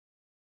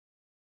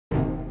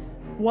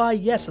Why,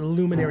 yes,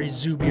 Luminary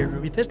Zoobeard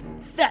Rubyfist,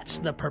 that's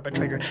the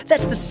perpetrator.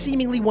 That's the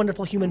seemingly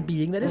wonderful human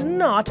being that is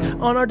not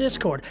on our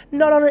Discord,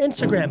 not on our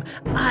Instagram.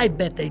 I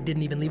bet they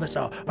didn't even leave us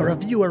a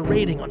review or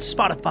rating on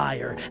Spotify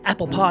or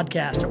Apple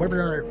Podcast or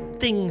whatever other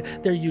thing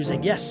they're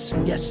using. Yes,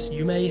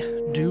 you may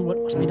do what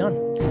must be done.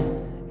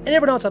 And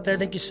everyone else out there,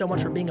 thank you so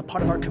much for being a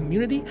part of our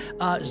community.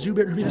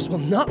 Zoobeard Rubyfist will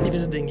not be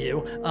visiting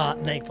you,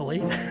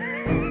 thankfully.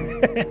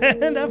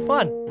 And have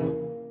fun.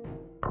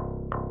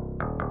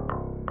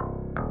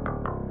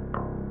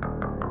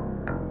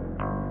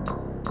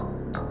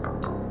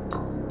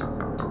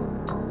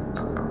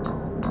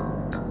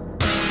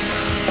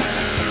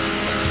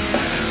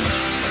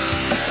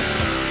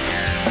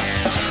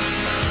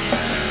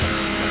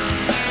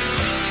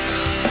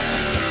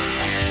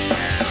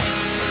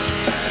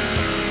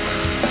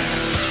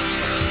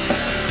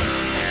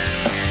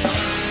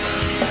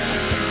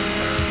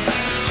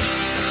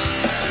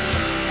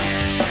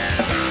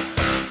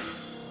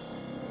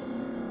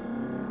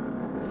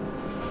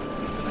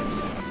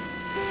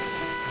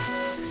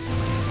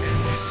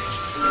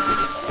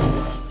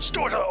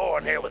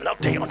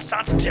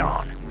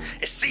 Citadel.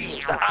 It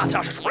seems that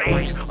Artosh's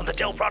reign on the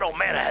Del Prado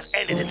Manor has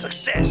ended in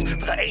success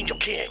for the Angel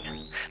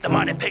King. The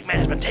mighty pigman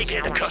has been taken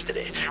into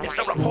custody, and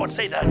some reports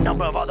say that a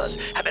number of others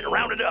have been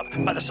rounded up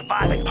by the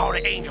surviving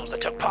party angels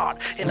that took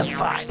part in the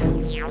fight.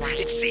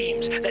 It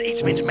seems that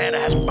Eastman's Manor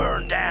has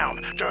burned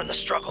down during the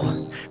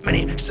struggle.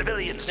 Many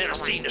civilians near the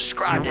scene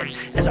described it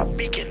as a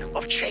beacon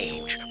of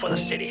change for the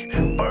city,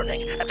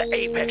 burning at the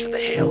apex of the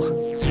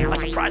hill. A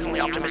surprisingly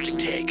optimistic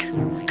take,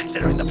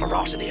 considering the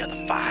ferocity of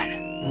the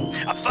fight.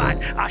 A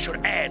fight, I should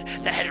add,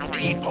 that had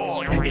indeed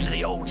poured into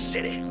the old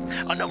city.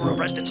 A number of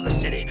residents of the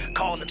city,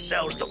 calling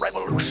themselves the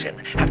Revolution,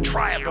 have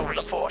triumphed over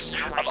the force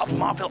of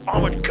Marville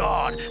armored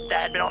guard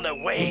that had been on their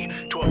way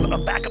to a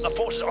back of the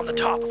forces on the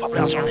top of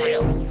Uptown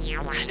Hill.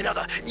 In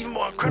other, even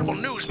more incredible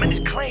news, many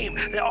claim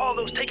that all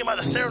those taken by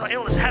the serenal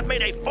illness have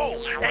made a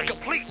full and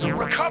complete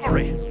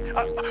recovery.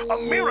 A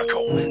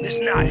miracle this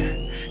night.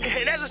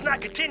 And as this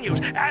night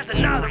continues, as the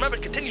night of the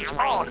Reverend continues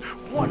on,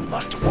 one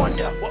must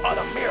wonder what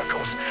other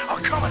miracles are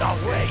coming our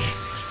way.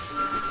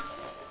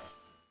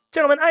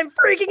 Gentlemen, I'm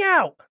freaking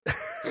out.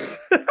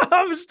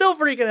 I'm still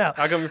freaking out.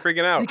 How come you're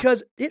freaking out?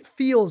 Because it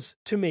feels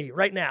to me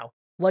right now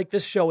like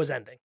this show is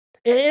ending.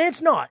 And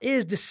it's not. It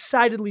is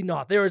decidedly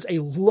not. There is a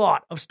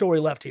lot of story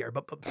left here.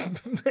 But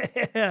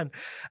man,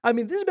 I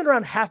mean, this has been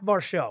around half of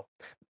our show.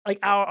 Like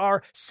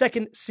our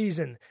second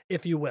season,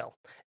 if you will.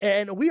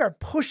 And we are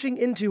pushing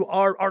into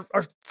our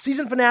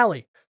season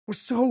finale. We're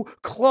so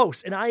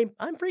close, and I'm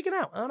freaking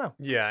out. I don't know.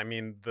 Yeah, I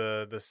mean,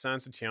 the San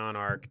Sebastian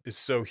arc is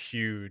so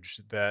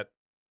huge that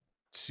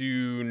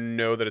to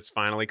know that it's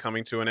finally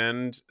coming to an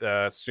end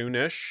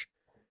soonish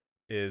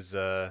is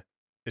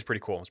pretty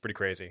cool. It's pretty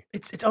crazy.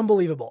 It's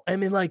unbelievable. I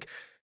mean, like,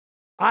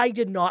 I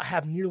did not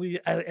have nearly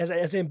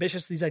as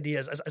ambitious these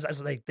ideas as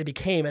they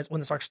became as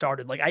when this arc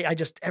started. Like, I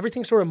just,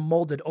 everything sort of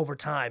molded over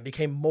time,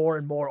 became more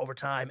and more over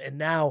time. And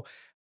now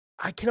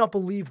I cannot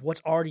believe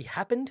what's already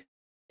happened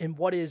and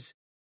what is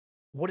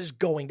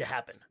going to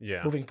happen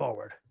moving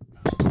forward.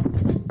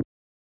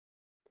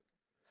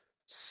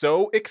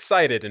 So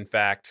excited, in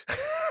fact.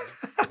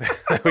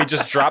 We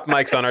just dropped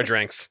mics on our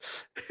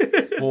drinks.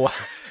 What?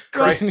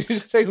 Did you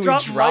say we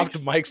dropped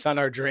mics on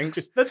our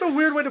drinks? That's a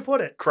weird way to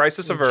put it.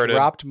 Crisis averted.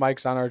 Dropped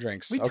mics on our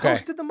drinks. We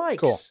toasted the mics.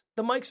 Cool.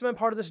 The mics have been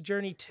part of this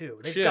journey too.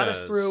 They've got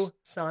us through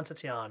San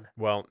Sebastian.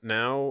 Well,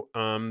 now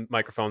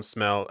microphones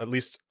smell at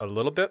least a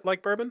little bit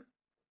like bourbon.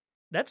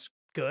 That's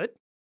good,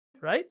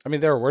 right? I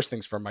mean, there are worse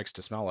things for mics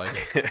to smell like.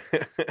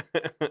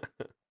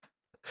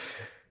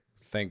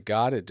 Thank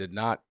God it did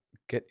not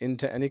get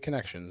into any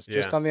connections,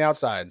 just on the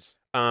outsides.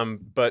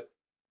 But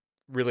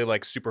really,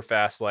 like, super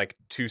fast, like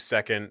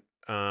 2-second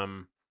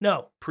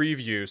no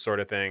preview sort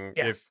of thing.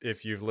 Yeah.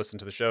 If you've listened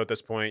to the show at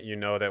this point, you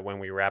know that when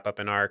we wrap up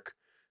an arc,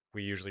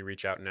 we usually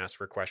reach out and ask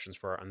for questions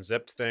for our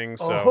unzipped thing.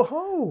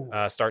 So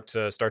start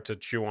to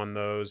chew on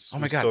those. Oh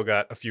my God. Still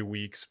got a few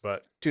weeks,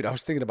 but dude, I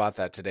was thinking about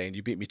that today, and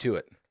you beat me to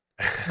it.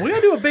 We gotta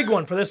do a big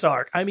one for this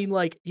arc. I mean,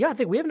 like, I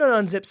think we haven't done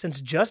Unzipped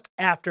since just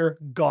after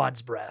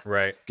God's Breath.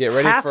 Right. Get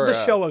ready half for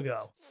the show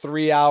ago.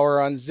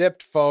 3-hour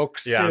Unzipped,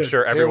 folks. Yeah, Dude, I'm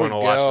sure everyone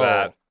will watch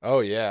that.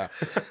 Oh yeah,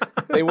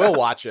 they will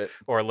watch it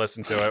or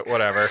listen to it,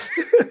 whatever.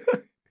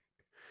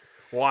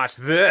 Watch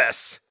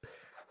this.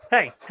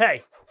 Hey,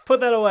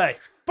 put that away.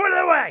 Put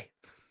it away.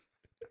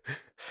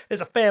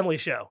 It's a family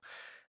show.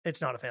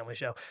 It's not a family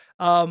show.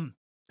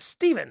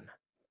 Steven,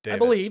 David. I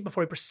believe,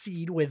 before we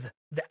proceed with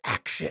the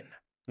action,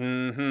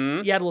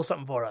 Mm-hmm. you had a little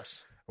something for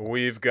us.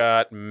 We've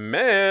got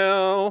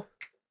mail.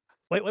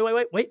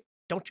 Wait.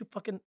 Don't you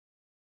fucking...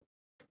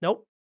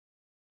 Nope,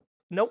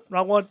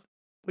 wrong one.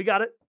 We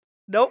got it.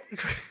 Nope.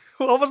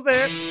 Almost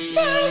there.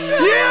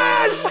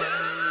 Yes!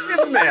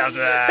 It's mail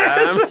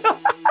time.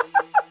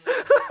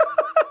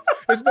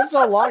 It's been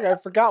so long, I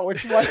forgot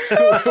which one,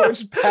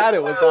 which pad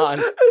it was on.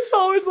 It's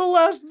always the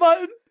last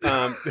button.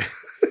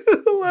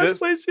 The last this-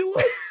 place you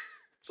look.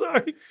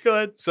 Sorry, go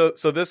ahead. So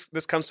this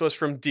comes to us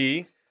from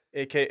D,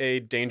 a.k.a.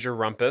 Danger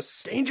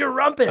Rumpus. Danger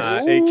Rumpus.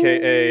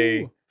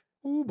 A.k.a.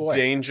 Oh, boy.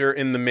 Danger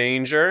in the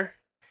Manger.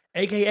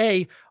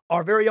 AKA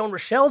our very own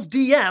Rochelle's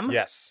DM.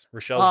 Yes,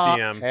 Rochelle's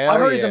DM. I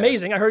heard he's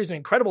amazing. I heard he's an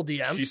incredible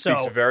DM. She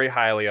speaks very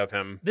highly of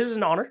him. This is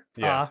an honor.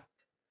 Yeah.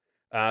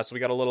 So we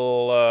got a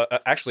little,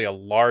 actually a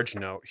large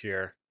note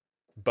here,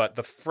 but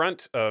the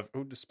front of,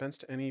 dispense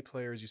to any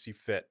players you see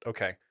fit.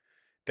 Okay.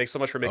 Thanks so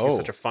much for making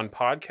such a fun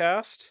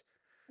podcast.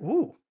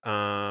 Ooh.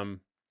 And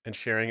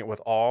sharing it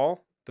with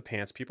all the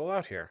pants people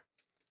out here.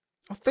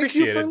 Oh, thank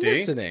you for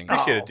listening.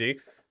 Appreciate it, D.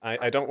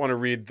 I don't want to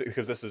read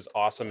because this is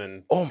awesome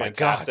and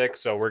fantastic.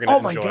 So we're gonna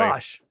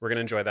we're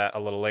gonna enjoy that a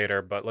little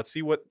later. But let's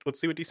see what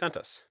D sent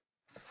us.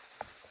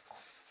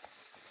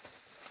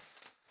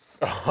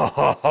 No,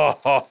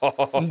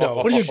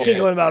 what are you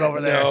giggling about over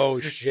there? No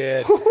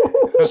shit.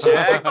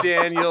 Jack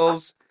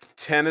Daniel's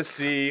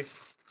Tennessee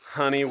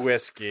Honey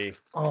Whiskey.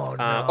 Oh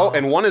no.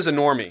 And one is a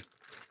normie.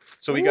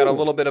 So we got a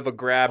little bit of a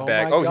grab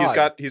bag. My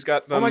God. he's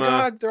got them. Oh my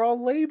God, they're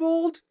all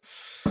labeled.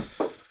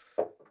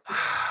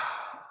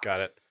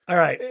 Got it. All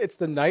right. It's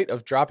the night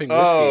of dropping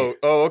whiskey.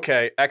 Oh,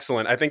 okay.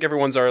 Excellent. I think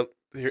everyone's here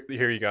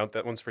you go.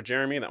 That one's for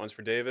Jeremy. That one's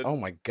for David. Oh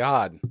my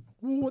God.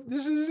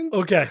 This isn't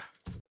Okay.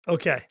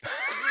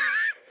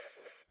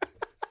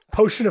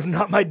 Potion of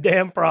not my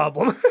damn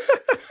problem.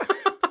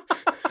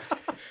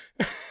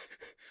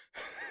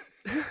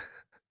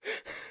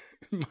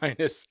 Mine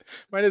is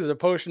a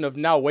potion of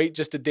now wait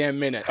just a damn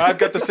minute. I've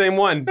got the same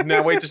one.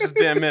 Now wait just a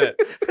damn minute.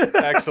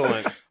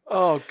 Excellent.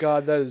 Oh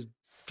God, that is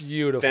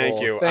beautiful. Thank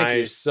you. Thank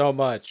you so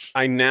much.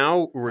 I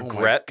now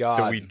regret that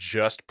God. we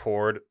just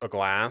poured a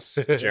glass,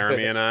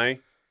 Jeremy and I.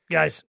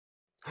 Guys,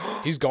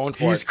 he's going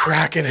for it. He's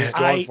cracking it. He's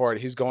going for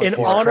it. He's going in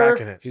for honor,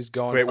 it. He's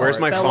going Wait, for where's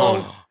it. my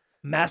phone?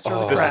 Master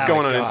of the This is craft.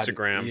 going on God.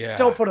 Instagram. Yeah.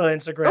 Don't put it on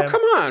Instagram. Oh,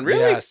 come on. Really?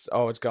 Yes.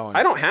 Oh, it's going.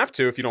 I don't have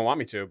to if you don't want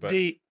me to, but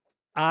D,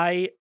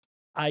 I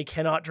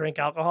cannot drink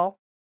alcohol.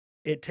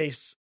 It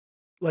tastes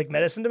like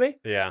medicine to me.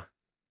 yeah.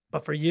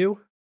 But for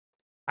you,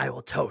 I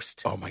will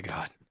toast. Oh my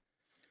God.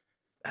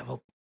 I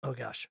will. Oh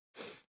gosh.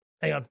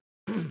 Hang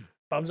on.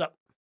 Thumbs up.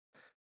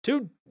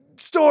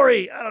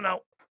 Story. I don't know.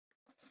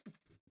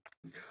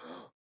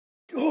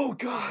 Oh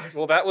God.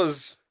 Well, that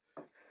was.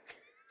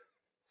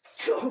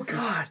 Oh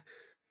God.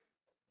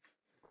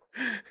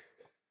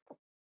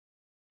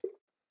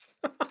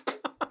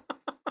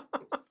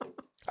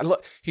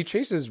 He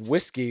chases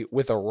whiskey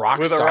with a rock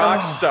With a star.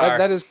 rock star.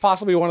 That is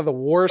possibly one of the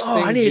worst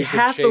things I need you could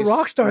half the chase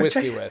rock star.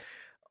 whiskey with.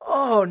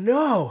 Oh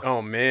no.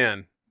 Oh,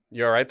 man.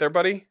 You all right there,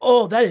 buddy?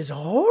 Oh, that is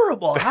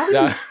horrible. How do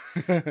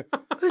Yeah.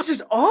 This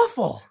is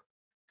awful.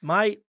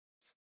 My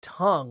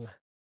tongue.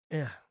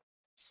 Yeah.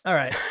 All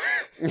right.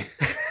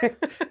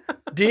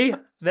 D,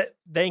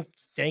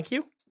 thank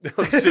you.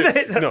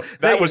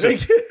 That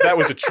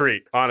was a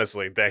treat.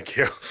 Honestly, thank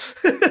you.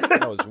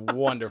 That was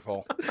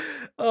wonderful.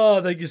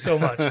 Oh, thank you so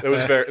much.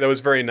 That was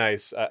very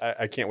nice.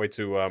 I can't wait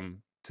to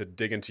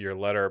dig into your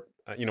letter.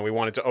 We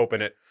wanted to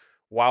open it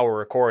while we're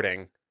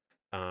recording,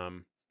 so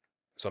I'm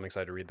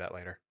excited to read that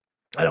later.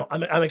 I know.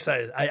 I'm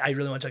excited. I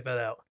really want to check that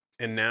out.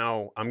 And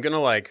now I'm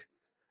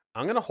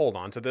gonna hold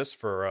on to this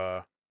for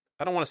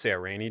I don't want to say a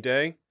rainy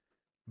day,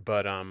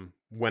 but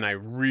when I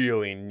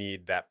really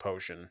need that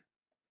potion,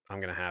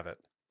 I'm gonna have it.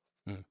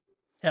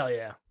 Hell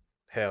yeah.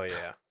 Hell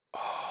yeah.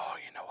 Oh,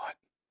 you know what?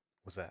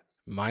 What's that?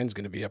 Mine's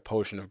going to be a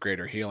potion of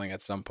greater healing at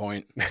some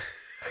point.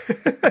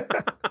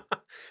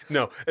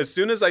 No, as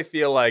soon as I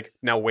feel like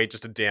now wait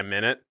just a damn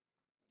minute,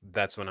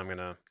 that's when I'm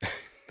gonna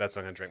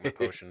drink my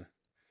potion.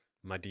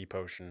 My D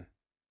potion.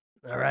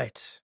 All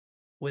right.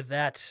 With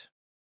that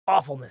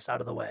awfulness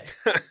out of the way.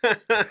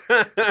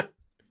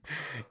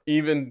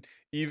 Even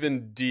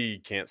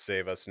D can't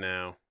save us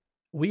now.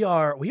 We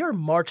are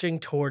marching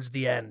towards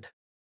the end,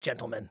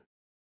 gentlemen.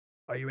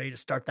 Are you ready to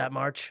start that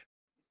march?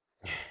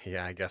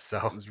 Yeah, I guess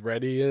so. As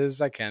ready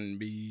as I can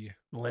be.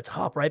 Let's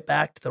hop right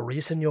back to the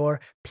Risenor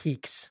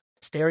Peaks,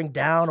 staring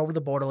down over the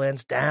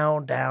borderlands,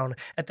 down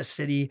at the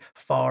city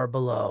far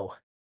below.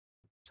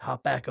 Let's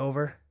hop back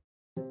over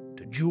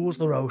to Jules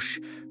LaRoche,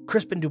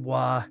 Crispin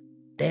Dubois,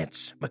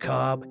 Dance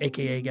Macabre,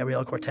 a.k.a.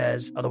 Gabrielle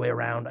Cortez, other way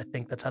around. I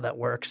think that's how that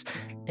works.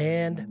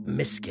 And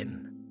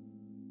Miskin.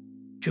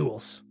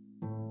 Jules,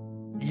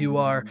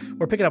 we're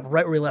picking up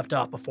right where we left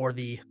off before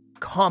the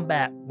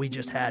combat we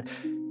just had.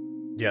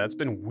 Yeah, it's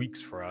been weeks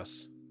for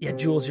us. Yeah,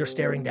 Jules, you're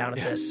staring down at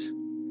this.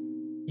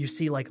 You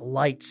see like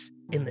lights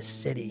in the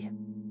city.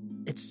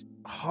 It's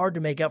hard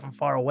to make out from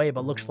far away,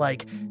 but looks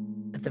like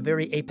at the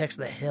very apex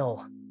of the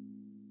hill,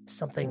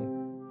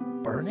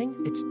 something burning.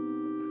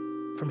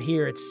 From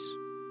here, it's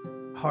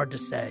hard to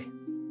say.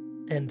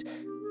 And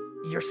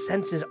your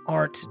senses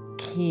aren't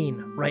keen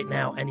right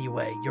now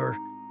anyway. You're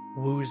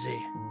woozy.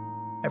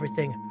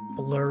 Everything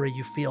blurry.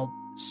 You feel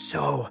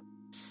so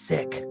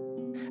sick.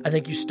 I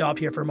think you stop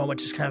here for a moment,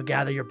 just kind of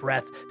gather your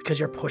breath because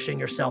you're pushing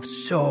yourself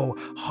so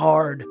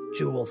hard,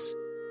 Jules.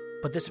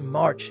 But this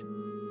march,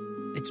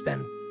 it's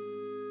been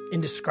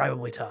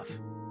indescribably tough.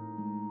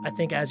 I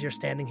think as you're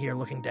standing here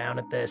looking down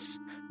at this,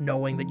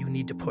 knowing that you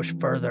need to push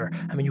further,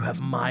 you have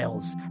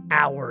miles,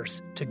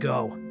 hours to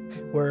go.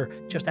 We're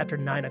just after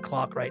 9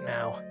 o'clock right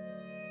now.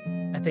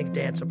 I think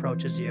Dance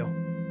approaches you.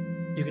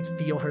 You can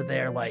feel her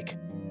there, like,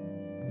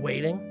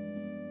 waiting.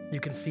 You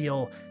can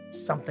feel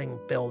something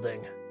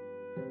building.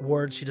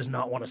 Words she does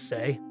not want to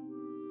say.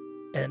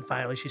 And then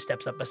finally she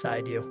steps up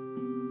beside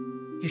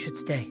you. You should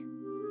stay.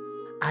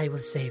 I will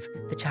save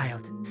the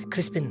child.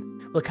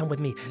 Crispin will come with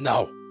me.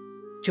 No.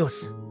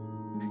 Jules,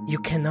 you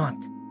cannot.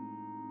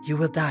 You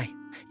will die.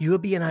 You will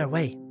be in our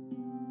way.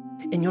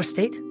 In your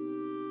state,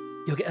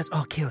 you'll get us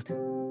all killed.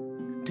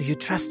 Do you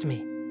trust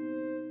me?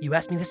 You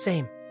asked me the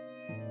same.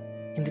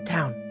 In the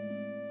town.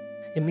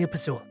 In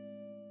Milpasul.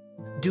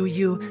 Do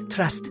you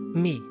trust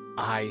me?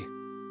 I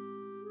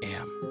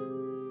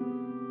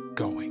am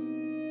going.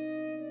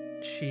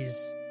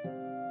 She's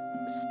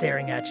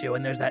staring at you,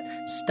 and there's that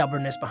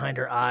stubbornness behind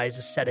her eyes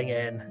is setting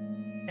in.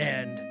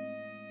 And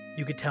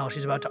you could tell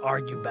she's about to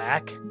argue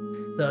back.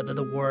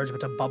 The words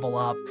about to bubble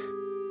up.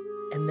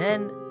 And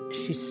then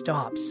she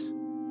stops,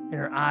 and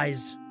her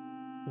eyes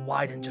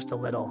widen just a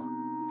little.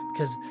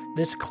 Because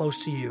this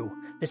close to you,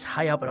 this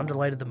high up and under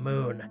light of the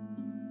moon,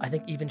 I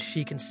think even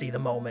she can see the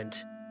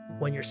moment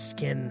when your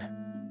skin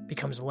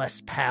becomes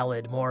less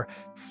pallid, more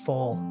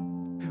full.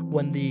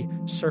 When the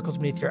circles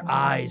beneath your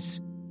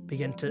eyes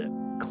begin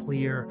to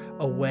clear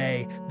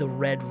away, the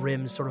red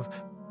rims sort of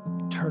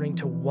turning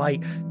to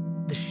white,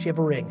 the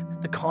shivering,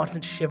 the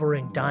constant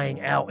shivering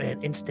dying out in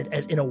an instant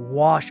as in a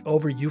wash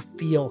over you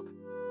feel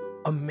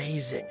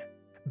amazing,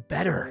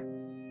 better.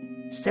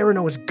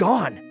 Cyrano is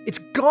gone. It's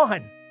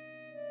gone.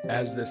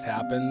 As this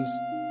happens,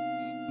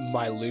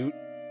 my loot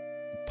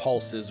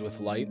pulses with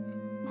light.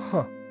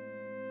 Huh.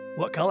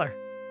 What color?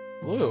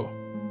 Blue.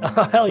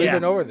 Oh, hell We've yeah.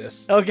 been over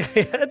this.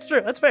 Okay, that's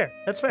true. That's fair.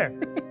 That's fair.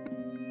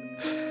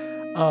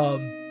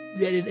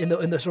 Yeah,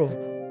 in the sort of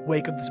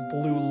wake of this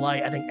blue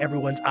light, I think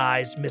everyone's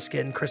eyes,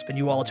 Miskin, Crispin,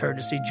 you all turn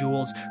to see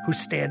Jules, who's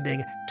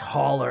standing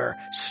taller,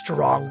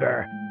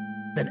 stronger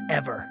than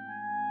ever.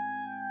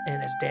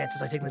 And as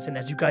dances, I take this in,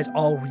 as you guys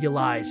all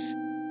realize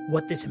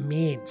what this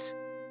means.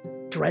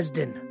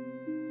 Dresden,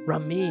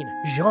 Ramin,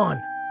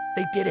 Jean,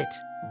 they did it.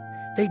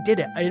 They did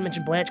it. I didn't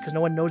mention Blanche because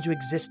no one knows you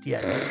exist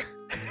yet.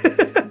 Poor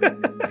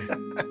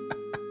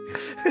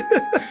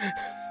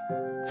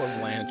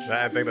Blanche.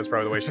 I think that's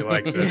probably the way she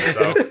likes it,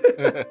 so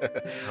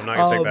I'm not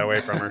going to take that away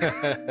from her.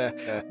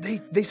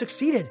 They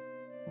succeeded.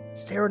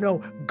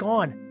 Cyrano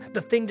gone.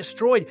 The thing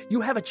destroyed. You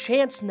have a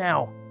chance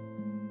now.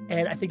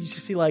 And I think you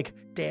should see, like,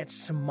 Dance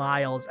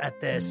smiles at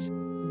this.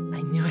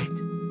 I knew it.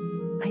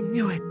 I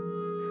knew it.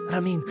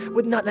 Ramin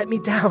would not let me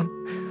down.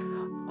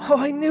 Oh,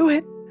 I knew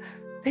it.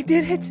 They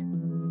did it.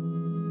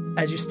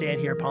 As you stand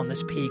here upon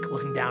this peak,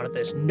 looking down at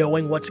this,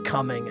 knowing what's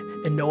coming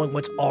and knowing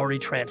what's already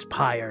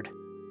transpired,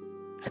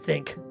 I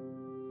think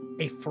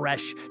a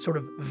fresh sort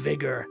of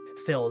vigor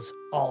fills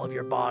all of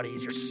your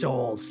bodies, your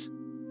souls.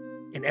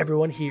 And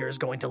everyone here is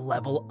going to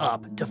level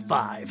up to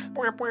 5.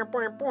 Ooh,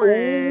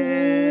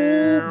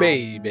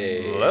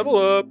 baby. Level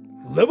up.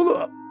 Level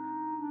up.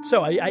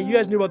 So you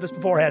guys knew about this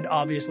beforehand,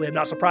 obviously. I'm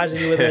not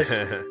surprising you with this.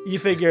 You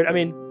figured, I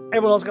mean,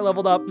 everyone else got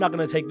leveled up. I'm not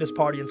going to take this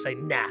party and say,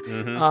 nah.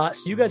 Mm-hmm.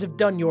 So you guys have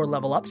done your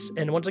level ups.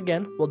 And once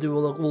again, we'll do a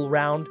little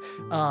round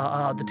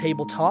the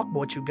table talk,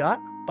 what you got.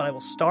 But I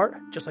will start,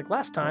 just like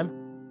last time,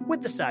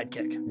 with the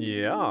sidekick.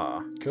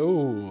 Yeah.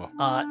 Cool.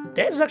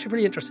 Dance is actually a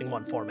pretty interesting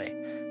one for me.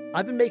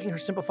 I've been making her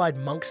simplified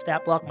monk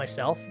stat block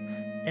myself,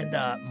 and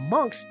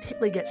monks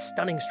typically get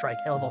Stunning Strike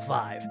at level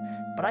 5,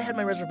 but I had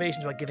my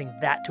reservations about giving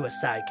that to a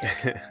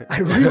sidekick. I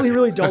really,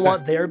 really don't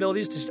want their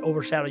abilities to just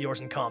overshadow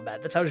yours in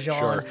combat. That's how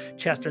Jean,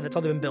 Chester, that's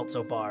how they've been built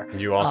so far.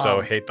 You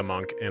also hate the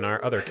monk in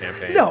our other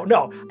campaign.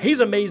 No,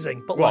 he's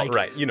amazing, but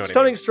right, you know what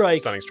Stunning I mean. Strike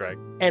Stunning Strike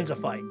ends a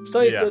fight.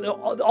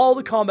 All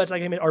the combats I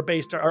came in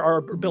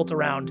are built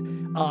around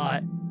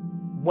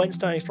when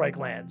Stunning Strike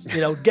lands.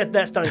 Get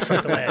that Stunning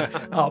Strike to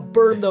land.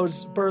 Burn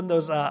those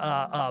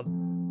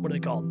what are they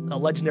called?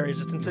 Legendary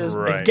resistances,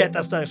 and get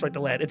that Stunning Strike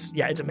to land.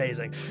 It's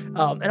amazing.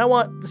 And I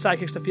want the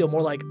sidekicks to feel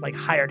more like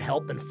hired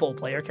help than full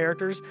player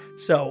characters.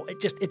 So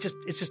it's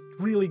just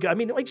really good. I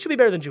mean, it should be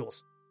better than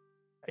Jules.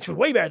 It should be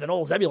way better than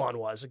old Zebulon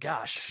was.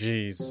 Gosh.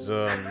 Jeez.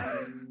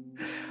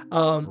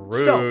 Rude.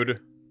 So,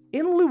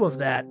 in lieu of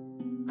that,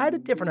 I had a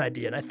different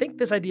idea, and I think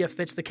this idea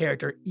fits the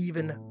character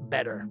even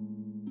better.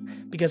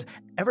 Because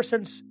ever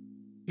since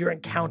your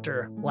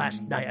encounter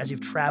last night, as you've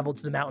traveled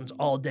to the mountains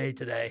all day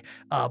today,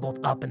 both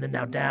up and then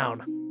now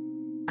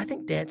down, I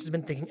think Dance has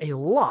been thinking a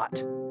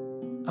lot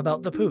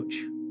about the pooch.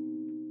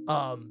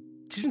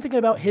 She's been thinking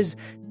about his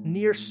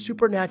near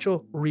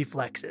supernatural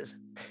reflexes,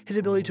 his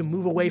ability to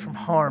move away from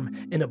harm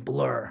in a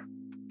blur,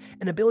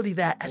 an ability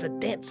that, as a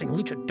dancing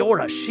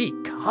luchadora, she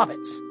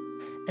covets.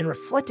 And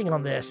reflecting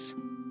on this,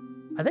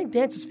 I think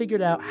Dance has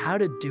figured out how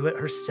to do it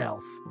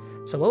herself.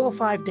 So level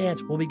 5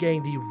 Dance will be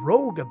getting the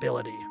rogue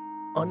ability,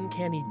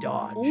 Uncanny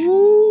Dodge.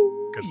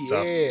 Ooh, good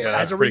stuff. yeah. Yeah,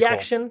 As a pretty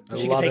reaction, cool.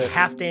 she can take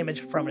half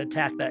damage from an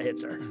attack that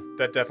hits her.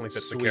 That definitely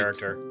fits the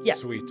character. Yeah,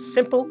 Sweet.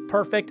 simple,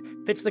 perfect,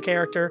 fits the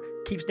character,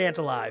 keeps Dance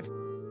alive.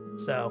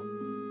 So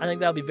I think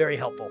that'll be very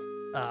helpful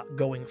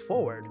going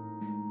forward.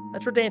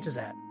 That's where Dance is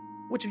at.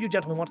 Which of you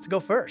gentlemen wants to go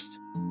first?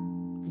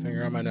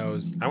 Finger on my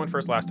nose. I went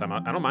first last time.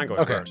 I don't mind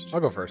going first.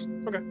 I'll go first.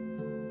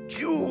 Okay.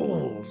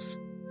 Jules.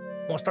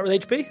 Want to start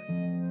with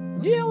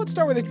HP? Yeah, let's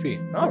start with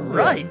HP. All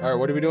right. All right,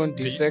 what are we doing?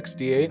 D6,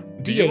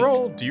 D8? Do you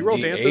roll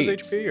D8. Dance's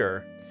HP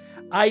or?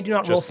 I do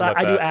not roll Just side. let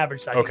I do that-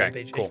 average side.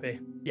 Okay, cool. HP.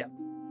 Yeah,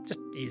 just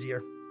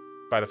easier.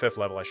 By the 5th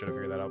level, I should have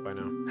figured that out by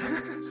now.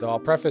 So I'll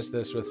preface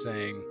this with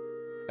saying,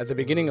 at the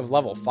beginning of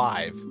level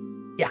 5,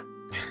 Yeah.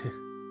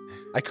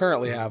 I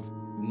currently have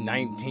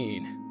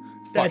 19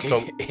 That's-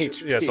 fucking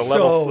HP. Yeah, so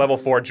So- level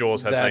 4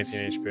 Jules has That's-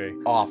 19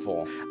 HP.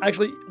 Awful.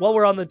 Actually, while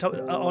we're on the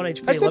on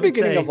HP, That's the let me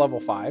beginning say, of level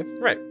 5.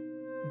 Right.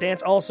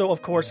 Dance also,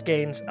 of course,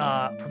 gains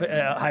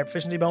higher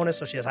proficiency bonus,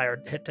 so she has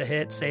higher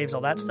hit-to-hit, saves,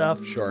 all that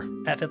stuff Sure.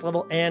 at 5th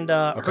level. And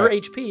her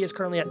HP is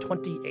currently at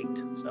 28.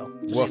 So,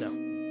 just Woof. so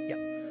you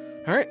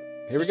know. All right,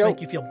 here we Just to go.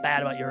 make you feel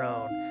bad about your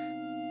own.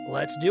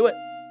 Let's do it.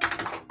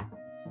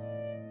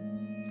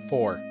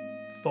 4.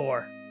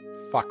 4.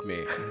 Fuck me.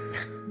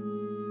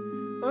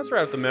 Well, that's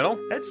right up the middle.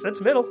 That's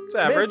middle. It's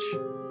average.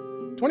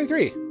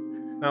 23.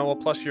 Well,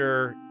 plus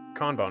your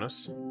con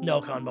bonus.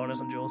 No con bonus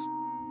on Jules.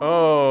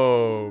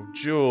 Oh,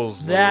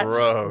 Jules That's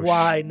LaRoche.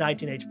 why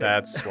 19 HP.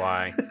 That's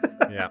why.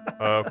 Yeah.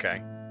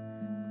 Okay.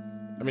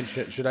 I mean,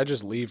 should I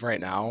just leave right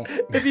now?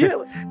 If you,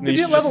 No, if you you should hit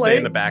just level stay 8,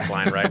 in the back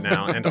line right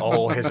now and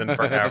always and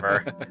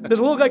forever. there's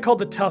a little guy called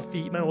the Tough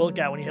Feet. Man, we'll look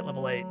at when you hit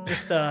level 8.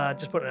 Just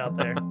putting it out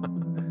there.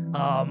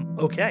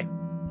 Okay.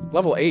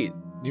 Level 8.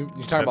 You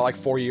talking about That's- like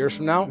 4 years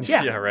from now?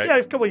 Yeah. Yeah, right. Yeah,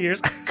 a couple of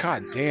years.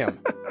 God damn.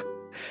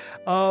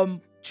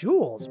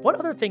 Jules, what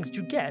other things did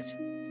you get?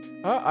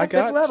 I At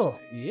got 5th level.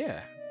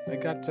 Yeah, I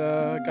got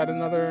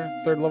another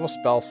 3rd level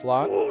spell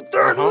slot. Ooh,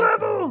 3rd Uh-huh.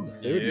 level.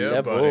 3rd Yeah,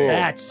 level. buddy.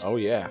 That's Oh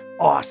yeah.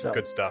 awesome.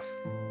 Good stuff.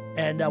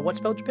 And what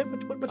spell did you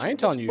pick? I ain't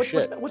telling you what,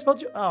 shit. What spell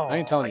did you? Oh, I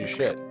ain't telling you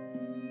shit.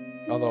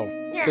 Although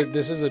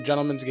this is a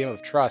gentleman's game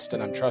of trust,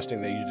 and I'm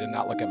trusting that you did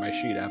not look at my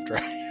sheet after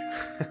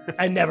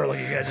I never look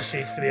at you guys'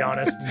 sheets, to be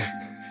honest.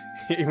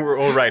 We're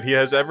all right. He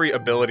has every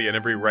ability and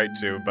every right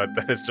to, but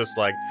then it's just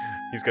like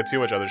he's got too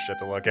much other shit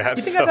to look at.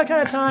 You think so- I have that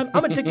kind of time?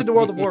 I'm addicted to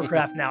World of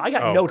Warcraft now. I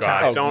got Oh, no God,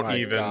 time. Oh, don't my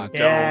even. God.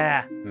 Don't.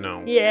 Yeah.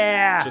 No.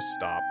 Yeah. Just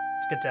stop.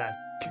 It's a good time.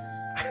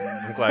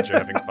 I'm glad you're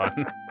having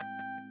fun.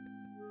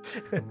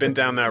 Been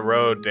down that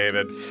road,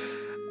 David.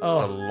 It's a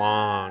Oh,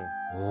 long,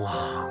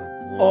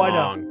 Oh, I know.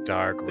 long,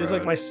 dark road. this is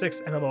like my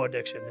 6th MMO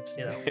addiction. It's,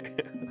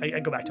 I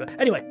go back to it.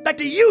 Anyway, back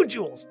to you,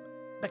 Jules.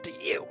 Back to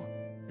you.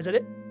 Is that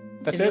it?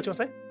 That's Anything it. else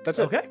you want to say? That's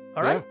it. Okay.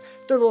 All right.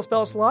 3rd little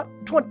spell slot,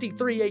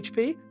 23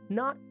 HP.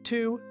 Not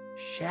too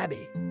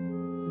shabby.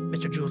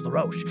 Mr. Jules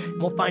LaRoche.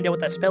 And we'll find out what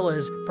that spell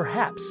is,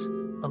 perhaps,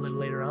 a little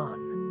later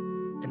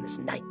on in this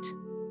night.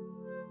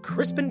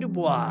 Crispin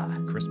Dubois.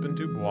 Crispin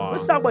Dubois.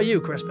 Let's talk about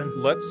you, Crispin.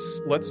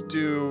 Let's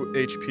do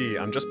HP.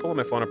 I'm just pulling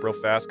my phone up real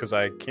fast because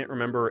I can't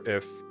remember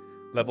if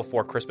level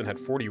 4 Crispin had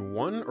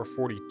 41 or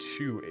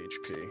 42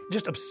 HP.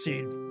 Just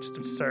obscene. Just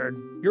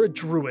absurd. You're a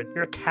druid.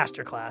 You're a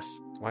caster class.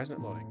 Why isn't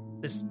it loading?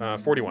 This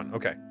 41.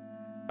 Okay.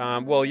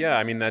 Well, yeah.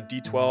 I mean that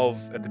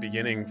D12 at the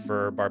beginning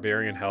for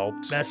Barbarian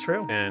helped, That's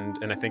true. and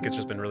I think it's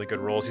just been really good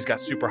rolls. He's got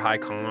super high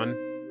con,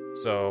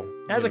 so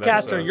As a that's,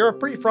 caster, you're a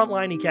pretty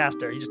frontliney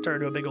caster. You just turn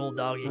into a big old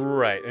doggy.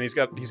 right, and he's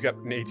got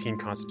an 18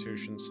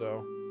 Constitution.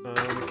 So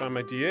let me find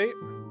my D8.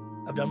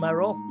 I've done my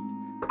roll.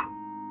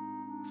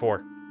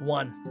 4.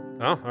 1.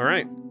 Oh, all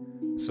right.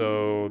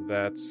 So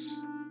that's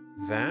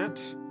that.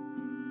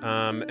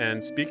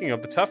 And speaking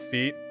of the tough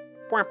feat,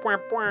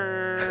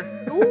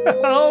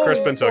 Oh,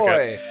 Crispin took it.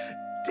 Boy.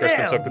 Crispin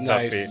damn. took the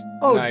tough Nice. feat.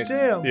 Oh, Nice.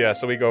 damn. Yeah,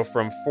 so we go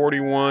from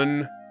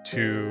 41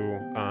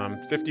 to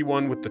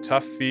 51 with the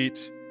tough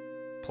feat,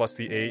 plus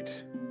the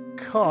 8.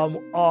 Come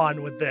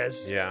on with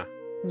this. Yeah.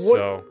 What?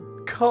 So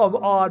Come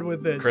on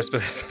with this. Crispin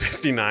has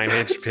 59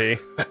 HP.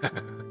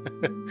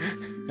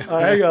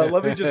 Hang on.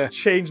 Let me just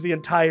change the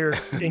entire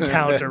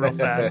encounter real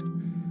fast.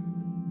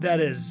 That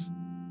is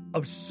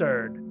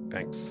absurd.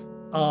 Thanks.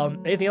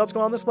 Anything else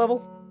going on this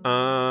level?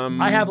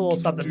 I have a little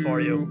something for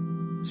you.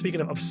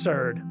 Speaking of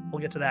absurd, we'll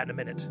get to that in a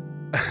minute.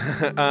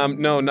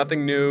 No,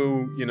 nothing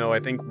new. I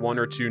think 1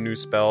 or 2 new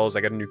spells.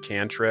 I got a new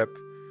cantrip.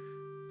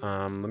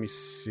 Let me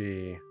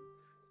see.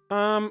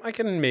 I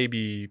can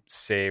maybe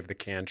save the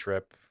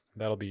cantrip.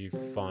 That'll be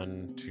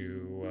fun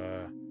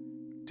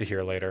to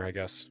hear later, I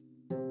guess.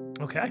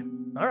 Okay.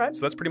 All right.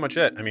 So that's pretty much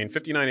it. I mean,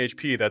 59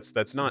 HP.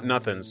 That's not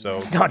nothing. So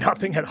It's not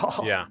nothing at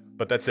all. yeah,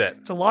 but that's it.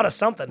 It's a lot of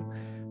something.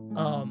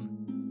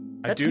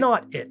 That's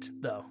not it,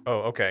 though. Oh,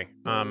 okay.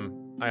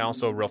 I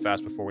also, real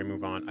fast before we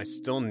move on, I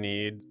still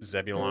need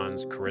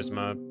Zebulon's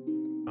charisma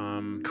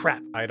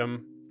Crap.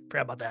 item.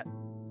 Forgot about that.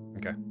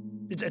 Okay.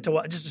 It's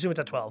just assume it's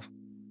at 12.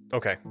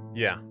 Okay.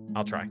 Yeah,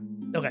 I'll try.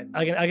 Okay,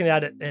 I can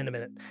add it in a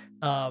minute.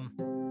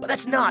 But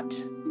that's not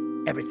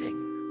everything.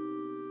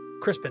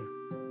 Crispin,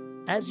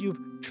 as you've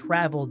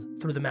traveled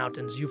through the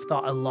mountains, you've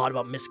thought a lot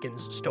about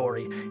Miskin's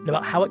story and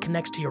about how it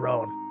connects to your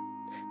own.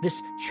 This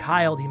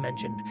child he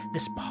mentioned,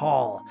 this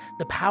Paul,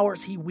 the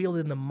powers he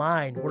wielded in the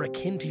mind were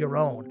akin to your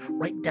own,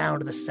 right down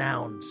to the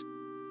sounds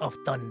of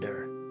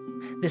thunder.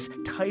 This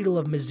title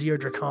of Mizir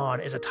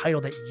Drakan is a title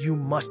that you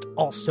must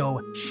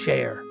also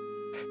share.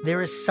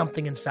 There is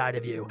something inside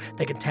of you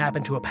that can tap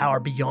into a power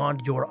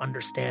beyond your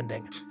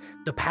understanding.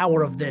 The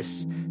power of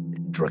this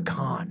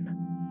Drakon.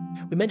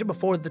 We mentioned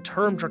before the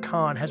term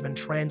Drakon has been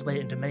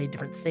translated into many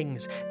different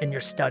things in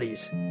your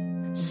studies.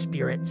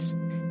 Spirits,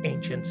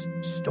 ancients,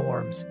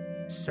 storms,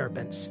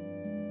 serpents.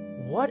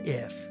 What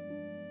if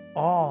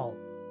all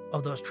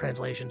of those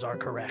translations are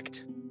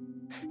correct?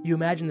 You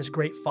imagine this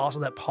great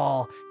fossil that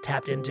Paul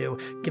tapped into,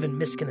 giving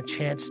Miskin a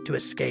chance to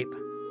escape.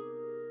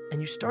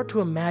 And you start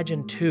to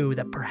imagine, too,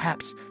 that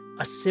perhaps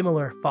a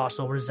similar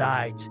fossil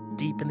resides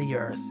deep in the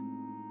earth,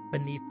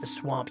 beneath the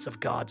swamps of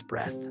God's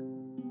breath.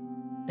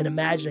 And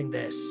imagining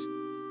this,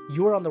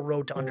 you are on the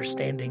road to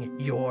understanding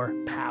your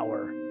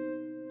power.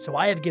 So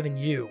I have given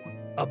you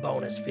a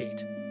bonus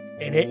feat,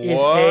 and it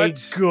is a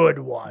good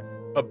one.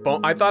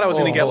 I thought I was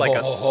going to get like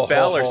a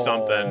spell or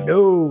something.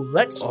 No,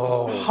 let's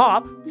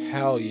hop.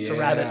 Hell yeah. It's a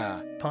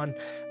rabbit pun.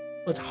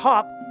 Let's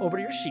hop over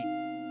to your sheet.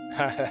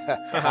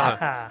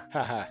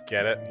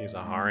 Get it? He's a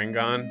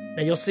Haringon.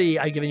 Now you'll see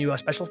I've given you a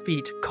special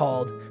feat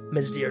called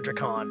Mizir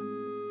Drakon.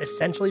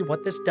 Essentially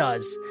what this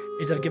does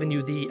is I've given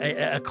you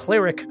a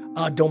cleric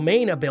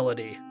domain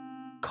ability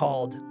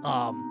called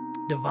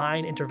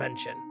Divine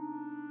Intervention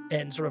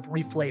and sort of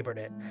reflavored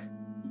it.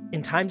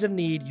 In times of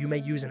need, you may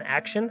use an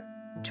action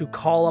to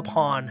call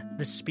upon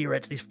the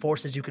spirits, these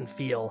forces you can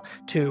feel,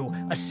 to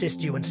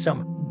assist you in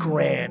some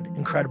grand,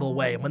 incredible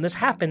way. And when this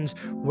happens,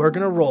 we're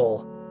going to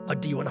roll a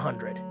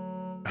D100.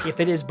 If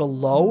it is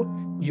below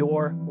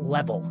your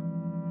level,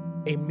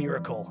 a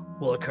miracle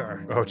will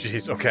occur. Oh,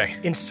 geez. Okay.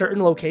 In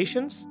certain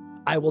locations,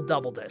 I will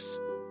double this.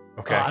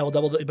 Okay. I will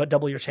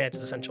double your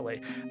chances,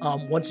 essentially.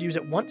 Once you use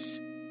it once,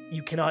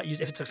 you cannot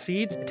use. If it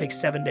succeeds, it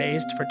takes 7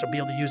 days for it to be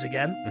able to use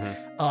again.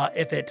 Mm-hmm.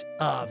 If it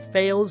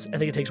fails, I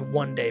think it takes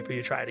 1 day for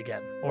you to try it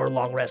again, or a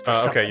long rest. Or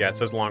something. Okay, yeah, it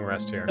says long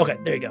rest here. Okay,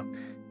 there you go.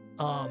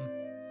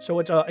 So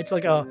it's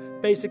like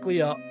basically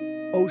a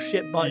oh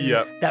shit button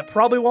that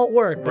probably won't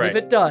work, but if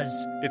it does,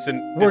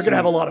 we're gonna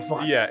have a lot of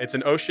fun. Yeah, it's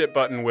an oh shit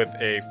button with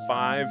a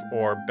 5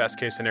 or best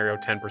case scenario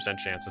 10%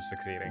 chance of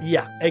succeeding.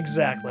 Yeah,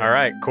 exactly. All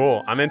right,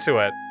 cool. I'm into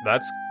it.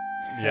 That's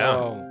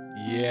Hell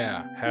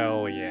yeah.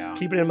 Hell yeah.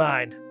 Keep it in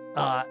mind.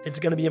 It's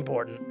gonna be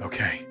important.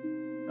 Okay.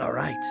 All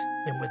right,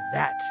 and with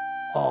that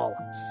all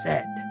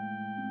said,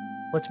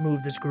 let's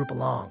move this group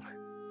along.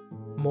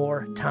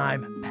 More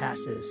time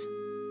passes.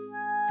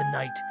 The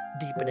night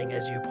deepening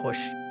as you push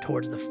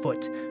towards the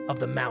foot of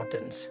the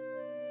mountains.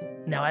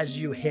 Now, as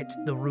you hit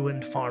the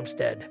ruined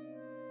farmstead,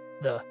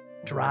 the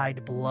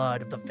dried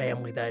blood of the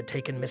family that had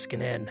taken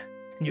Miskin in,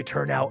 and you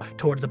turn out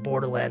towards the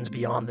borderlands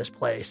beyond this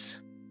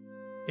place,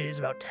 it is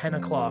about 10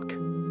 o'clock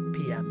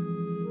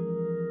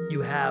p.m.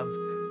 You have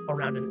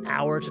around an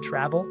hour to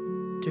travel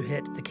to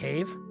hit the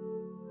cave,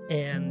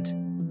 and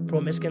from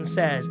what Miskin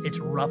says, it's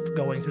rough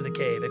going through the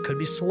cave. It could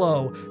be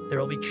slow. There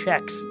will be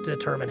checks to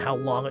determine how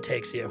long it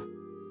takes you.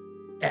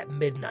 At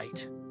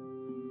midnight,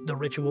 the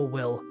ritual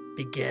will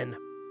begin.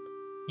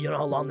 You don't know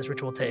how long this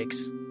ritual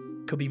takes.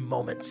 Could be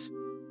moments.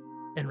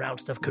 And round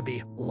stuff could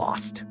be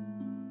lost,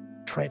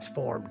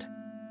 transformed.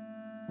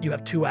 You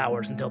have 2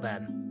 hours until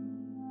then.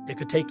 It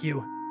could take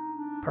you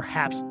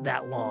perhaps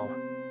that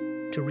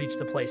long to reach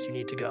the place you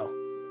need to go.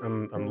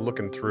 I'm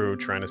looking through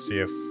trying to see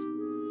if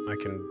I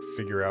can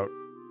figure out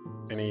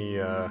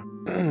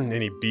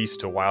any beast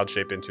to wild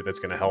shape into that's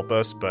going to help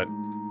us, but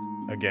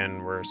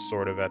again, we're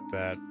sort of at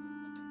that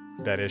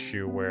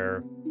issue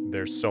where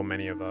there's so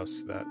many of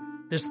us that...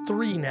 There's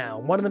 3 now.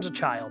 One of them's a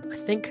child. I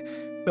think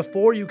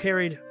before you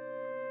carried...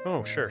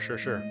 Oh, sure.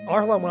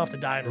 Arhalan went off to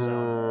die on his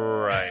own.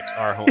 Right.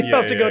 Arhalan. You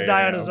have to go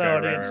die on his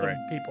own and some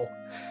people.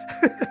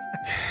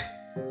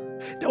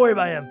 Don't worry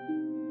about him.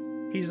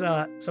 He's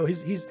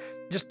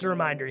just a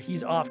reminder,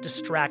 he's off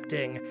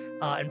distracting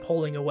and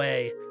pulling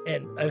away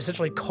and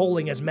essentially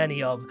culling as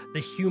many of the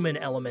human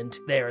element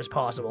there as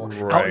possible.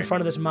 Right. Out in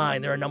front of this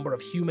mine, there are a number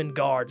of human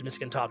guards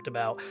Miskin talked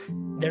about.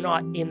 They're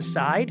not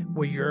inside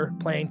where you're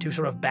planning to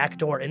sort of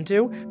backdoor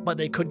into, but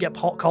they could get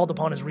called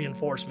upon as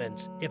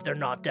reinforcements if they're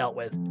not dealt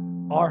with.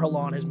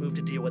 Arhalan has moved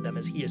to deal with them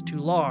as he is too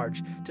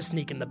large to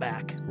sneak in the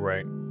back.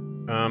 Right.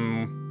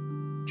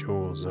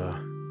 Jules,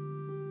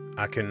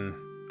 I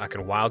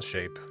can wild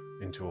shape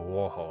into a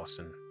warhorse,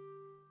 and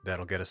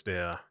that'll get us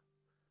there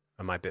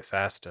a mite bit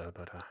faster,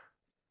 but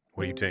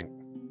what do you think?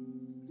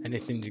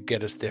 Anything to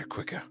get us there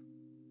quicker.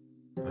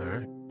 All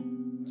right.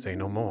 Say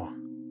no more.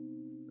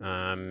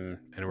 And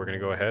we're going to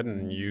go ahead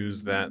and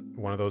use that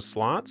one of those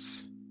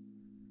slots.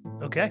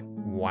 Okay.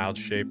 Wild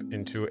shape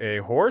into a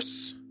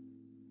horse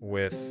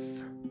with,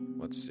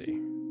 let's see,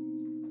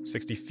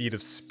 60 feet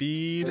of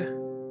speed.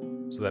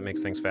 So that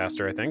makes things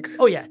faster, I think.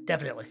 Oh, yeah,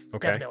 definitely.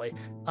 Okay. Definitely.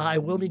 I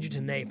will need you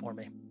to neigh for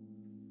me.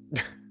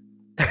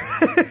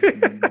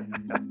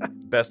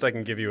 Best I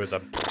can give you is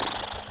a...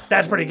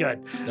 That's pretty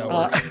good.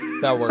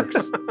 That works.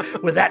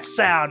 With that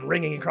sound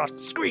ringing across the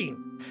screen,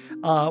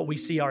 we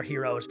see our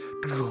heroes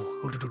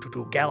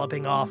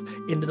galloping off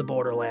into the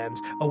borderlands,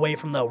 away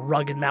from the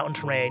rugged mountain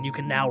terrain. You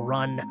can now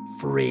run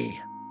free.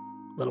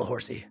 Little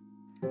horsey.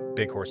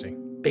 Big horsey.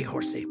 Big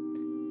horsey.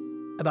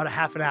 About a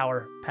half an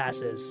hour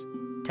passes.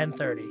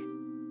 10:30.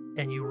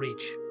 and you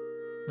reach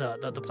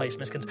the place.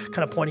 Miskin's kind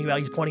of pointing you out.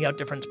 He's pointing out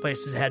different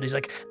places ahead. He's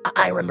like,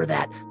 I remember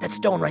that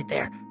stone right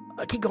there.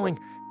 Keep going.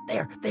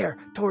 There,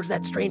 towards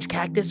that strange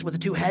cactus with the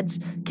two heads.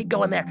 Keep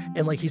going there.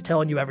 And like he's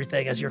telling you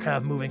everything as you're kind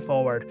of moving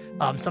forward.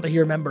 Stuff that he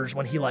remembers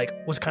when he like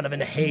was kind of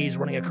in a haze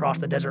running across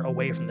the desert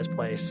away from this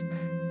place.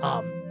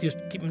 Just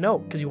keep him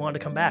note because he wanted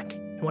to come back.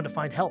 He wanted to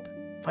find help.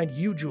 Find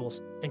you,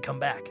 Jules, and come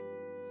back.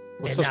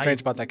 What's so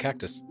strange about that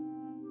cactus?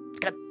 It's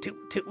got two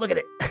look at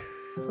it.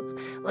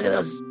 Look at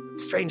those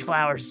strange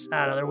flowers.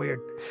 I don't know, they're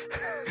weird.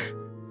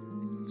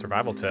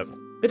 Survival tip.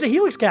 It's a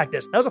helix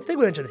cactus. That was a thing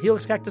we mentioned.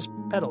 Helix cactus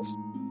petals.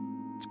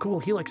 It's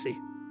cool, helixy.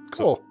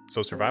 Cool.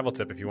 So survival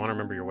tip, if you want to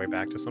remember your way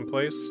back to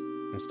someplace,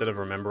 instead of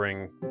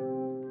remembering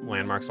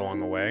landmarks along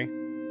the way,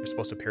 you're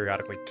supposed to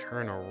periodically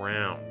turn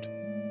around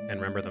and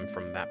remember them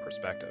from that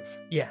perspective.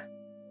 Yeah.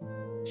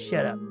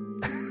 Shut up.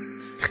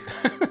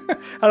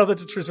 I don't know if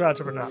that's a true survival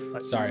tip or not.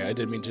 But. Sorry, I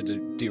didn't mean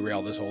to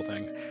derail this whole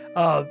thing.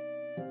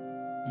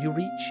 You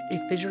reach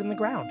a fissure in the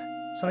ground.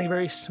 Something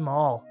very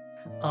small.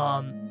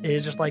 It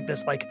is just like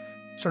this, like,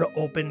 sort of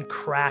open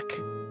crack,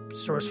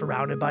 sort of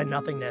surrounded by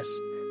nothingness.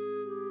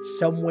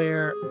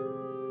 Somewhere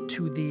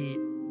to the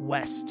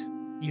west,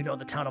 you know,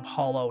 the town of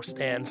Hollow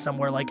stands.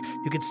 Somewhere like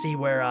you could see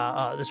where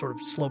this sort of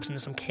slopes into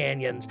some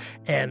canyons.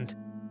 And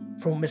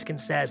from what Miskin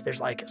says,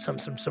 there's like some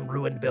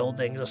ruined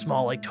buildings, a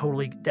small, like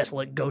totally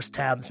desolate ghost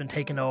town that's been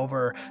taken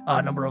over.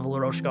 A number of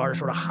Laroshkar are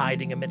sort of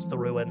hiding amidst the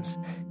ruins.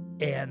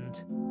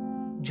 And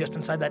just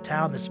inside that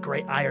town, this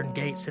great iron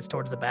gate sits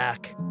towards the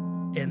back.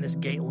 And this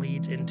gate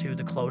leads into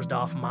the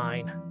closed-off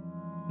mine.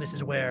 This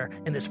is where,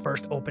 in this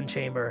first open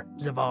chamber,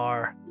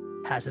 Zavar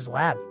has his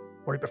lab,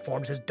 where he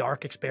performs his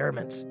dark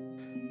experiments,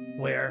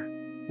 where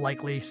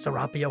likely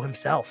Serapio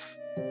himself,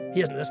 he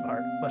doesn't know this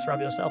part, but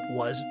Serapio himself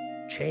was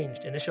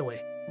changed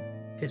initially.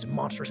 His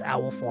monstrous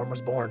owl form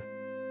was born,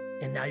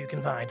 and now you can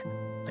find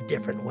a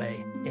different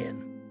way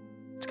in.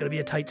 It's going to be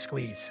a tight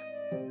squeeze.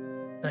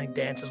 I think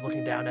Dance is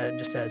looking down at it and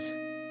just says,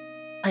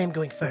 I am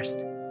going first.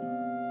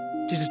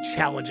 She's just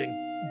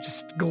challenging,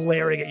 just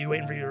glaring at you,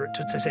 waiting for you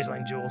to say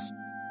something, Jules.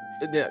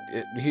 Yeah,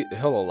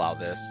 he'll allow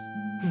this.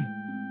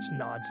 Just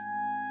nods.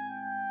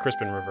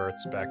 Crispin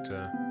reverts back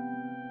to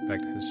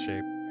his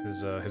shape,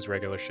 his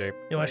regular shape.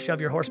 You want to shove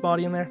your horse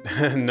body in there?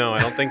 No, I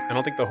don't think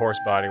the horse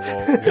body will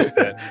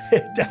fit.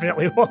 It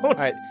definitely won't. All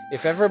right,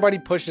 if everybody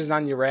pushes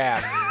on your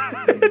ass,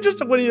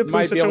 just a Winnie the Pooh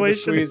might situation. be able to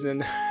squeeze in.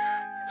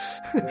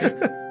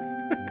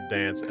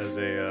 Dance, as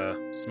a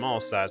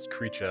small-sized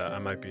creature, I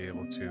might be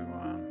able to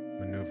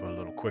maneuver a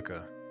little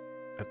quicker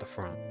at the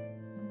front.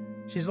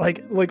 She's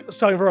like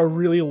talking for a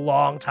really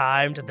long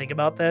time to think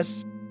about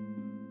this.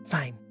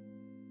 Fine.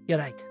 You're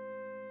right.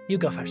 You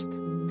go first.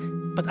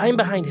 But I'm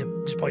behind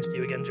him. Just points to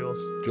you again, Jules.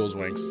 Jules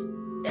winks.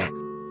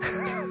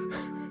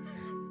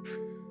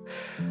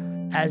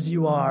 As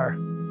you are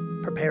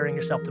preparing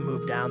yourself to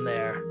move down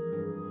there,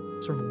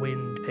 sort of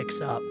wind picks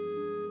up.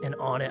 And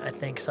on it, I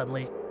think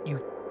suddenly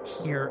you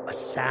hear a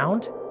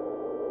sound.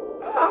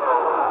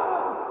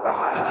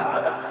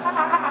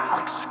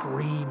 Like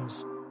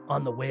screams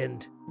on the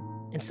wind.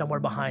 And somewhere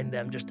behind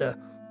them, just you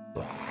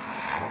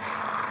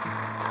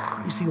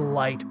see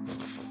light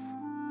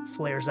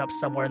flares up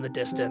somewhere in the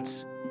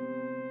distance.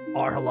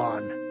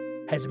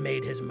 Arhalan has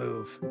made his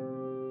move.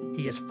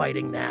 He is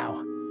fighting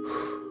now.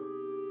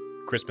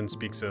 Crispin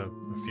speaks a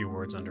few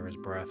words under his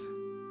breath,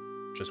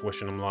 just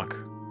wishing him luck.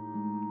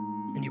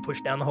 And you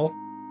push down the hole?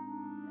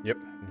 Yep,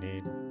 and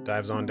he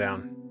dives on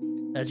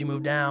down. As you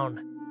move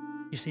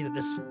down, you see that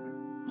this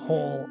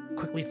hole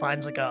quickly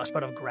finds like a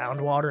spout of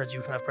groundwater as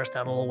you kind of press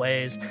down a little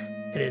ways.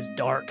 It is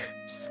dark,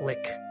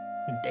 slick,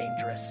 and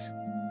dangerous.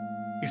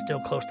 You're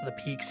still close to the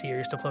peaks here.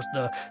 You're still close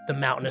to the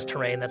mountainous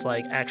terrain that's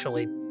like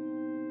actually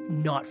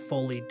not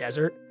fully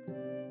desert.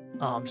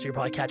 So you're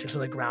probably catching some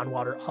of the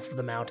groundwater off of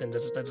the mountains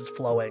as it's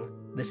flowing.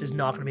 This is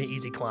not going to be an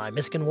easy climb.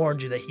 Miskin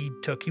warned you that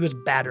he was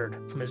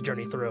battered from his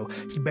journey through.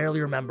 He barely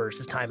remembers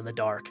his time in the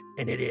dark,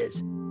 and it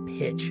is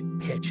pitch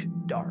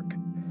dark.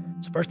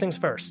 So first things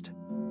first,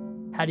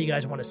 how do you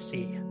guys want to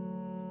see?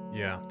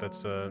 Yeah,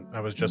 that's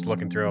I was just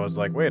looking through. I was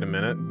like, wait a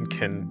minute,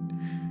 can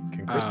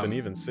Crispin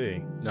even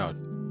see? No,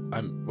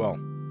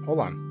 hold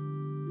on.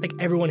 I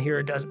think everyone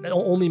here does.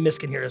 Only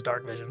Miskin here has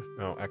dark vision.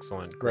 Oh,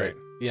 excellent. Great.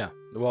 Yeah.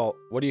 Well,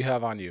 what do you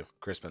have on you,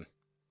 Crispin?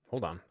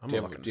 Hold on. I'm Do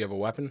looking. you have a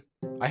weapon?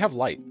 I have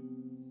light.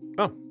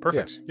 Oh,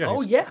 perfect. Yeah.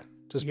 Oh, he's- yeah.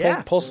 Just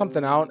Yeah. pull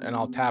something out, and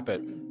I'll tap it,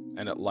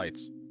 and it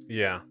lights.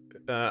 Yeah.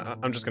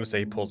 I'm just going to say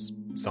he pulls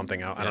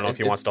something out. I don't know Yeah, if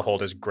he wants to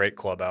hold his great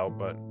club out,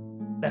 but...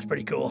 That's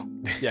pretty cool.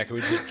 Yeah, can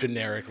we just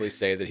generically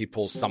say that he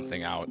pulls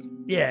something out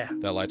Yeah.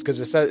 that lights? Because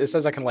it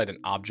says I can light an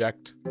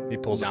object, He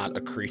pulls not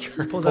a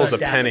creature. Pulls a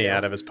daffodil. penny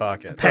out of his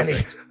pocket. Penny.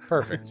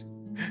 Perfect.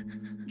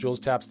 Jules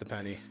taps the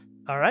penny,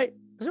 All right.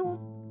 Zoom.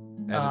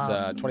 and it's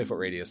a 20-foot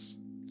radius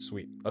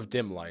Sweet. of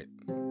dim light.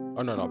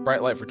 Oh, no.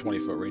 Bright light for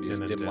 20-foot radius,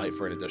 And then dim dim. light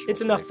for an additional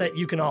It's enough 20 that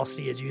you can all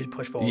see as you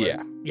push forward.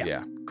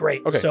 Yeah.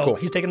 Great. Okay, so cool.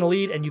 he's taking the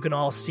lead, and you can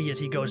all see as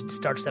he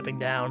starts stepping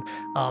down,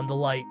 the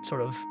light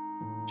sort of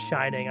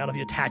shining. I don't know if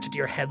you attach it to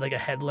your head like a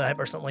headlamp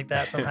or something like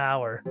that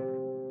somehow, or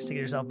stick it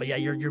yourself. But yeah,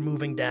 you're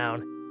moving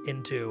down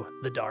into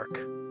the dark.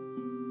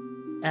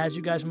 As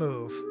you guys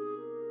move,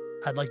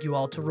 I'd like you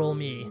all to roll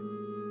me.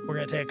 We're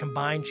going to take a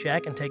combined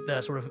check and take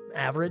the sort of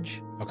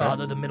average,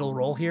 the middle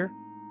roll here.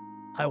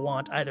 I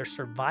want either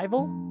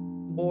survival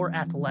or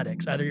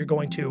athletics. Either you're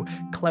going to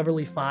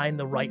cleverly find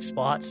the right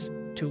spots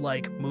to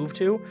like move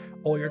to,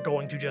 or you're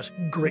going to just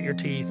grit your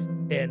teeth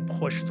and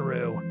push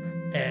through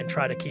and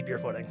try to keep your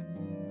footing.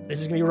 This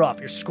is going to be rough.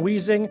 You're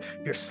squeezing,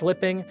 you're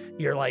slipping,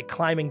 you're like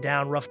climbing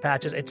down rough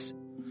patches. It's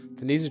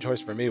an easy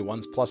choice for me.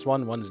 One's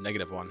 +1, one's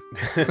 -1.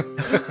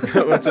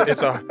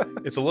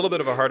 It's a little bit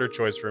of a harder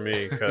choice for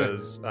me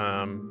because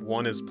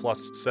one is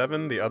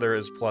 +7, the other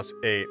is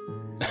 +8.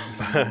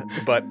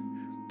 But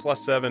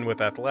 +7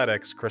 with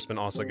athletics, Crispin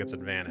also gets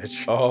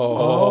advantage.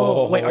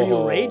 Oh. Wait, are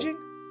you raging?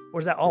 Or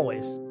is that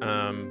always?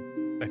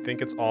 I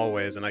think it's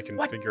always, and I can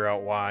figure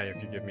out why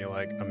if you give me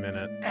like a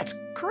minute. That's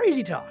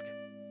crazy talk.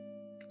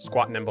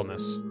 Squat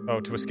nimbleness. Oh,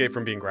 to escape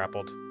from being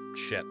grappled.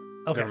 Shit.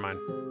 Okay. Never mind.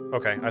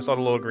 Okay, I saw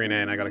the little green A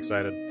and I got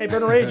excited. Hey,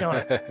 burn a rage on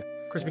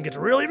it. Crispin gets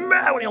really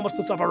mad when he almost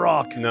slips off a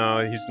rock. No,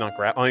 he's not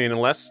grappled. I mean,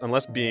 unless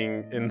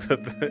being in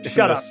the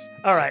Shut up.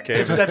 All right.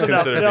 Cave That's is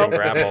enough. considered being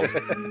grappled.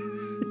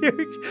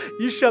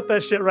 You shut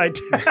that shit right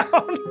down.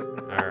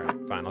 All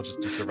right, fine. I'll just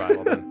do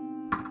survival then.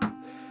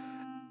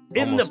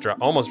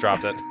 Almost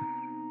dropped it.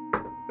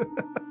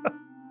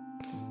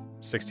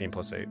 16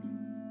 + 8.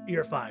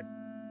 You're fine.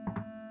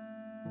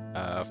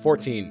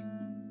 14.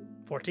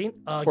 14?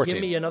 14.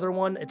 Give me another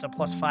one. It's a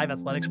 +5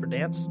 athletics for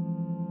dance.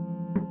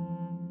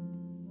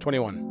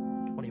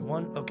 21.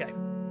 21. Okay.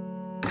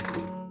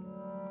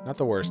 Not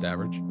the worst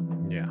average.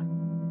 Yeah.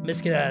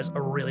 Miskin has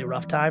a really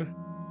rough time,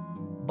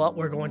 but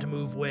we're going to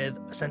move with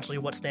essentially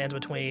what stands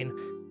between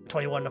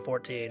 21 to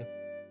 14.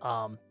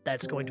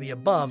 That's going to be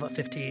above a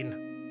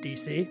 15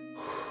 DC.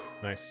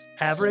 Nice.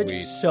 Average.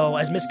 Sweet. So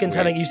as Miskin's Sweet.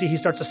 having, you see he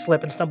starts to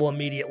slip and stumble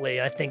immediately.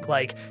 And I think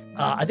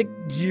I think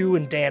you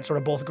and Dan sort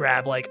of both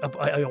grab like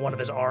one of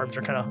his arms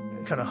or kind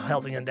of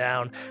helping him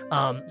down.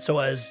 So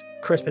as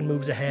Crispin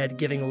moves ahead,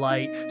 giving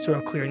light, sort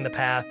of clearing the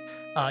path,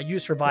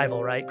 use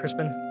survival, right,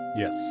 Crispin?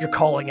 Yes. You're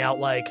calling out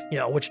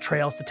which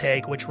trails to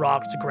take, which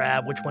rocks to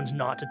grab, which ones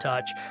not to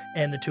touch.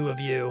 And the two of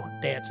you,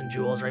 Dance and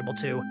Jules, are able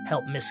to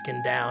help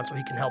Miskin down so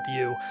he can help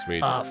you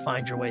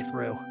find your way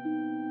through.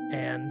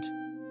 And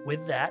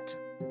with that,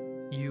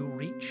 you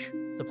reach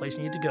the place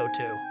you need to go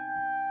to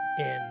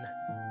in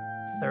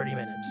 30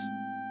 minutes.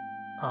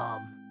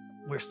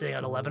 We're sitting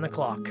at 11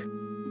 o'clock,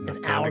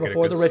 an hour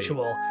before the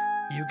ritual.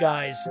 You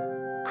guys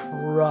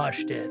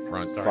crushed it.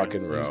 Front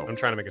fucking row. I'm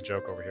trying to make a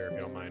joke over here, if you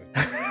don't mind.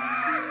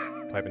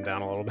 Piping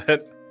down a little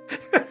bit.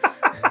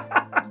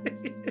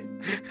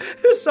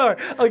 Sorry,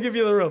 I'll give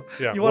you the room.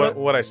 Yeah, You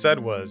what I said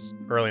was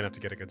early enough to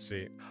get a good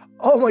seat.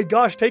 Oh my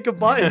gosh, take a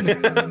button.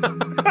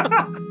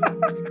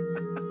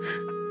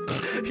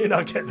 You're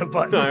not getting a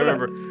button. No, I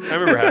remember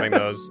having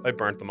those. I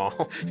burnt them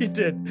all. You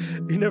did.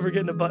 You're never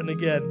getting a button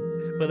again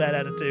with that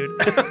attitude.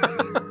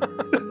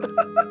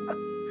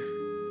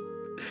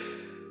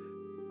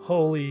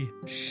 Holy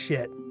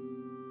shit.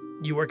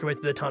 You work your way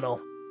through the tunnel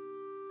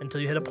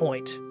until you hit a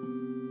point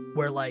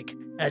where,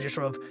 as you're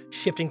sort of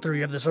shifting through,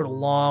 you have this sort of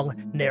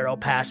long, narrow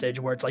passage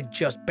where it's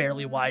just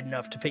barely wide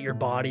enough to fit your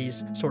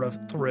bodies sort of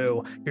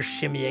through. You're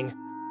shimmying,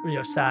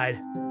 side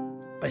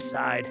by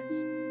side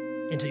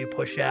until you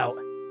push out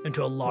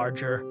into a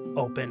larger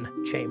open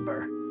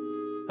chamber,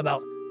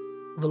 about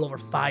a little over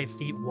 5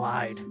 feet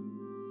wide,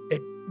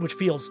 which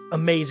feels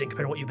amazing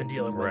compared to what you've been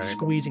dealing with,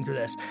 squeezing through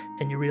this,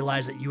 and you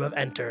realize that you have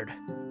entered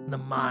the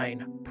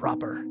mine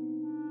proper.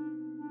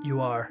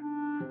 You are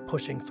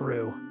pushing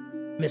through,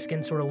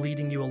 Miskin sort of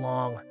leading you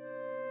along,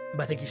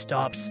 but I think he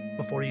stops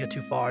before you get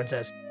too far and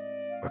says,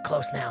 "We're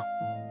close now."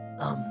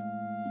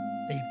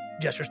 He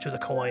gestures to the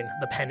coin,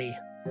 the penny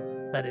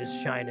that is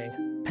shining.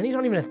 Pennies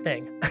aren't even a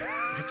thing.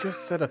 I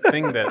just said a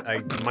thing that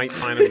I might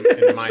find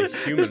in my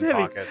human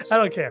pockets. I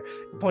don't care.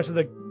 Points to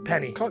the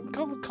penny. Call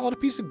it a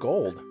piece of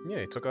gold. Yeah,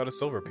 he took out a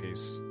silver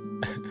piece.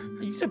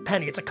 You said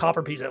penny. It's a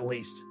copper piece at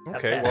least.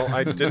 Okay, well,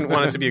 I didn't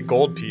want it to be a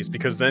gold piece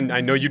because then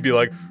I know you'd be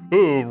like,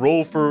 "Oh,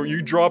 roll for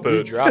you drop it."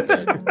 You drop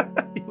it.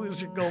 You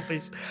lose your gold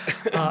piece.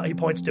 He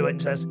points to it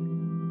and says,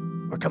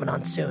 "We're coming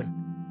on soon.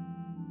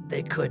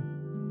 They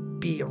could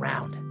be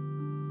around.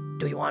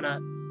 Do we want to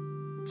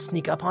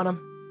sneak up on them?"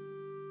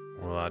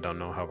 Well, I don't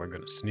know how we're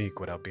going to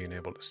sneak without being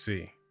able to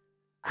see.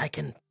 I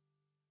can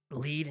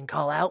lead and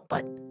call out,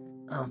 but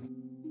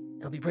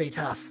it'll be pretty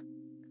tough.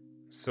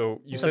 So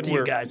you It's said up to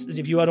you guys.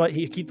 If you want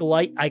to keep the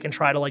light, I can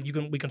try to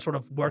we can sort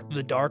of work through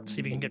the dark,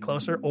 see if we can get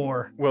closer.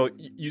 Or well,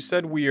 you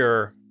said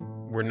we're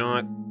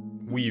not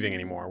weaving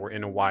anymore. We're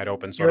in a wide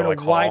open sort you're of in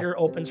a hall. wider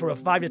open, sort of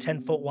 5 to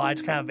 10 foot wide.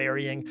 It's kind of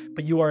varying,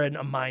 but you are in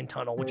a mine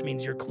tunnel, which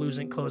means you're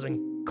closing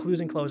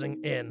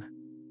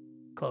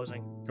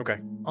Okay.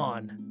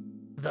 on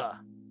the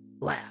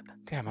lab.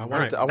 Damn, I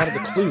wanted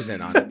the clues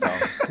in on it though.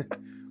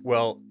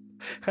 Well,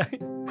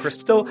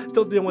 Still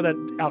dealing with that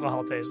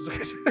alcohol taste.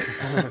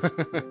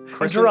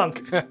 I'm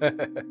drunk.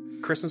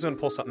 Kristen's gonna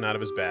pull something out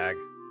of his bag.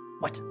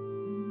 What?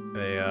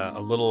 A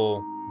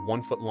little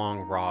 1 foot long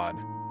rod,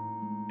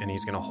 and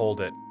he's going to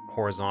hold it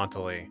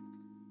horizontally,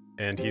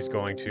 and he's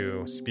going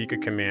to speak a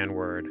command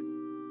word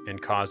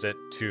and cause it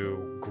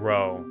to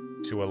grow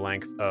to a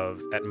length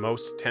of at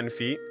most 10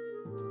 feet.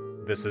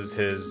 This is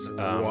his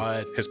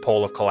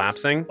pole of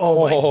collapsing.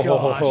 Oh my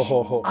gosh.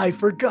 I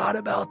forgot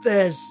about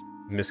this.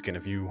 Miskin,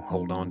 if you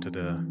hold on to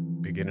the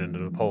beginning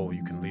of the pole,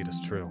 you can lead us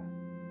through.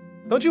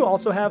 Don't you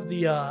also have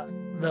the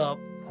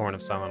Horn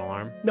of Silent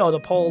Alarm? No, the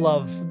pole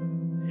of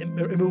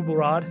immovable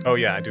rod? Oh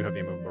yeah, I do have the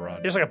immovable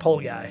rod. Just like a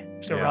pole guy.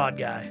 Just a rod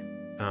guy.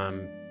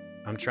 I'm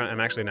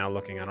actually now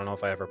looking. I don't know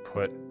if I ever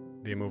put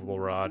the immovable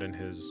rod in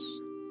his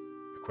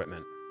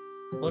equipment.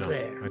 Well, it's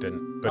there. I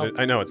didn't. But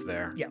I know it's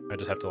there. Yeah. I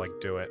just have to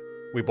do it.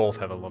 We both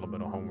have a little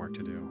bit of homework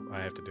to do.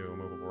 I have to do a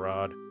movable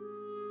rod.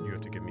 You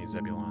have to give me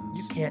Zebulon's.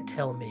 You can't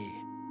tell me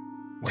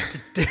what to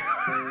do.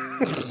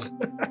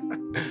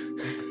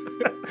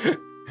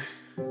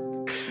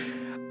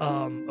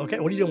 Okay,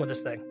 what are you doing with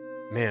this thing?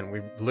 Man,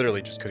 we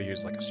literally just could have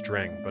used a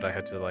string, but I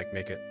had to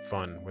make it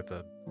fun with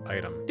a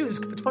item. Dude,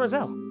 it's fun as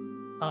hell.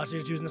 So you're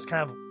just using this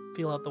kind of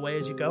feel out the way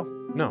as you go?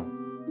 No.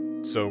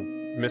 So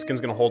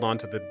Miskin's gonna hold on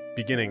to the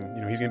beginning.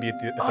 He's gonna be at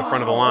the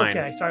front of the line.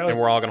 Okay, sorry. And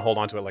we're all gonna hold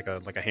on to it like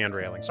a hand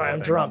railing. Sorry, I'm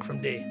drunk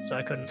from D, so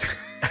I couldn't.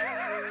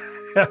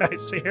 All right,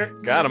 so here.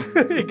 Got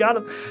him. You got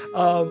him.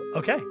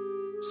 Okay,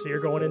 so you're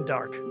going in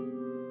dark,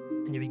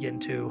 and you begin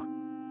to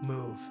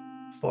move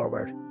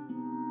forward.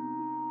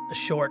 A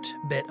short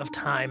bit of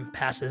time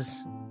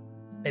passes,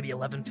 maybe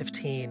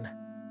 11:15,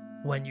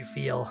 when you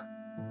feel.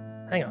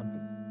 Hang on.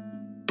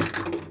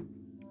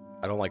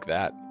 I don't like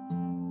that.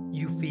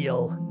 You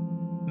feel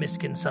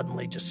Miskin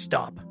suddenly just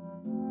stop.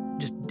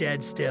 Just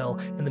dead still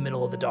in the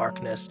middle of the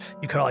darkness.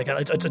 You kind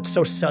of it's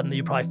so sudden that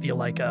you probably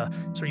feel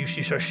you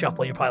sort of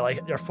shuffle. You probably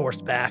you're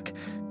forced back,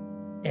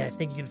 and I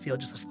think you can feel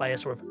just the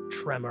slightest sort of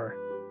tremor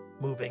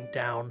moving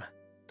down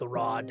the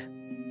rod.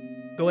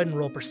 Go ahead and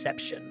roll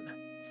perception.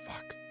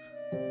 Fuck.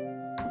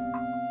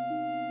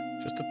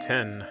 Just a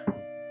 10.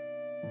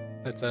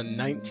 That's a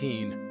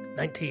 19.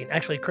 19.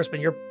 Actually,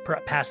 Crispin, your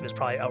passive is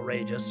probably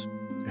outrageous.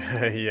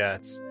 Yeah,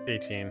 it's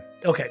 18.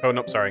 Okay. Oh,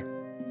 no, sorry.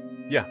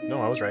 Yeah,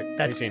 no, I was right.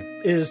 That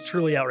 18. is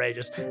truly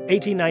outrageous.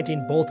 18,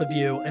 19, both of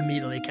you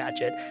immediately catch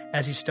it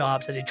as he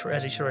stops, as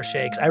he sort of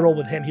shakes. I rolled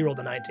with him. He rolled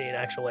a 19,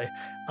 actually.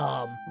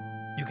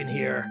 You can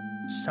hear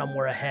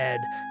somewhere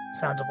ahead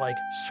sounds of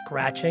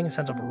scratching,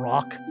 sounds of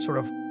rock, sort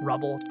of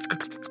rubble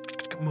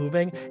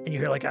moving, and you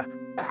hear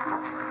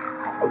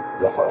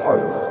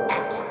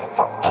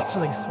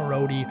something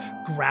throaty,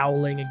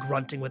 growling and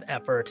grunting with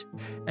effort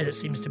as it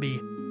seems to be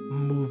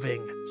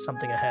moving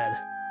something ahead.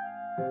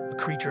 A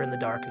creature in the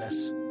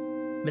darkness.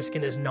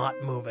 Miskin is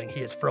not moving.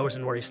 He is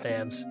frozen where he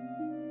stands.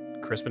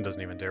 Crispin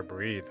doesn't even dare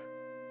breathe.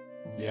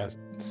 Yeah,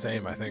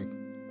 same, I think.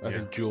 I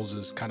think Jules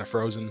is kind of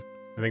frozen.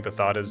 I think the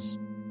thought is,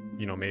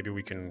 maybe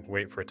we can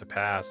wait for it to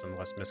pass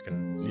unless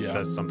Miskin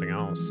says something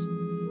else.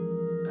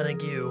 I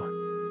think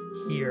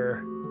you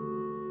hear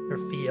or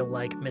feel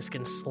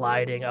Miskin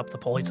sliding up the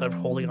pole. He's sort of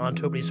holding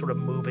onto it, but he's sort of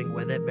moving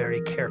with it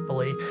very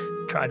carefully.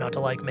 Try not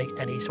to make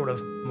any sort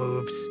of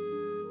moves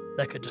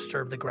that could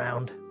disturb the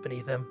ground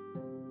beneath him.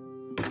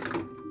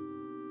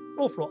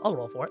 I'll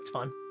roll for it. It's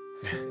fun.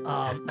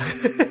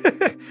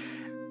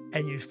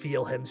 And you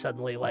feel him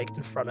suddenly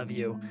in front of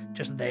you,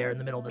 just there in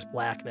the middle of this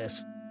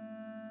blackness.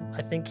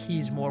 I think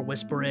he's more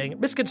whispering.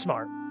 Miskin's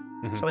smart.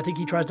 Mm-hmm. So I think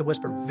he tries to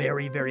whisper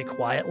very, very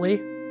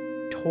quietly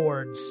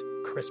towards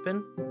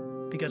Crispin,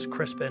 because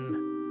Crispin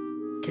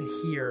can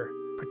hear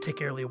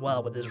particularly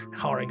well with his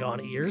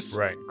Harangon ears.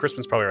 Right.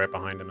 Crispin's probably right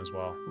behind him as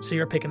well. So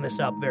you're picking this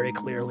up very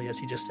clearly as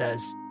he just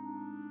says,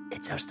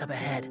 "It's our step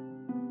ahead.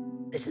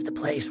 This is the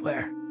place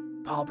where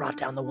Paul brought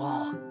down the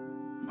wall.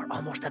 We're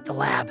almost at the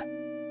lab.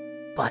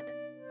 But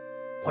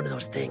one of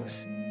those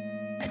things,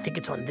 I think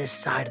it's on this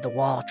side of the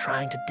wall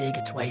trying to dig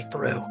its way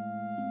through."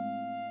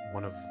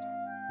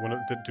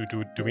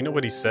 Do we know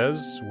what he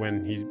says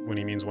when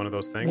he means one of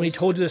those things? When he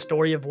told you the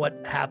story of what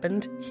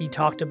happened, he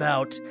talked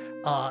about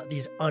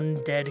these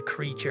undead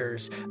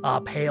creatures,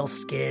 pale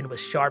skin with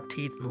sharp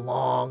teeth and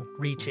long,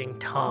 reaching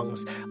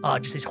tongues,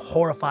 just these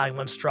horrifying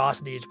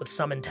monstrosities with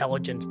some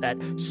intelligence that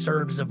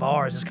serves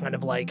Zavars as kind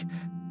of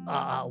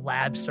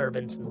lab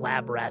servants and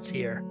lab rats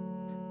here.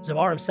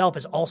 Zavar himself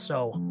is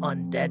also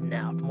undead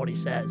now, from what he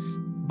says,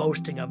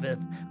 boasting of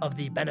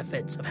the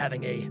benefits of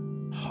having a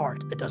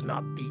heart that does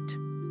not beat.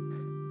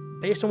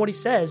 Based on what he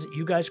says,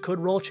 you guys could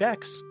roll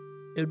checks.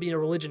 It would be a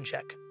religion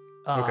check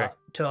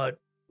to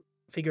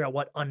figure out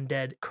what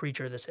undead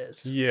creature this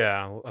is.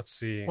 Yeah, let's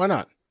see. Why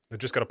not? They've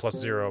just got a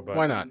 +0, but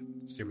why not?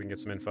 Let's see if we can get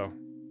some info.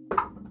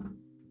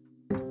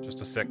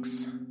 Just a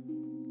 6.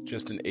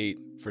 Just an 8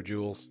 for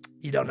Jules.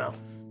 You don't know.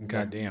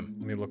 God damn.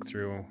 Let me look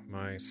through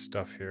my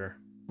stuff here.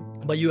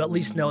 But you at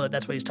least know that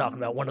that's what he's talking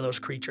about. One of those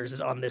creatures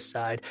is on this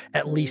side,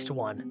 at least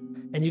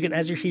one. And you can,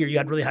 as you're here, you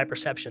had really high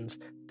perceptions.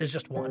 There's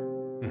just one.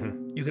 Mm-hmm.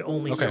 You can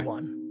only hear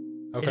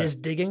one. Okay. It is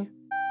digging,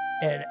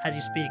 and as he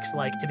speaks,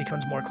 it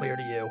becomes more clear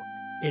to you.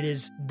 It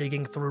is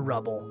digging through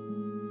rubble.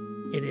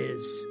 It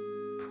is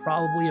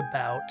probably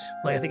about,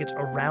 I think it's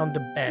around a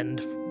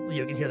bend.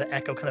 You can hear the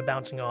echo kind of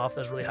bouncing off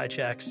those really high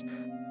checks.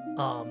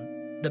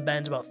 The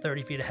bend's about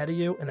 30 feet ahead of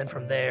you, and then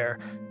from there,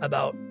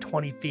 about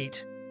 20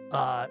 feet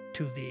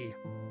to the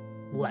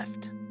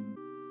left,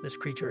 this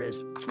creature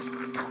is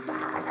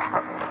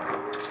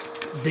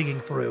digging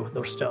through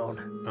the stone.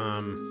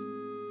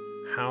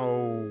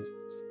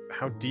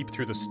 How deep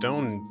through the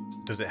stone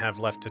does it have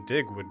left to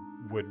dig?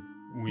 Would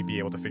we be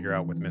able to figure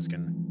out with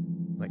Miskin?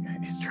 Like,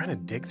 he's trying to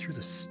dig through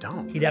the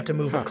stone. He'd have to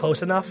move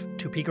close enough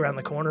to peek around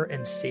the corner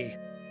and see.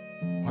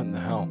 What in the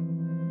hell?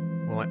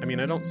 Well, I mean,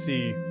 I don't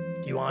see...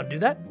 Do you want to do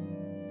that?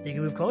 You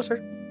can move closer.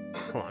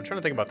 Hold on, I'm trying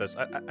to think about this.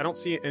 I don't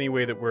see any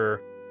way that we're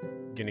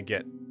going to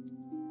get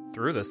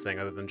through this thing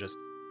other than just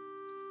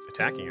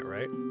attacking it,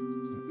 right?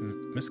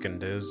 Miskin,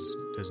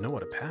 there's no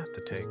other path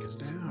to take, is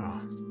there?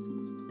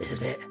 This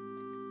is it.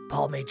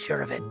 Paul made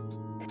sure of it.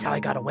 It's how I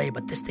got away,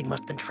 but this thing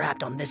must have been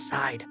trapped on this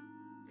side.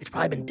 It's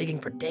probably been digging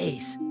for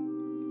days.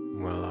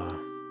 Well,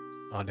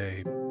 are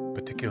they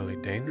particularly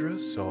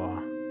dangerous,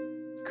 or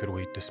could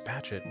we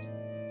dispatch it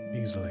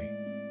easily?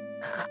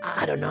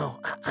 I don't know.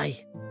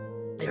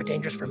 They're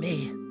dangerous for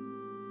me.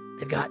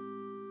 They've got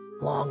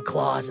long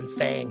claws and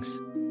fangs.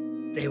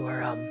 They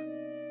were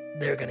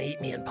gonna eat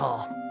me and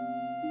Paul.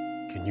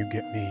 Can you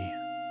get me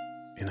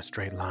in a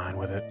straight line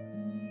with it?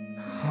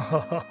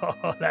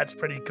 That's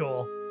pretty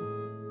cool.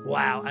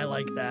 Wow, I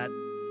like that.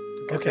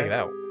 Go check it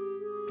out.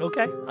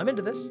 Okay, I'm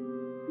into this.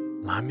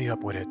 Line me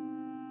up with it.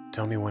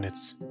 Tell me when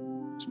it's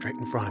straight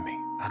in front of me.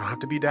 I don't have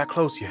to be that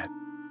close yet.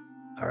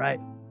 All right.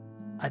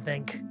 I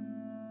think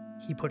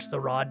he puts the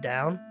rod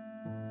down,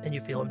 and you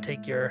feel him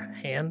take your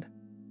hand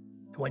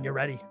when you're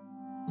ready.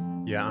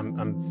 Yeah,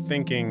 I'm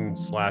thinking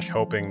 /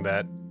 hoping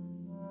that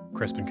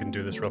Crispin can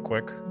do this real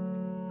quick.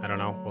 I don't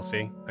know. We'll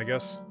see, I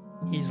guess.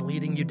 He's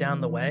leading you down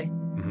the way,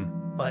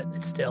 Mm-hmm. but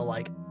it's still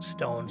like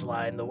stones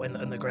lie in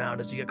the ground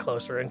as you get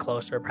closer and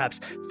closer, perhaps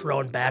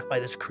thrown back by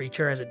this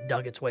creature as it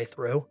dug its way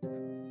through.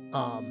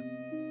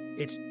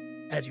 It's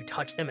as you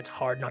touch them, it's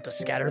hard not to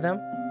scatter them.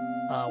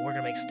 We're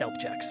gonna make stealth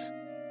checks.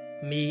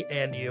 Me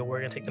and you, we're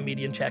gonna take the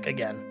median check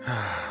again.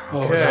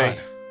 Okay.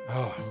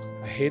 Oh,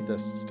 I hate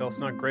this. Stealth's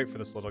not great for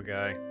this little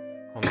guy.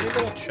 Hold on,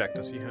 let me check.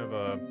 Does he have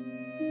a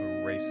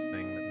race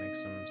thing that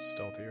makes him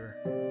stealthier?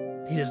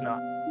 He does not.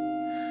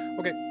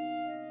 Okay.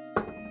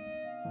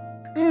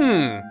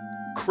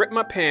 Crit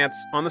my pants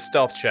on the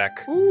stealth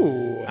check.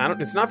 Ooh.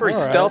 It's not very All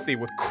right. stealthy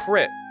with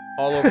crit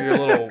all over your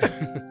little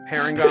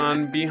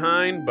herringon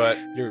behind, but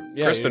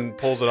Crispin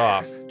pulls it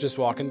off. Just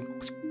walking.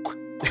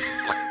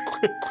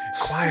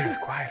 Quieter.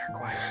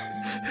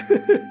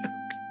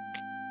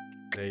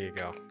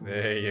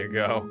 There you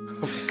go.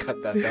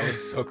 Cut that. That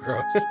was so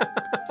gross.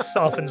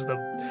 Softens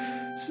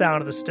the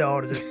sound of the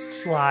stone as it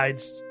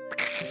slides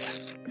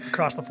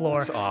across the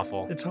floor. It's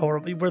awful. It's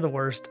horrible. We're the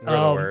worst. We're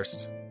the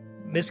worst.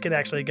 Miskin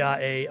actually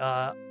got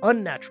a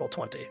unnatural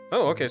 20.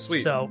 Oh, okay,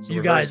 sweet. So we're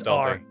you very guys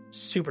stealthy. are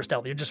super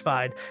stealthy. You're just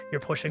fine.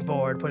 You're pushing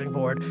forward.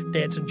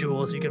 Dance and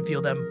Jules, you can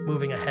feel them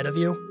moving ahead of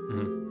you.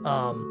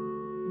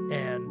 Mm-hmm.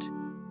 And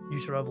you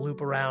sort of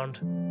loop around.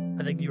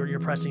 I think you're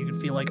pressing. You can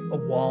feel like a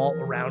wall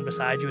around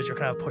beside you as you're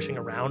kind of pushing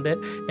around it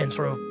and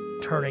sort of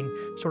turning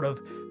sort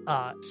of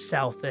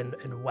south and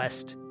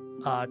west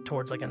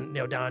towards like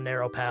down a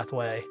narrow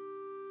pathway.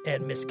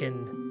 And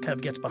Miskin kind of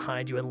gets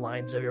behind you and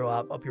lines you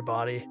up your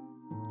body.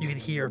 You can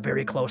hear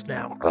very close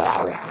now.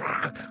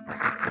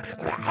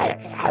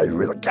 I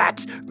will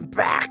get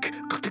back.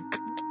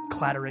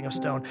 Clattering of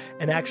stone.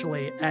 And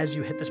actually, as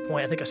you hit this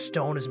point, I think a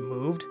stone is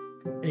moved.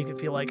 And you can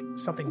feel like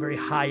something very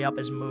high up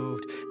is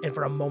moved. And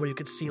for a moment, you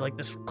could see like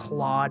this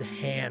clawed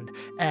hand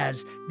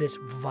as this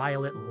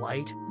violet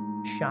light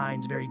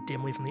shines very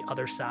dimly from the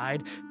other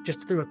side,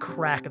 just through a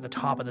crack at the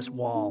top of this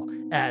wall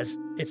as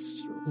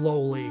it's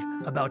slowly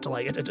about to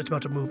it's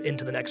about to move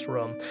into the next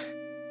room.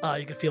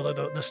 You can feel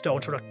the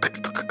stone sort of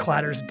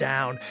clatters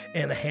down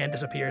and the hand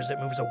disappears as it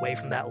moves away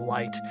from that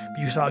light. But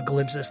you saw a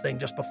glimpse of this thing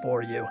just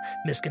before you.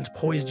 Miskin's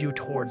poised you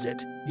towards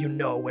it. You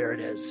know where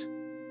it is.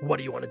 What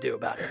do you want to do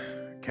about it?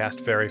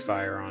 Cast Fairy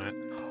Fire on it.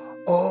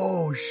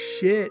 Oh,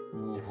 shit.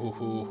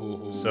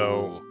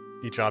 So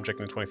each object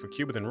in a 20-foot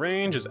cube within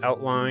range is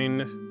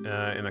outlined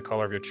in a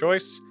color of your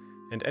choice,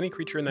 and any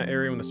creature in that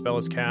area when the spell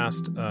is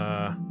cast,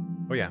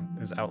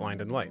 is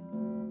outlined in light.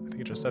 I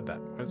think it just said that.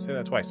 I did say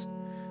that twice.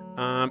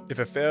 If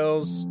it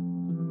fails...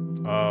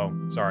 Oh,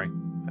 sorry.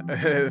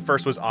 The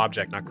first was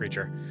object, not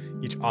creature.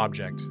 Each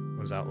object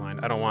was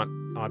outlined. I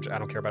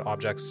don't care about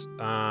objects.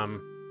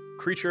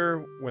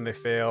 Creature, when they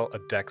fail, a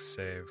dex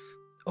save.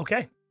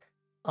 Okay.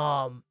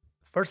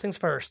 First things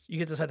first, you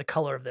get to decide the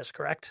color of this,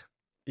 correct?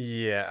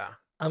 Yeah.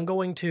 I'm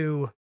going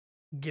to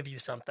give you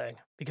something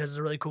because it's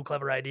a really cool,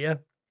 clever idea.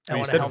 I You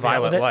want to said help you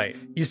out with violet it. light.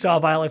 You saw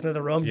violet in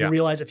the room. Yeah. You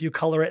realize if you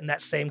color it in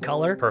that same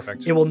color,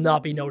 Perfect. it will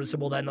not be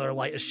noticeable that another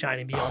light is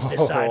shining beyond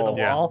this side of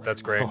the Yeah, wall.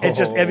 that's great. It's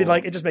just,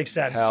 it just makes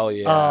sense. Hell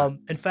yeah.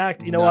 In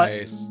fact, you know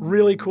Nice. what?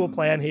 Really cool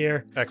plan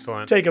here.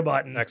 Excellent. Take a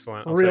button.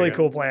 Excellent. I'll Really take it.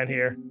 cool plan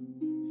here.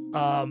 You're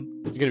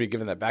going to be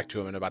giving that back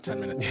to him in about 10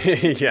 minutes.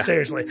 Yeah.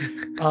 Seriously.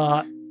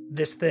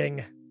 This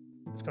thing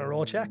is going to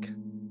roll a check.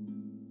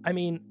 I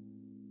mean,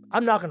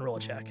 I'm not going to roll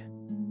a check.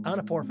 I'm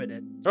gonna forfeit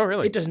it. Oh,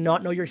 really? It does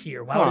not know you're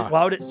here.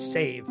 Why would it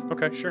save?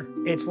 Okay, sure.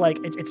 It's like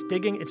it's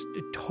digging. It's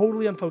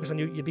totally unfocused on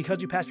you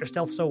because you passed your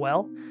stealth so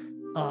well.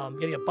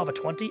 Getting above a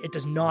 20, it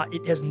does not.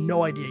 It has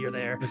no idea you're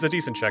there. It's a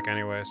decent check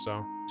anyway,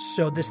 so.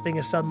 So this thing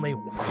is suddenly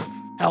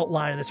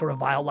outlined in this sort of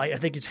violet light. I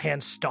think its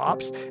hand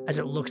stops as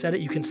it looks at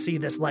it. You can see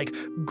this like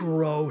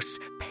gross,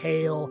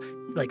 pale,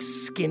 like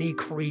skinny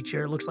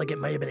creature. It looks like it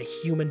might have been a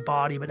human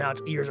body, but now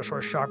its ears are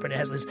sort of sharp and it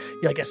has this,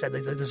 like I said,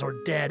 this sort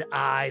of dead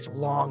eyes,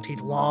 long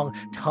teeth, long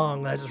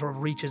tongue as it sort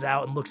of reaches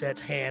out and looks at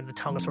its hand. The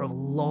tongue is sort of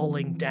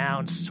lolling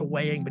down,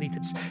 swaying beneath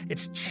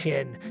its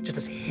chin. Just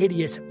this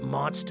hideous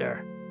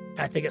monster.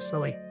 I think it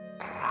slowly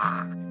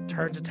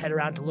turns its head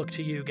around to look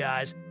to you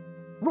guys.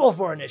 Roll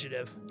for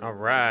initiative. All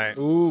right.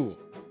 Ooh.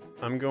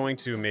 I'm going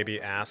to maybe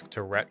ask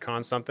to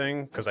retcon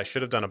something, because I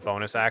should have done a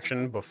bonus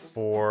action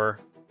before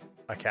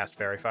I cast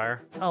Fairy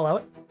Fire. I'll allow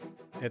it.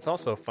 It's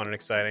also fun and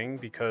exciting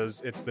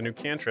because it's the new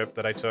cantrip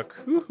that I took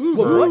Woo-hoo.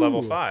 for What?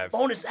 level 5.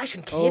 Bonus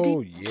action candy.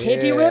 Oh, yeah.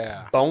 Candy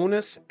rip.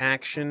 Bonus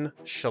action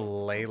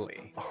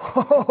shillelagh.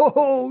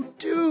 Oh,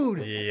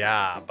 dude.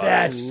 Yeah, buddy.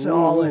 That's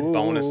solid.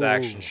 Bonus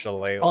action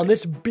shillelagh. On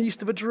this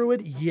beast of a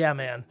druid? Yeah,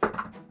 man.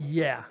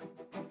 Yeah.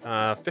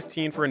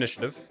 15 for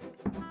initiative.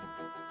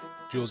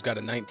 Jules got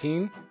a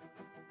 19.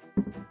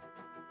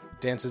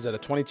 Dances at a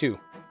 22.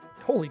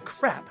 Holy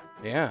crap.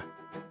 Yeah.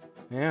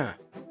 Yeah.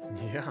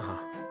 Yeah.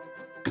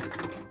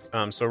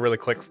 So really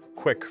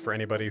quick for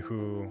anybody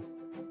who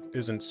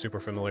isn't super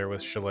familiar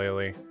with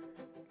shillelagh.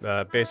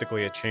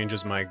 Basically, it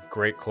changes my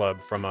Great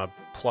Club from a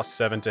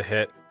 +7 to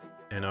hit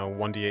and a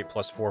 1d8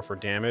 +4 for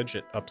damage.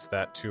 It ups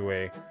that to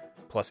a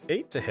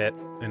 +8 to hit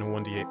and a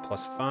 1d8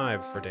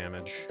 +5 for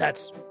damage.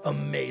 That's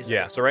amazing.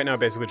 Yeah, so right now it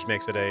basically just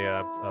makes it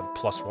a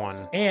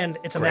 +1. And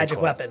it's a Great magic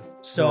club. weapon.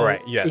 So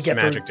Right, yes, you get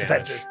magic through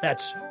damage. defenses.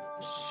 That's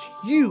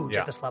huge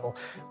Yeah. at this level.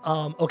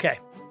 Okay.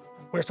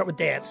 We're going to start with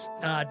Dance.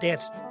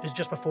 Dance is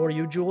just before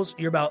you, Jules.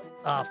 You're about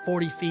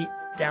 40 feet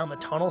down the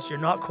tunnel, so you're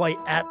not quite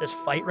at this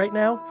fight right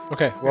now.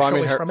 Okay. You're Well,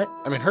 short ways from it.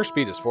 her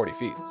speed is 40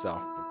 feet,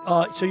 so.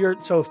 So you're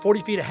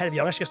 40 feet ahead of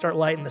you. I'm actually gonna start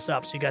lighting this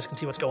up so you guys can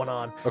see what's going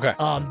on. Okay.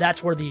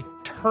 That's where the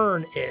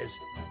turn is.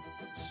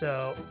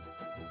 So,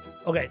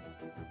 okay,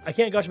 I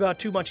can't gush about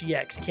too much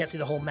yet because you can't see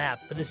the whole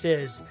map. But this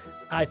is,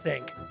 I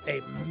think, a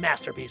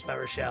masterpiece by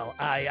Rochelle.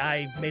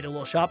 I made a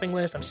little shopping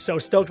list. I'm so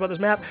stoked about this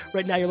map.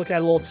 Right now, you're looking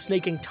at a little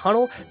snaking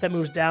tunnel that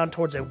moves down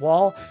towards a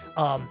wall.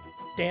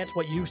 Dance,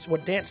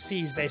 what Dance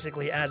sees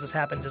basically as this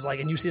happens is like,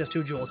 and you see this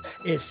too, Jules,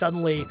 is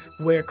suddenly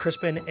where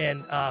Crispin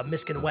and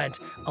Miskin went,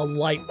 a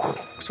light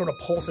sort of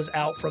pulses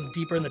out from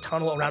deeper in the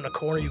tunnel around a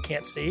corner you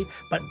can't see,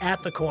 but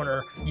at the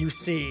corner you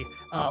see,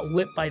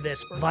 lit by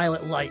this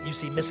violent light, you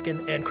see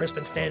Miskin and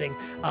Crispin standing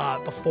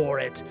before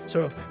it.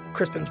 Sort of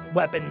Crispin's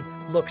weapon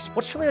looks,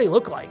 what should they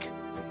look like?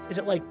 Is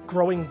it like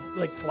growing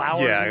like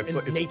flowers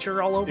and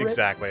nature all over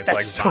exactly. it?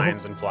 It's like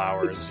vines and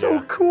flowers. It's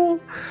so cool.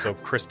 So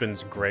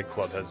Crispin's Great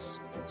Club has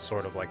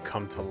sort of like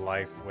come to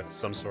life with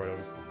some sort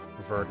of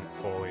verdant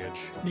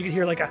foliage. You can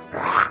hear like a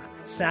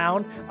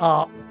sound.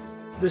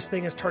 This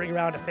thing is turning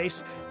around to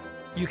face.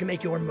 You can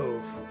make your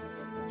move.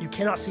 You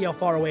cannot see how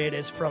far away it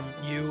is from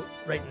you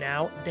right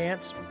now,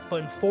 Dance,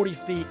 but in 40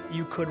 feet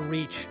you could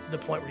reach the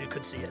point where you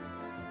could see it.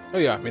 Oh,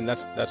 yeah. I mean,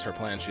 that's her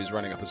plan. She's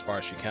running up as far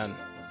as she can.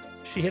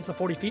 She hits the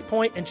 40 feet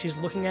point and she's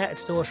looking at it.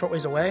 It's still a short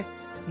ways away.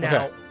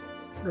 Now, Okay.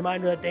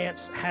 Reminder that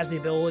Dance has the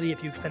ability,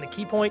 if you spend a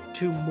key point,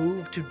 to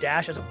move to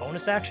dash as a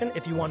bonus action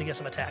if you want to get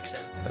some attacks in.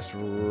 That's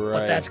right.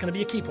 But that's going to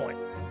be a key point.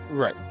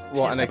 right. She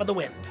Well, has and step of the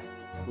wind.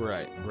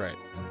 right.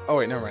 Oh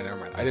wait, never mind.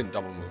 I didn't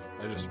double move.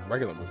 I just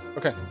regular move.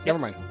 Okay, never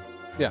mind.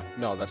 Yeah,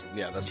 no, that's She's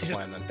the just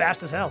plan then.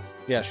 fast as hell.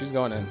 Yeah, she's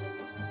going in.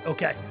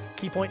 Okay,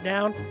 key point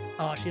down.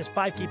 She has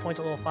 5 key points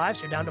at level 5,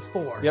 so you're down to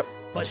 4. Yep.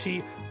 But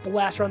she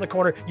blasts around the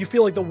corner. You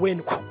feel like the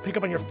wind pick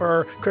up on your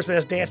fur. Crispin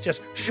as Dance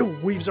just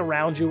weaves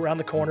around you, around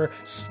the corner,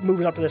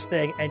 moving up to this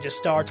thing, and just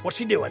starts. What's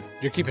she doing?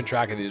 You're keeping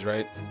track of these,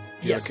 right?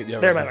 Yes, You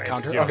have they're a my memory.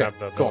 counter. You don't Okay, have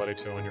the cool.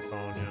 ability to on your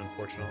phone, yeah,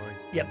 unfortunately.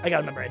 Yep, I got it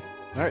in my brain.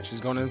 All right, she's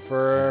going in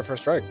for a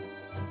strike.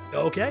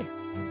 Okay.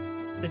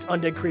 This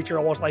undead creature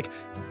almost like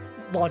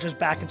launches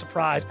back in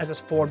surprise as this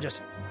form just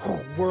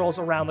whirls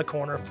around the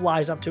corner,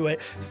 flies up to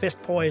it, fist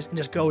poised, and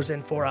just goes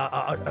in for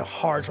a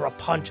hard or a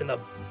punch in the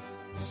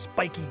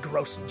spiky,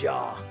 gross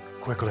jaw.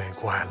 Quickly and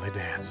quietly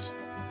dance.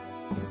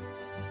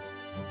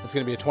 It's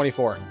going to be a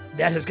 24.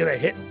 That is going to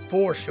hit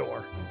for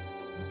sure.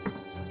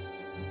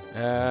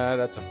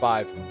 That's a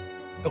 5.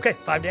 Okay,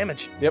 5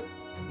 damage. Yep.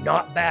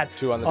 Not bad.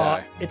 2 on the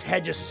die. Its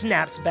head just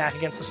snaps back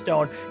against the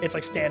stone. It's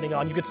like standing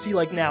on. You could see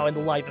like now in the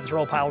light that the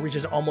roll pile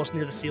reaches almost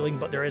near the ceiling,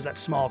 but there is that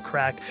small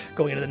crack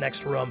going into the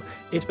next room.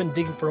 It's been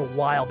digging for a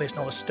while based on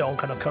all the stone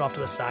kind of cut off to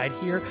the side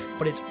here,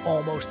 but it's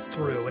almost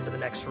through into the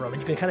next room.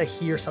 And you can kind of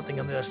hear something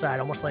on the other side,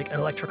 almost like an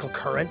electrical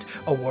current,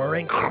 a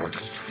whirring.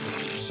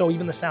 So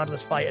even the sounds of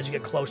this fight, as you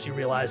get close, you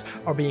realize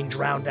are being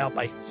drowned out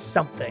by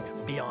something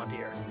beyond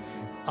here.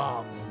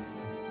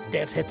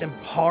 Dance hits him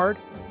hard,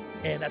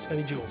 and that's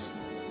going to be Jules.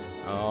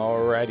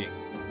 Alrighty.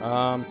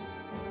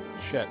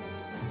 Shit.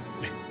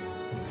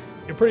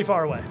 You're pretty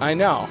far away. I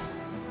know.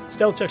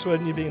 Stealth checks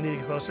wouldn't you being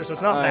needing closer, so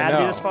it's not bad to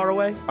be this far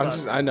away. I'm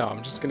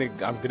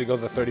gonna go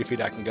the 30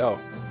 feet I can go.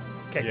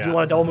 Okay, Yeah. do you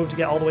want to double move to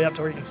get all the way up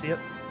to where you can see it?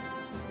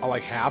 I'll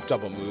like half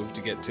double move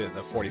to get to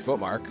the 40-foot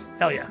mark,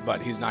 Hell yeah.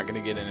 but he's not gonna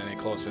get in any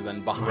closer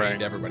than behind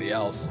Right. everybody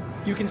else.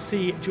 You can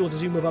see, Jules,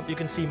 as you move up, you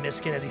can see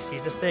Miskin as he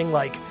sees this thing.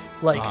 Like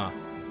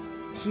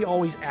he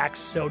always acts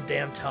so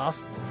damn tough.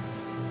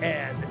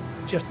 And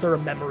just there are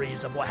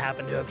memories of what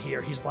happened to him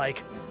here. He's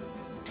like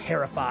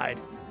terrified.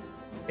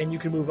 And you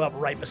can move up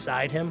right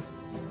beside him.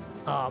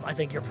 I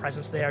think your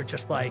presence there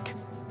just like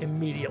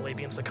immediately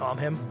begins to calm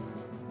him.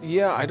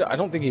 Yeah, I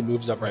don't think he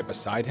moves up right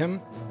beside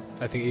him.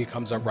 I think he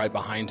comes up right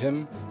behind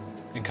him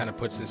and kind of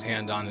puts his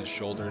hand on his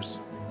shoulders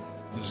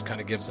and just kind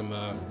of gives him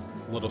a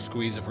little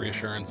squeeze of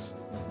reassurance.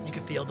 You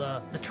can feel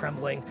the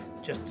trembling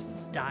just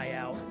die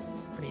out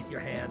beneath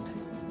your hand.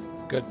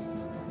 Good.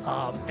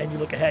 And you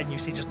look ahead and you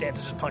see just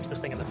Dances just punch this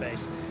thing in the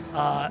face.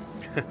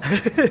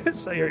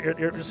 So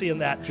you're seeing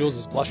that. Jules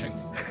is blushing.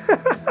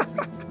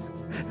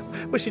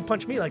 Wish he'd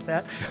punch me like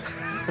that.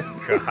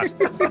 God.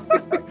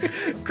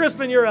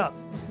 Crispin, you're up.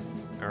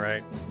 All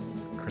right.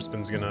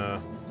 Crispin's gonna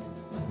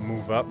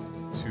move up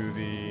to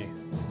the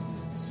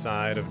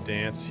side of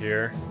Dance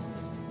here.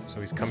 So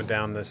he's coming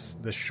down this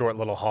short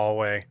little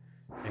hallway,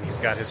 and he's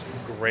got his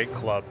great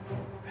club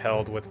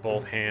held with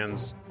both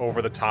hands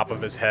over the top of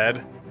his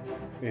head.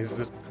 He's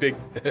this big,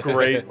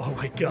 great, Oh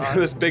my god.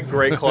 this big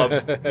great club,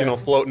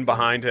 floating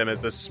behind him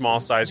as this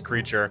small-sized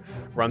creature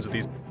runs with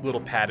these little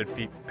padded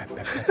feet. Pat,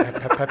 pat,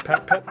 pat, pat,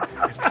 pat, pat,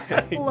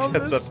 pat. He love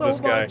gets this up so to this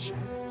guy much.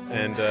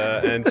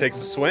 and takes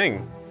a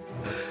swing.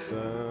 Let's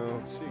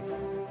see.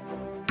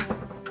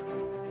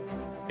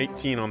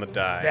 18 on the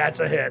die. That's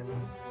a hit.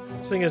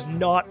 This thing is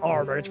not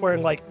armored. It's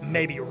wearing like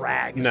maybe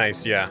rags.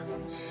 Nice, yeah.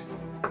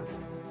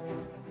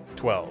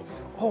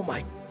 12. Oh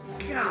my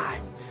god.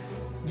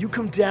 You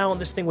come down on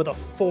this thing with a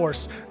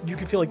force. You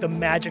can feel like the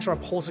magic sort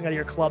of pulsing out of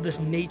your club,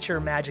 this nature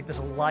magic, this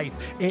life.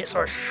 And it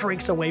sort of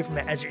shrinks away from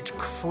it as it's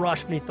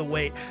crushed beneath the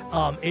weight.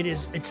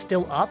 It's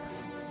still up,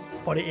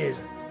 but it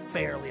is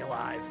barely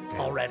alive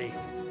already.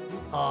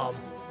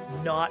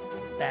 Not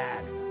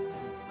bad.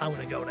 I'm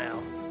gonna go now.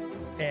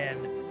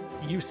 And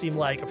you seem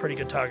like a pretty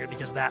good target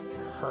because that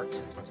hurt.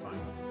 That's fine.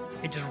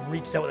 It just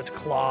reaches out with its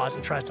claws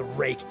and tries to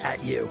rake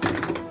at you.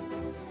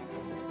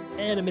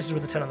 And it misses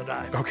with a 10 on the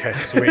die. Okay,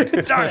 sweet.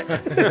 Darn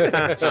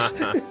it!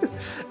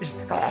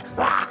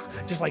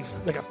 just like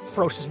a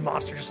ferocious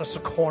monster, just so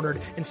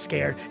cornered and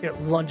scared. It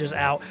lunges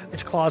out.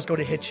 Its claws go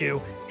to hit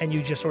you, and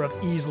you just sort of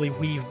easily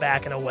weave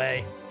back and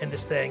away. And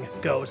this thing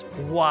goes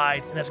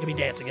wide, and that's gonna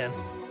be Dance again.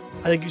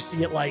 I think you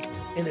see it like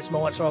in this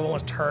moment, sort of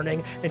almost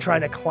turning and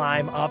trying to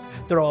climb up.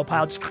 They're all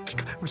piled,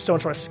 stone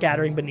sort of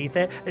scattering beneath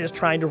it, and just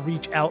trying to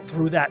reach out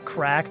through that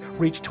crack,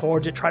 reach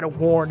towards it, try to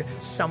warn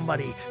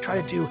somebody,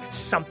 try to do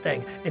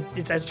something. And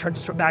it's as it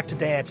turns back to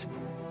Dance,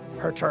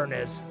 her turn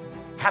is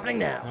happening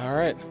now. All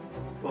right.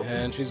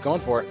 And she's going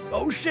for it.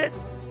 Oh shit!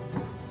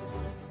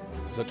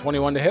 Is it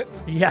 21 to hit?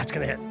 Yeah, it's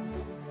gonna hit.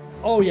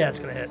 Oh yeah, it's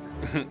gonna hit.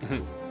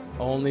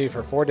 Only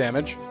for 4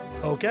 damage.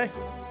 Okay.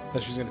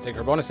 Then she's going to take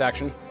her bonus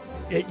action.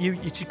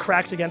 She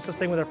cracks against this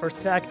thing with her first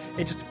attack.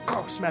 It just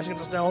smashing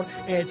into stone.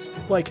 It's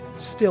like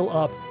still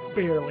up,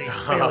 barely.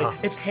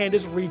 Its hand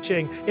is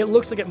reaching. It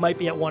looks like it might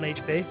be at 1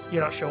 HP.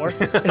 You're not sure.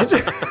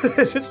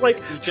 It's just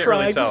like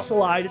trying to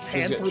slide its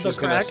hand through the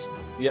crack.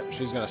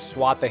 She's going to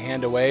swat the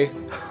hand away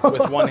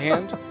with one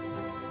hand,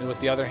 and with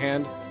the other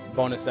hand,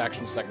 bonus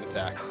action second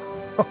attack.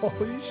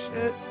 Holy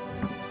shit.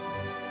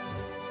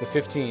 It's a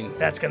 15.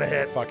 That's gonna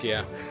hit. Fuck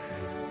yeah.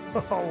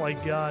 Oh my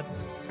god.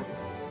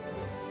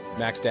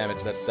 Max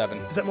damage, that's 7.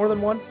 Is that more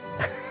than 1?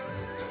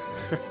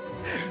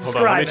 Hold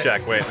on, let me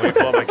check. Wait, let me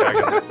pull up my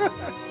calculator.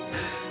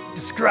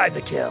 Describe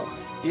the kill.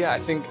 Yeah, I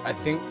think, I'm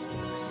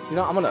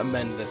going to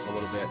amend this a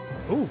little bit.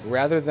 Ooh.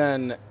 Rather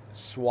than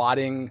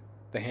swatting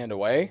the hand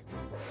away,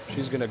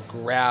 she's going to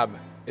grab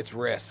its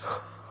wrist,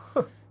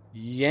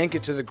 yank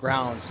it to the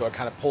ground so it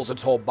kind of pulls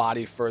its whole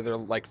body further,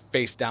 like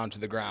face down to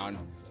the ground,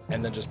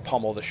 and then just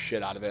pummel the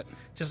shit out of it.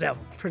 Just have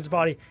Prince's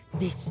body.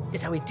 This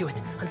is how we do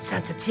it on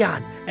Santa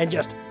Tian. And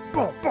just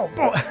boom, boom,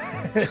 boom.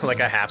 Like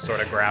a half sort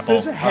of grapple.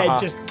 His head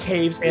just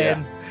caves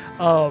in,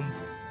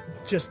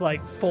 just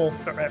like full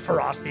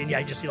ferocity. And yeah,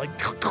 you just see like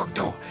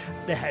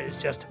the head is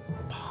just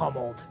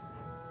pummeled.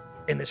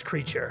 And this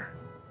creature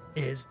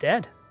is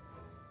dead.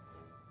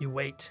 You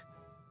wait,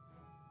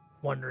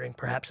 wondering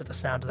perhaps if the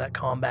sounds of that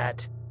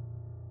combat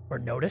were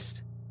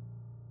noticed.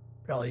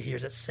 But all you hear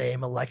is that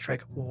same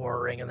electric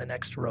whirring in the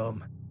next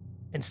room.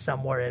 And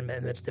somewhere in the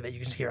midst of it, you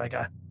can just hear like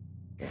a...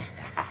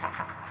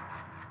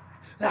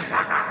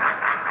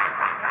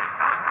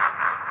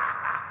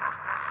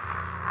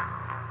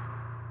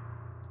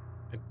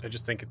 I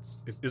just think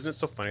isn't it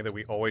so funny that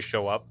we always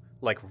show up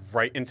like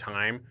right in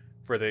time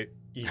for the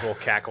evil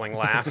cackling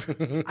laugh?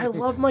 I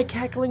love my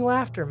cackling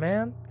laughter,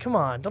 man. Come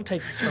on, don't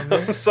take this from me.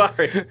 I'm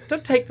sorry.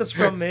 Don't take this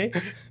from me.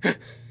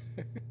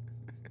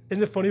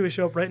 Isn't it funny we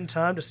show up right in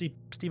time to see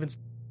Steven's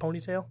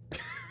ponytail?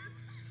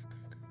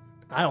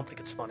 I don't think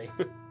it's funny.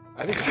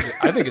 I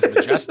think it's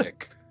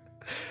majestic.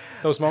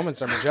 Those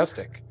moments are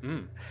majestic.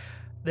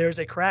 There's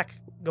a crack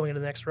going into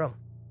the next room.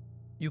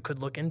 You could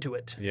look into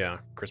it. Yeah,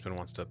 Crispin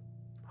wants to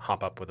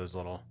hop up with his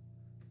little...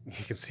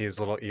 You can see his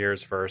little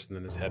ears first, and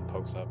then his head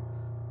pokes up,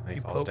 and then he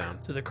falls poke down.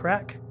 through the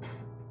crack.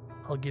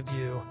 I'll give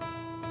you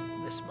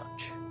this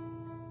much.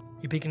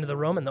 You peek into the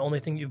room, and the only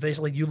thing you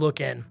look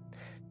in,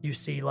 you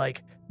see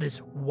like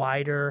this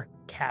wider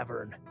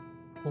cavern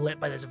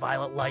lit by this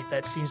violet light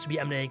that seems to be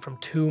emanating from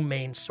two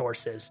main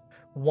sources.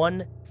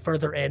 One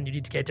further in, you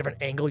need to get a different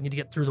angle. You need to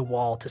get through the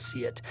wall to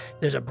see it.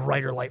 There's a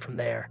brighter light from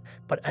there.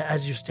 But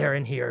as you stare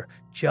in here,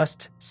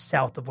 just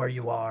south of where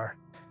you are,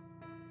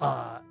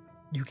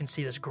 you can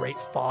see this great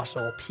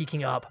fossil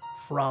peeking up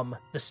from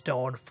the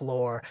stone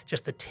floor,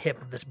 just the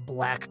tip of this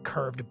black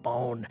curved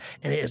bone,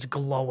 and it is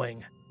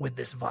glowing with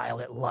this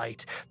violet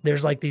light.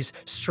 There's like these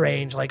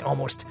strange, like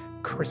almost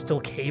crystal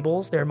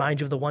cables. They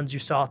remind you of the ones you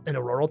saw in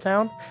Auroral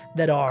Town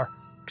that are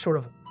sort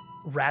of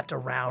wrapped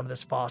around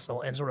this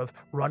fossil and sort of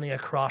running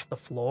across the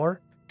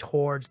floor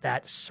towards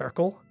that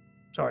circle.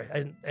 Sorry,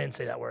 I didn't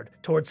say that word.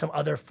 Towards some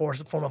other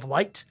form of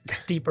light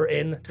deeper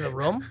into the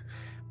room,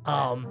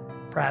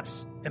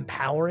 perhaps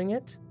empowering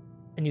it.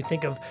 And you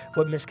think of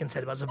what Miskin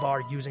said about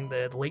Zavar using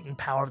the latent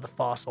power of the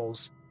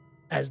fossils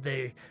as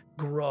they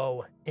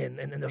grow and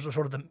there's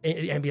sort of the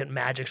ambient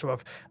magic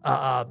sort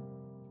of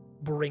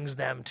brings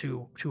them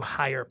to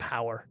higher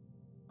power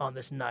on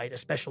this night,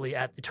 especially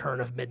at the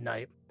turn of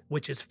midnight,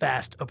 which is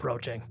fast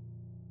approaching.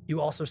 You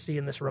also see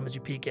in this room as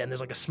you peek in,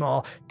 there's like a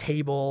small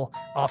table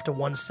off to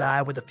one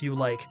side with a few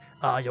like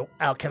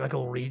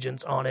alchemical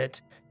reagents on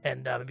it,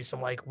 and maybe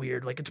some like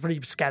weird, like it's a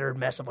pretty scattered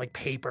mess of like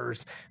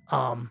papers.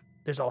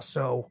 There's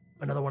also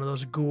another one of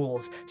those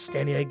ghouls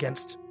standing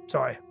against,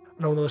 one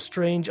of those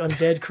strange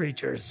undead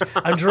creatures.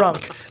 I'm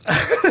drunk.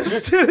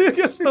 Standing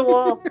against the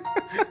wall.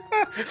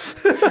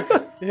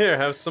 Here,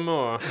 have some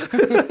more.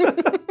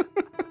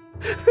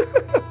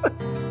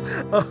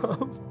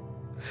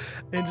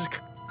 And just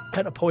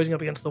kind of poising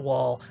up against the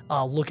wall,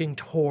 looking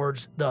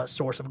towards the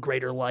source of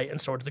greater light and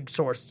towards the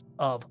source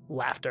of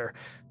laughter.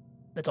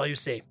 That's all you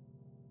see.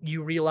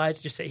 You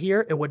realize, you sit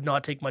here, it would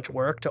not take much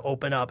work to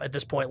open up at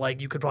this point. Like,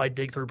 you could probably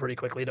dig through pretty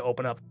quickly to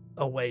open up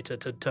a way to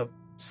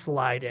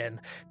slide in.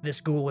 This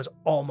ghoul is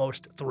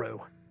almost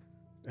through.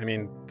 I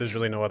mean, there's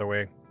really no other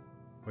way.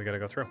 We gotta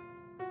go through.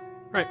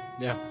 Right.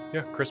 Yeah.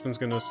 Yeah, Crispin's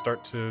gonna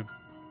start to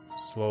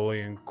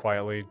slowly and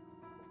quietly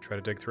try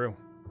to dig through.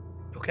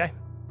 Okay.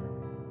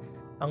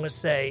 I'm going to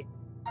say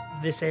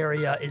this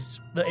area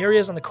is... The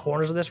areas on the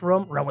corners of this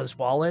room, around where this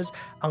wall is,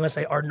 I'm going to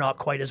say are not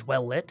quite as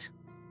well lit.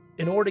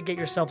 In order to get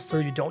yourselves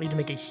through, you don't need to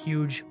make a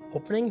huge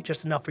opening,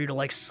 just enough for you to,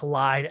 like,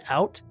 slide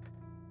out.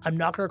 I'm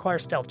not going to require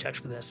stealth checks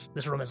for this.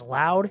 This room is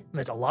loud, and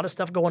there's a lot of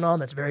stuff going on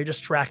that's very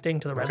distracting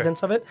to the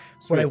residents of it.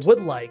 Sweet. What I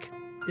would like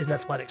is an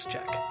athletics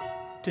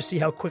check to see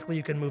how quickly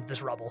you can move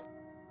this rubble.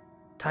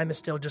 Time is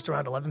still just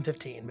around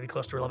 11:15, maybe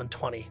close to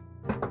 11:20.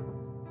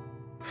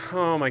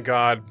 Oh my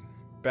god.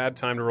 Bad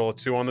time to roll a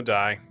 2 on the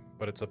die,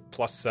 but it's a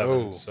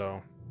 +7,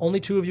 so... Only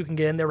 2 of you can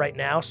get in there right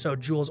now, so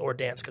Jules or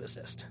Dance could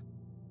assist.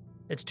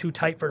 It's too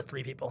tight for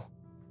 3 people.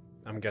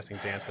 I'm guessing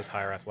Dance has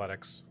higher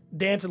athletics.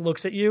 Dance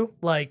looks at you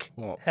like,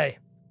 hey,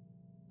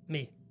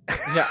 me.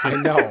 Yeah,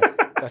 I know.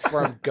 That's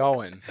where I'm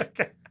going.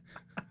 Okay.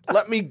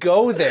 Let me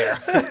go there.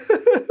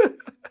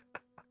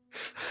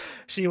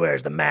 She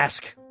wears the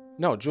mask.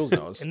 No, Jules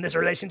knows. In this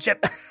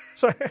relationship.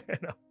 Sorry,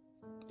 no.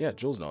 Yeah,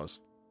 Jules knows.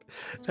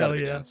 It's Hell gotta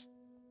be yeah. Dance.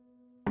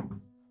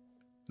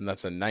 And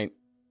that's a 9.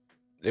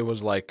 It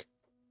was like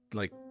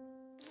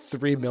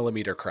 3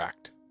 millimeter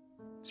cracked.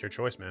 It's your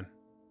choice, man.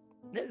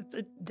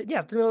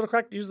 Yeah, 3 millimeter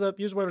cracked. Use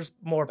whatever's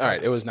more. All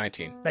right, it was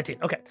 19. 19.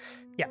 Okay.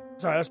 Yeah.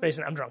 Sorry, I was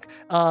spacing. I'm drunk.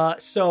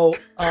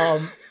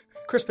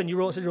 Crispin, you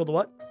rolled the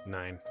what?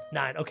 9.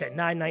 9. Okay.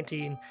 9,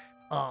 19.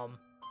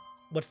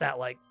 What's that,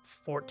 like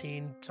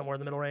 14, somewhere in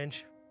the middle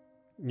range?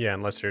 Yeah,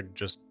 unless you're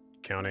just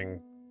counting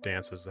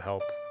Dance as the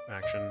help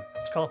action.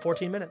 Let's call it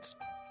 14 minutes.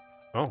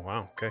 Oh,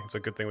 wow. Okay. It's a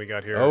good thing we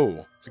got here.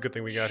 Oh. It's a good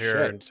thing we got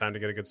here, and it's time to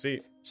get a good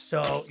seat.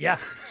 So, yeah.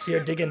 So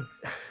you're digging.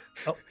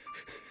 Oh.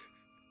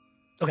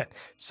 Okay.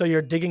 So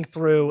you're digging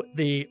through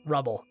the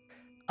rubble.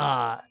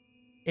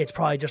 It's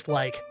probably just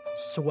like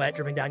sweat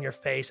dripping down your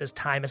face as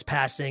time is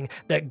passing.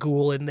 That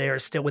ghoul in there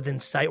is still within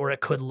sight where it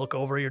could look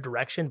over your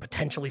direction,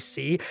 potentially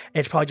see. And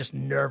it's probably just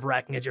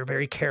nerve-wracking as you're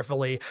very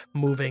carefully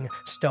moving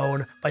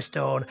stone by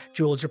stone.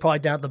 Jules, you're probably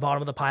down at the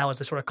bottom of the pile as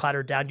they sort of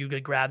clatter down. You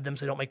could grab them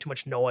so they don't make too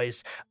much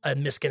noise.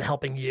 And Miskin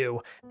helping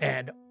you,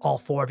 and all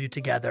 4 of you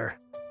together.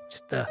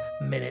 Just the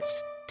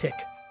minutes tick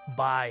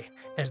by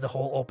as the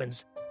hole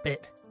opens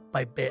bit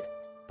by bit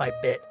by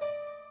bit.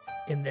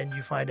 And then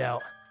you find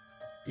out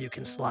you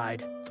can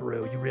slide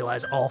through. You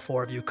realize all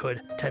 4 of you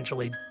could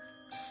potentially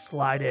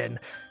slide in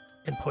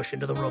and push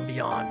into the room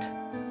beyond.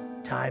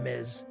 Time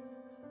is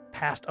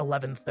past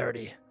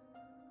 11:30.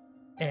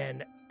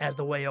 And as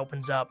the way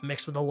opens up,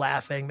 mixed with the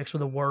laughing, mixed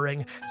with the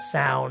whirring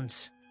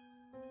sounds,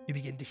 you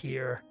begin to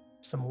hear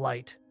some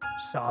light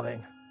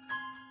sobbing.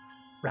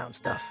 Round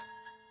stuff.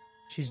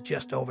 She's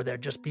just over there,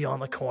 just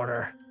beyond the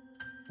corner,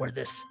 where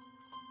this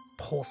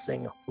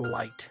pulsing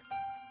light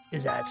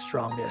is at its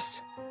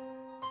strongest.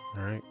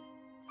 All right.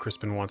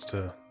 Crispin wants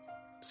to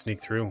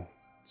sneak through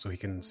so he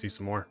can see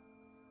some more.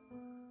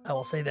 I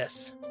will say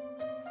this.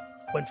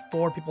 When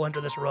 4 people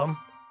enter this room,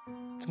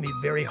 it's going to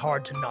be very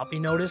hard to not be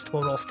noticed.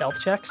 We'll roll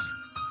stealth checks.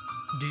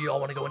 Do you all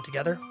want to go in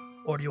together?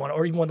 Or do you want,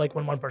 or even like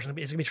when one person, it's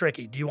going to be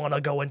tricky. Do you want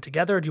to go in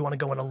together or do you want to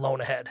go in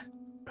alone ahead?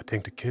 I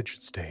think the kid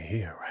should stay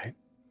here, right?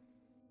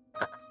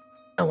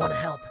 I want to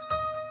help.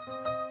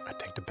 I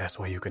think the best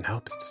way you can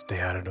help is to stay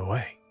out of the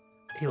way.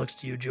 He looks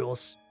to you,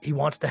 Jules. He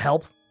wants to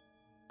help,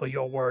 but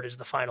your word is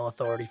the final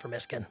authority for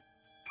Miskin.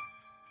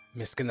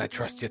 Miskin, I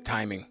trust your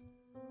timing.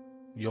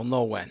 You'll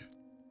know when.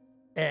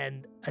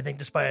 And I think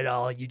despite it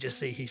all, you just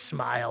see he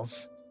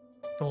smiles.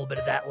 A little bit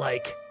of that,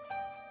 like,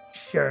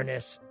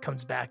 sureness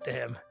comes back to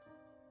him.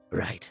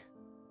 Right.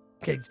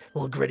 Okay, it's a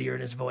little grittier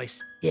in his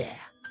voice. Yeah.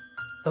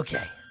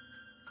 Okay.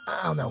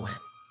 I'll know when.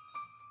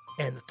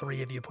 And the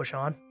 3 of you push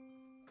on.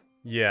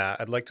 Yeah,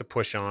 I'd like to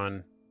push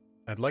on.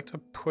 I'd like to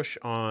push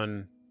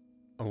on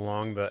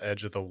along the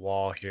edge of the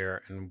wall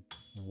here and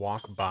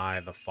walk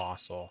by the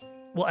fossil.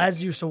 Well,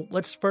 so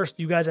let's first,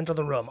 you guys enter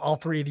the room. All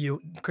 3 of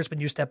you, Crispin,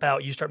 you step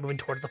out, you start moving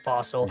towards the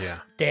fossil. Yeah.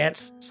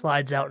 Dance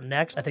slides out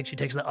next. I think she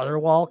takes the other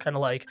wall, kind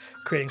of like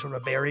creating sort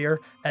of a barrier,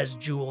 as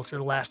Jules, you're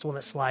the last one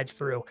that slides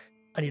through.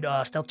 I need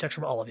stealth checks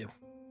from all of you.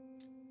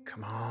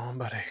 Come on,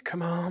 buddy.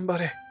 Come on,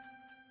 buddy.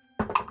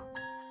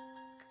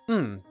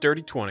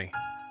 Dirty 20.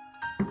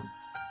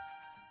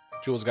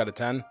 Jules got a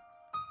 10.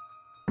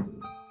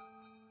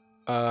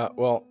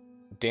 Well,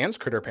 Dan's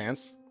critter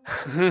pants.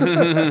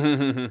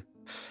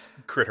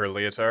 Critter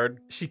leotard.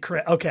 She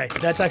crit. Okay,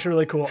 that's actually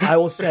really cool. I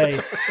will say,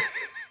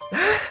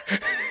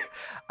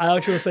 I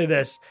actually will say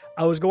this.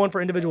 I was going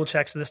for individual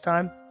checks this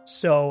time,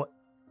 so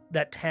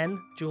that 10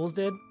 Jules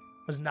did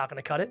was not going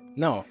to cut it.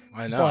 No,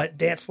 I know. But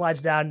Dance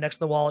slides down next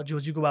to the wall.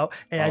 Jules, you go out,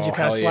 and as you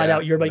kind of hell slide yeah.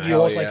 out, you're like you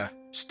Hell almost yeah. like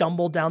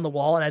stumble down the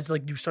wall, and as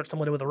like you start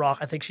stumbling with a rock,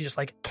 I think she just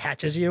like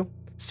catches you,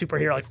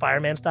 superhero like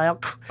fireman style,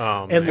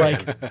 Oh, and man.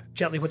 like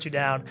gently puts you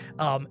down.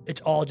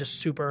 It's all just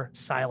super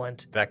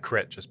silent. That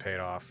crit just paid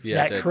off. Yeah, it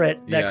that did. crit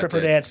Yeah, it for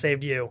did. Dance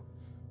saved you,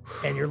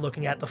 and you're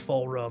looking at the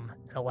full room.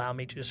 And allow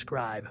me to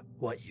describe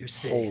what you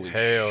see. Holy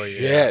Hell yeah.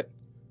 shit.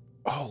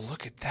 Oh,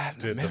 look at that in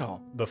Dude, the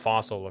middle. the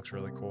fossil looks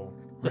really cool.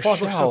 The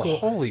fossil looks so Rochelle,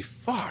 cool. holy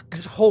fuck.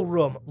 This whole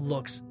room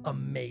looks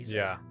amazing.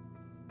 Yeah.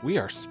 We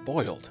are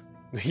spoiled.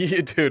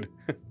 Yeah, dude,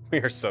 we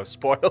are so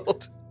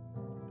spoiled.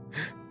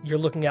 You're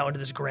looking out into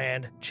this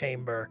grand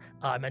chamber.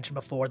 I mentioned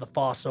before the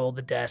fossil,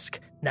 the desk.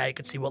 Now you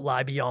can see what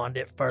lie beyond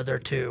it further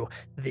to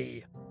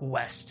the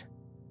west.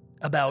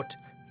 About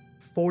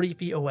 40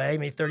 feet away,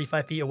 maybe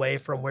 35 feet away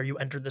from where you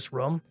entered this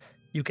room,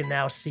 you can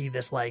now see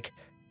this like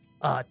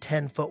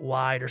 10 foot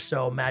wide or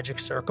so magic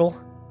circle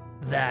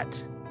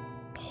that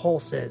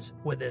pulses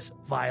with this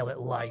violet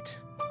light.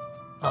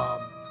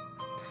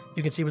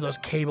 You can see where those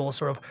cables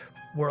sort of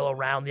whirl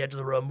around the edge of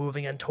the room,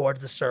 moving in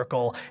towards the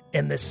circle,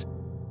 and these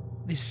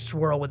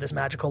swirl with this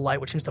magical light,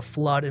 which seems to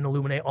flood and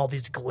illuminate all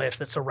these glyphs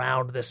that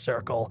surround this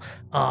circle.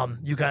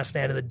 You kind of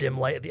stand in the dim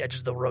light at the edges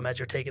of the room as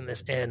you're taking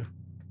this in.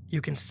 You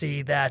can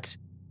see that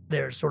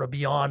there's sort of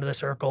beyond the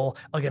circle,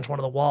 against one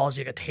of the walls,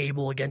 you have a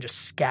table, again, just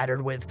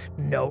scattered with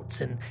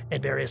notes and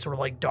various sort of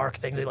like dark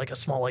things, like a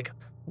small,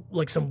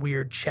 like some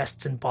weird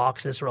chests and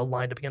boxes sort of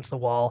lined up against the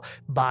wall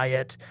by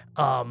it.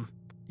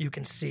 You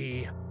can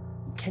see,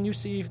 can you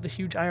see the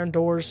huge iron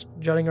doors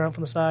jutting around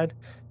from the side?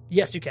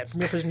 Yes, you can.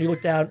 From your position, you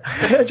look down.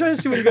 I'm trying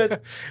to see what you guys...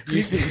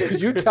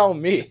 You tell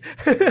me.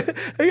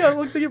 Hang on,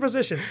 look at your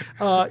position.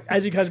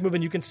 As you guys move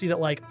in, you can see that,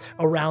 like,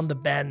 around the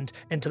bend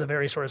and to the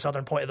very sort of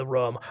southern point of the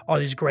room are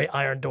these great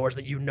iron doors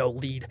that you know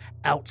lead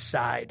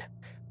outside.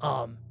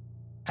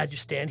 As you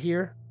stand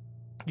here,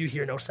 you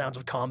hear no sounds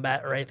of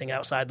combat or anything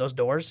outside those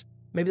doors.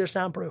 Maybe they're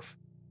soundproof,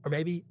 or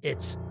maybe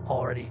it's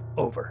already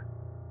over.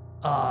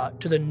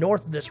 To the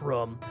north of this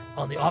room,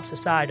 on the opposite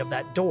side of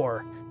that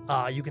door,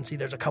 you can see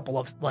there's a couple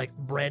of like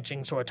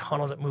branching sort of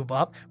tunnels that move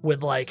up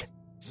with like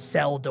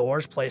cell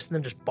doors placed in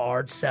them, just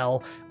barred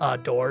cell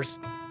doors.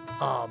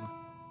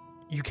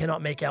 You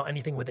cannot make out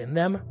anything within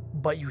them,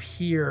 but you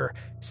hear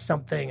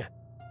something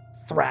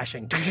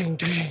thrashing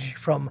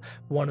from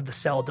one of the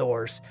cell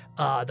doors,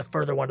 the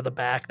further one to the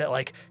back, that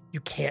like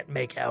you can't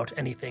make out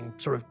anything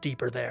sort of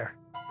deeper there.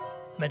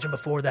 I mentioned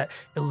before that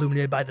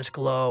illuminated by this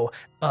glow,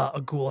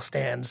 a ghoul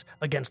stands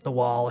against the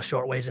wall a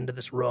short ways into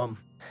this room.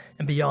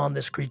 And beyond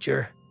this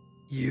creature,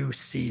 you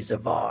see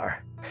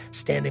Zavar,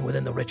 standing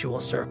within the ritual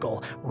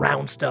circle.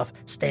 Round Stuff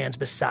stands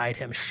beside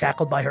him,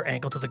 shackled by her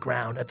ankle to the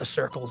ground at the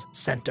circle's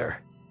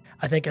center.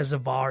 I think as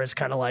Zavar is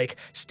kind of like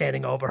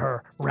standing over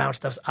her, Round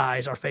Stuff's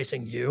eyes are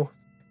facing you,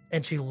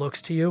 and she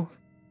looks to you,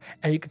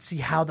 and you can see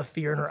how the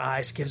fear in her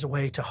eyes gives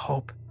way to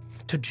hope,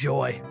 to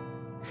joy,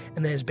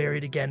 and then is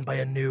buried again by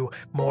a new,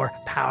 more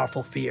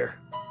powerful fear.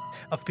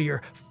 A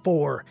fear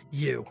for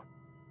you.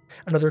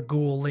 Another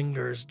ghoul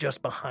lingers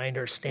just behind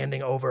her,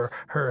 standing over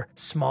her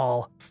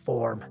small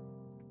form.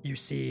 You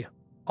see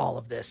all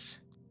of this.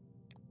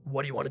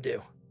 What do you want to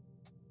do?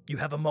 You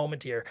have a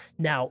moment here.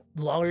 Now,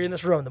 the longer you're in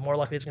this room, the more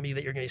likely it's going to be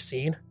that you're going to be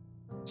seen.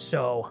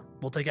 So,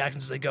 We'll take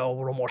actions as they go.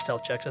 We'll roll more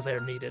stealth checks as they are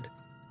needed.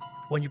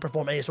 When you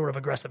perform any sort of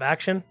aggressive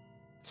action,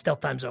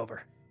 stealth time's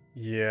over.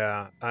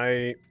 Yeah,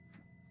 I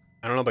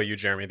don't know about you,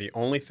 Jeremy. The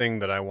only thing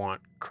that I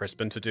want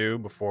Crispin to do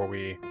before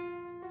we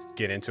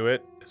get into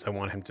it is I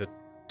want him to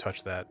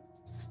touch that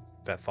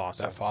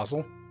fossil. That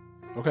fossil?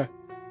 Okay.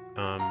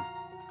 Um,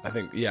 I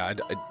think, yeah,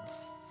 I'd,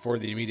 for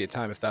the immediate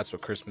time, if that's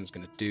what Crispin's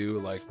going to do,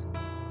 like,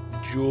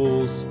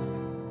 Jules,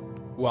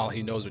 while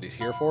he knows what he's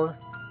here for,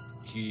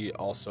 he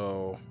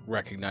also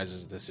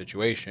recognizes the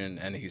situation,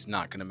 and he's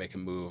not going to make a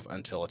move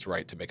until it's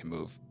right to make a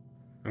move.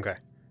 Okay.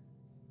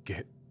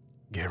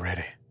 Get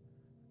ready.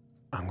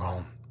 I'm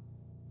going to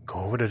go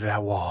over to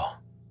that wall,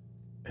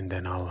 and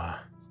then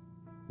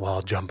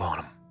I'll jump on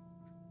him.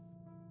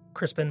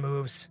 Crispin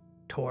moves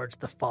towards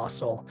the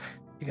fossil.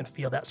 You can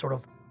feel that sort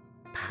of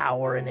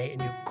power innate in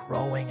you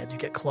growing as you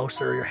get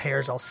closer. Your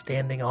hair's all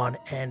standing on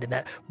end, and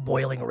that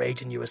boiling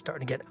rage in you is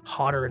starting to get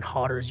hotter and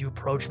hotter as you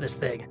approach this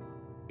thing.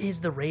 Is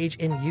the rage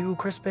in you,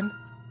 Crispin?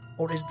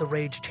 Or is the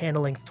rage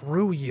channeling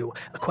through you?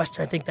 A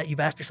question I think that you've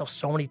asked yourself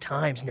so many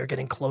times, and you're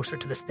getting closer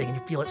to this thing, and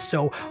you feel it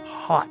so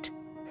hot.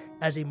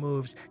 As he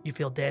moves, you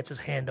feel Dance's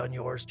hand on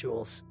yours,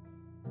 Jules.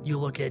 You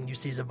look in, you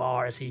see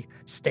Zavar as he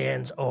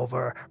stands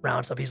over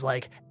round stuff. He's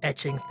like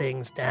etching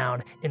things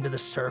down into the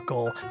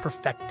circle,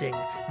 perfecting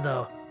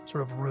the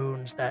sort of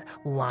runes that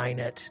line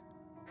it.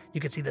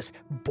 You can see this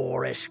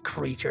boorish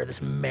creature,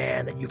 this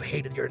man that you've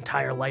hated your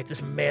entire life,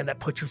 this man that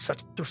put you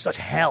through such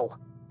hell.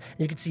 And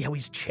you can see how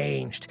he's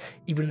changed.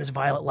 Even in this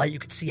violet light, you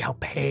can see how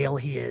pale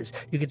he is.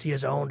 You can see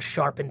his own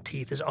sharpened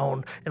teeth, his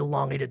own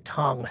elongated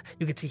tongue.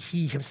 You can see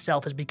he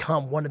himself has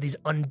become one of these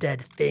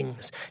undead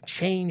things,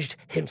 changed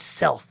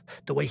himself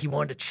the way he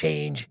wanted to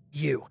change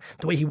you,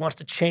 the way he wants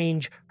to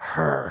change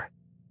her.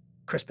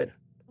 Crispin,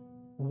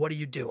 what are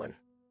you doing?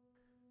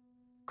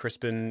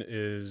 Crispin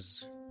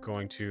is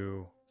going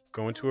to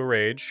go into a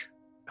rage.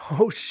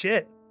 Oh,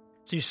 shit.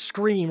 So you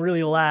scream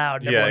really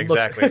loud. And Yeah, everyone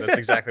looks- exactly. That's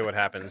exactly what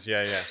happens.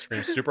 Yeah.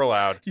 Scream super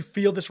loud. You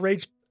feel this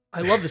rage.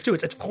 I love this too.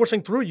 It's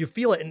coursing through. You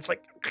feel it, and it's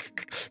like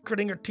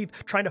gritting your teeth,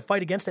 trying to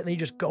fight against it, and then you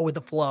just go with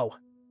the flow.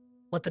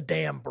 Let the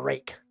dam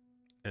break.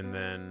 And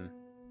then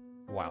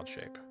wild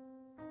shape.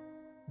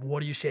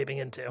 What are you shaping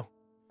into?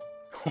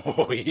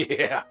 Oh,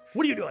 yeah.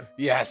 What are you doing?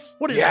 Yes.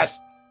 What is yes.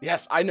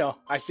 Yes, I know.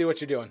 I see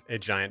what you're doing. A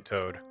giant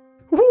toad.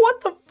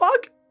 What the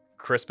fuck?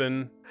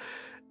 Crispin,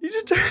 You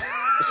just...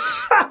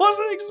 I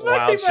wasn't expecting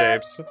wild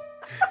that. shapes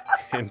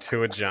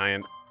into a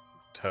giant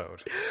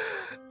toad.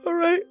 All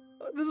right.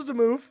 This is a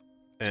move.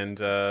 And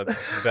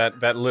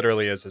that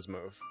literally is his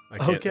move. I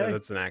can't, Okay.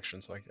 That's an action,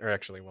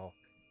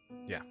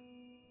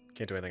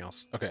 can't do anything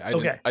else. Okay,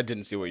 Okay. I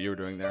didn't see what you were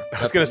doing there.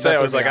 I was going to say,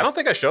 I was like, I don't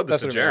think I showed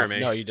this That's to what it means.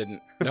 Jeremy. No, you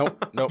didn't.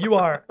 Nope. You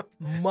are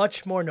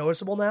much more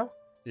noticeable now.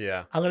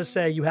 Yeah. I'm going to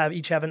say you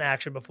each have an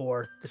action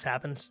before this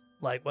happens.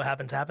 Like, what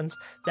happens.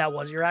 That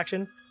was your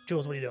action.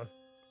 Jules, what are you doing?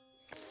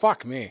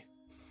 Fuck me.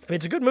 I mean,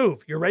 it's a good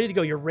move. You're ready to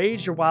go. You're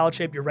raged, you're wild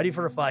shape, you're ready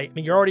for a fight. I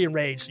mean, you're already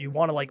enraged, so you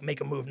want to, like,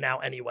 make a move now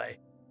anyway,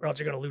 or else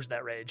you're going to lose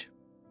that rage.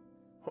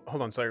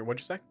 Hold on, sorry,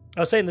 what'd you say? I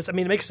was saying this, I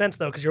mean, it makes sense,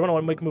 though, because you're going to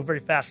want to make a move very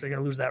fast, so you're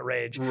going to lose that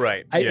rage.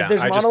 Right. If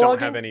there's I monologuing, just don't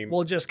have any.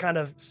 we'll just kind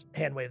of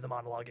hand wave the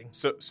monologuing.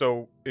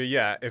 So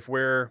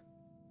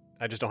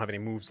I just don't have any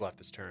moves left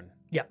this turn.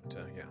 Yeah.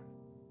 Yeah.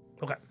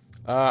 Okay.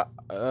 I'm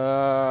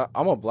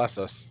gonna bless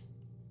us.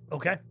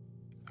 Okay.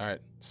 All right.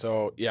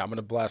 So yeah, I'm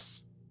gonna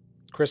bless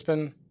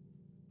Crispin,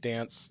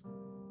 Dance.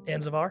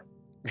 And Zavar?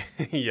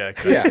 Yeah.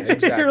 Exactly. Yeah,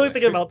 exactly. You're really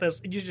thinking about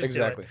this. You just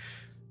Exactly. do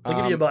it.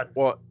 I'll give you a button.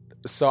 Well,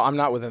 so I'm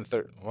not within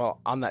 30.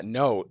 Well, on that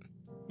note,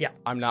 Yeah.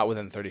 I'm not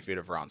within 30 feet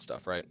of Ron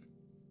stuff, right?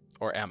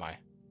 Or am I?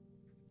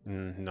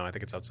 No, I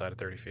think it's outside of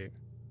 30 feet.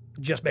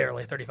 Just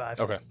barely, 35.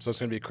 Okay, so it's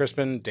gonna be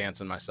Crispin,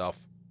 Dance, and myself.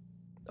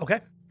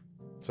 Okay.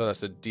 So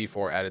that's a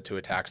D4 added to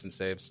attacks and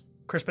saves.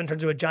 Crispin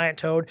turns into a giant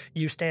toad.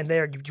 You stand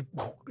there.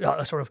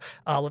 You sort of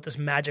let this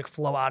magic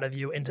flow out of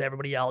you into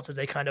everybody else as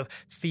they kind of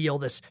feel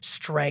this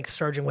strength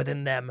surging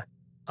within them.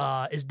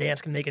 Is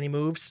Dance going to make any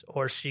moves,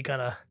 or is she going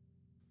to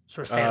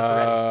sort of stand at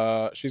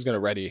the ready? She's gonna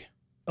ready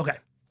Okay.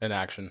 in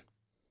action.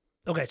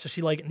 Okay, so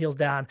she like kneels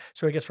down,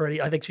 sort of gets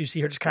ready. I think you see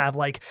her just kind of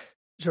like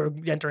sort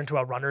of enter into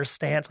a runner's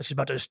stance, like she's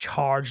about to just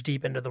charge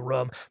deep into the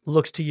room,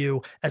 looks to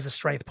you as the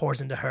strength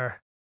pours into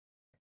her.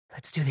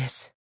 Let's do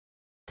this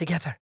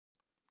together.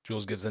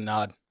 Jules gives a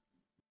nod.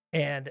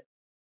 And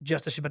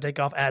just as she's about to take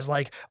off, as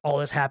like all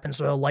this happens,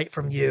 so a light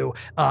from you,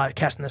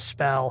 casting the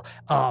spell,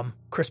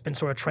 Crispin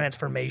sort of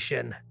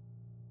transformation.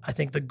 I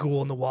think the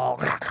ghoul in the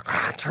wall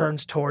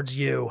turns towards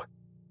you.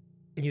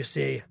 And you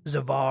see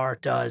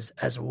Zavar does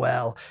as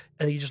well.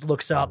 And he just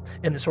looks up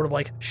and the sort of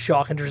like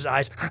shock enters his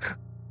eyes.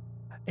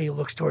 And he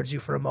looks towards you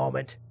for a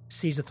moment,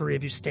 sees the three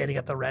of you standing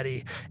at the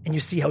ready. And you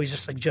see how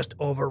he's just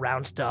over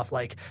around stuff,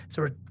 like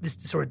sort of this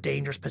sort of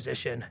dangerous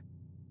position.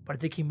 But I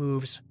think he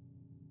moves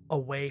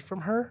away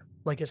from her,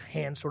 like his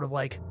hand sort of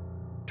like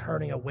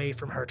turning away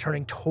from her,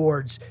 turning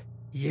towards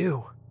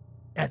you.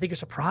 And I think you're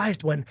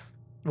surprised when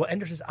what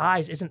enters his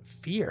eyes isn't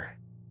fear,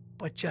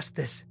 but just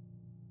this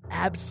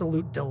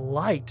absolute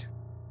delight.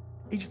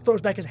 He just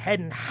throws back his head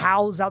and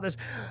howls out this,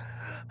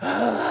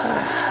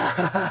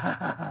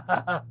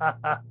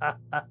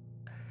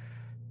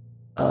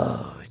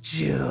 Oh,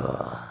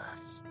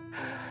 Jules.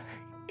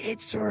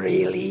 It's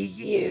really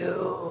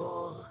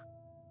you.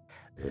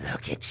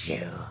 Look at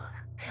you.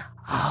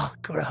 All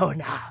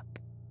grown up.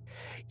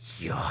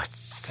 You're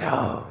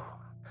so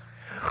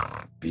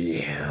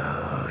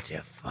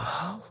beautiful.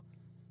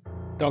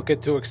 Don't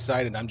get too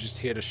excited. I'm just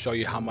here to show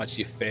you how much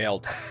you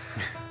failed.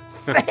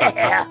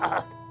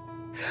 Failed.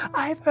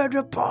 I've heard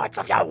reports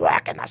of your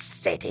work in the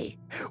city.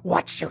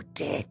 What you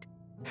did.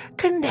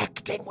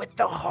 Connecting with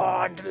the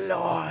Horned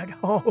Lord.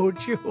 Oh,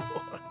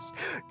 Jules.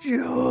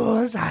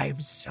 Jules,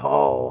 I'm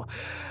so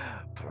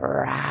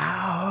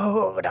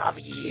proud of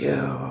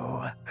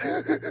you.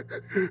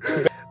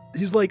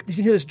 He's like, you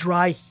can hear this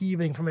dry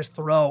heaving from his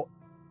throat.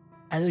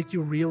 And like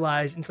you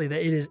realize instantly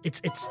that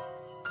it's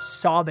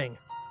sobbing.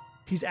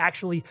 He's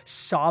actually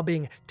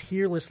sobbing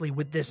tearlessly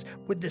with this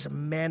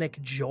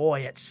manic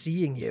joy at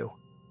seeing you.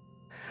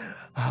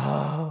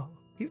 Oh,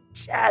 you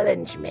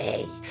challenge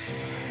me.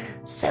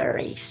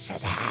 Cerise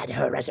has had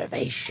her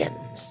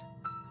reservations.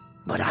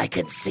 But I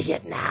can see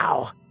it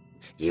now.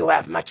 You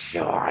have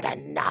matured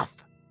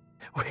enough.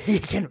 We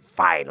can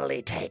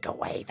finally take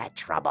away that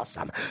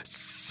troublesome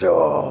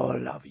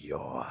soul of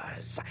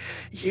yours.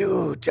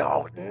 You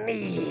don't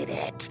need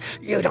it.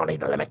 You don't need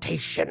the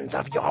limitations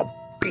of your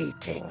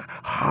beating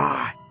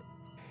heart.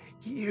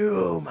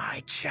 You,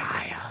 my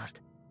child,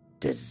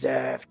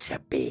 deserve to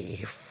be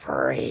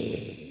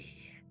free.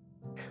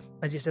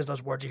 As he says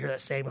those words, you hear that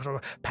same sort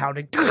of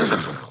pounding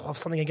of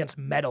something against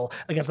metal,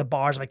 against the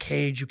bars of a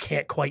cage you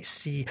can't quite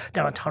see,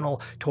 down a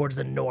tunnel towards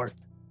the north.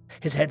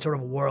 His head sort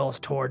of whirls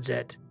towards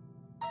it.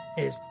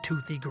 His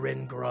toothy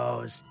grin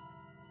grows.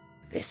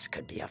 This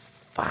could be a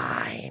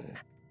fine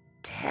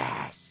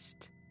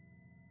test.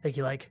 I think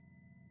he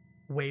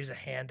waves a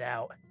hand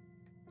out.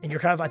 And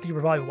you're I think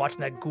you're probably watching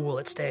that ghoul.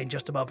 It's staying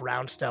just above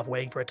round stuff,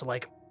 waiting for it to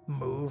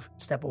move,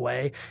 step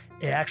away.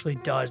 It actually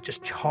does,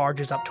 just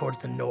charges up towards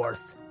the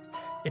north.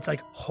 It's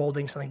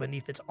holding something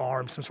beneath its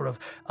arm, some sort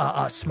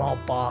of small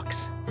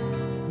box.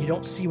 You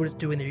don't see what it's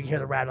doing there. You can hear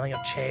the rattling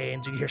of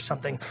chains. You can hear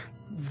something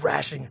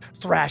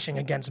thrashing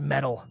against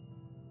metal.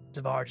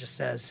 Zavar just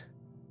says,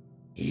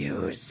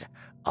 use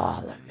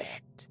all of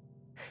it.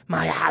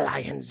 My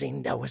ally in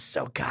Zinda was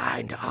so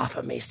kind to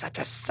offer me such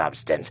a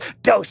substance.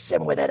 Dose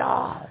him with it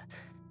all.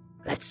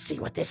 Let's see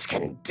what this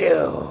can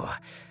do.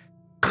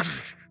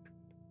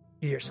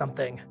 You hear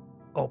something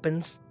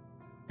opens.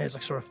 And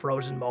it's sort of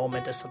frozen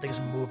moment as something's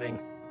moving.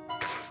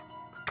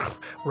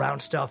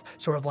 Round stuff,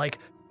 sort of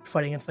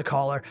fighting against the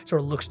collar,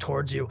 sort of looks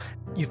towards you.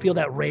 You feel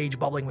that rage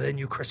bubbling within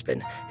you,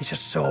 Crispin. It's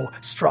just so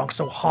strong,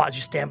 so hot as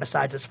you stand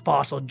beside this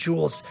fossil.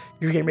 Jules,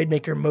 you're getting ready to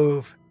make your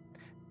move.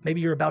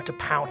 Maybe you're about to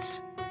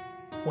pounce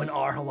when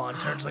Arhalan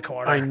turns the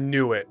corner. I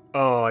knew it.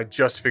 Oh, I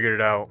just figured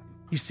it out.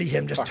 You see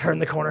him just turn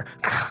the corner.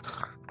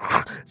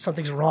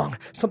 Something's wrong.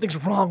 Something's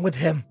wrong with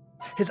him.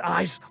 His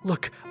eyes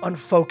look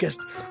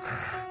unfocused.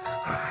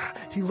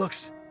 He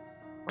looks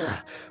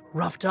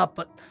roughed up,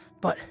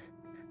 but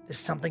there's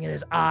something in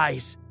his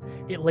eyes.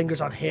 It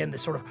lingers on him,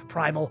 this sort of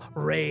primal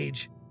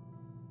rage.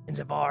 And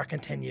Zavar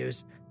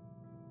continues,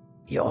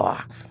 your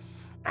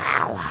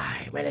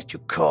ally managed to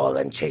call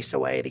and chase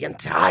away the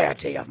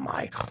entirety of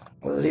my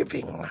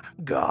living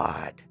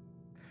god.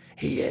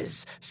 He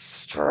is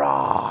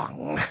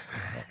strong.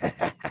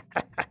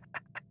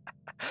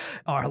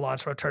 Arhalan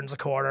sort of turns the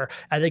corner.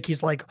 I think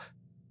he's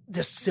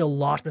just still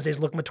lost as he's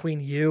looking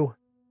between you.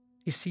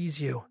 He sees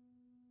you,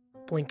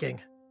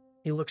 blinking.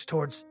 He looks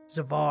towards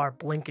Zavar,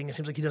 blinking. It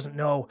seems like he doesn't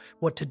know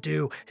what to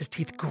do. His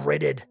teeth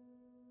gritted.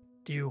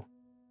 Do you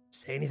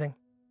say anything?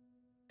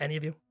 Any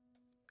of you?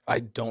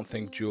 I don't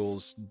think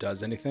Jules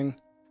does anything.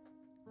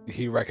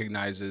 He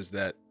recognizes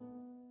that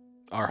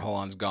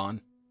Arhalan's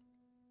gone.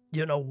 You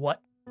don't know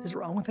what is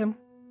wrong with him?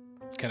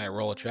 Can I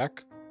roll a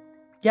check?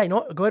 Yeah, you know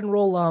what? Go ahead and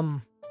roll,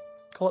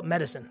 call it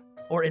medicine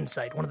or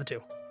insight, one of the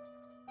two.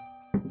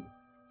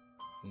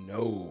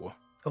 No.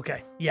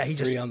 Okay. Yeah, he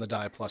 3 just... on the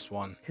die plus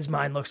 1. His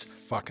mind looks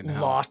fucking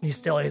hell. Lost, and he's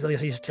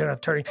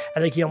turning. I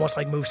think he almost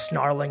moves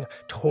snarling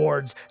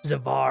towards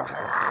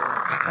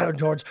Zavar,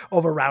 towards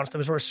over round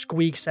stuff. He sort of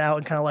squeaks out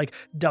and kind of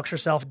ducks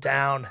herself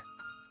down.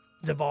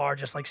 Zavar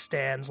just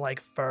stands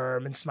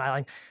firm and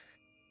smiling.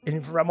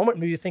 And for a moment,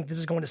 maybe you think this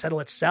is going to settle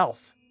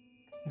itself.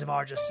 And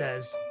Zavar just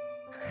says,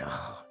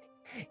 "Oh,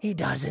 he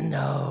doesn't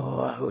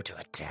know who to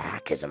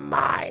attack. His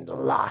mind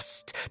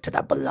lost to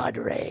the blood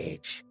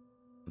rage.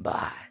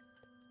 But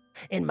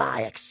in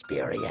my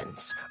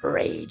experience,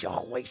 rage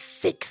always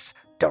seeks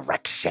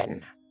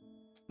direction.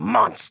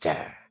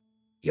 Monster,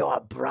 your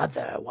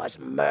brother was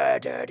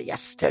murdered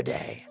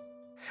yesterday.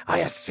 I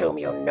assume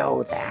you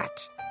know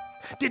that.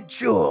 Did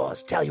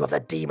Jules tell you of the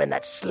demon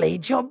that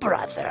slayed your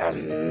brother?"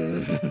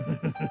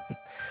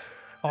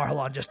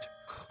 Arhalan just...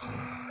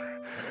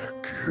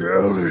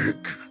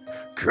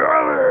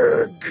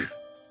 Kellig.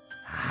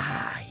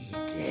 Ah, he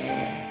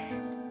did.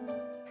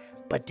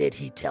 But But did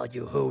he tell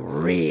you who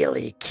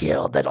really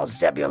killed little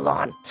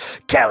Zebulon?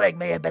 Killing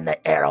may have been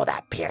the arrow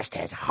that pierced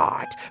his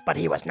heart, but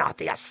he was not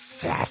the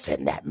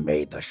assassin that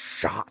made the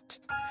shot.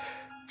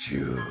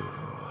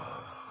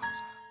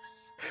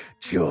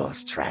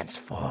 Jules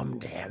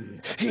transformed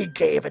him. He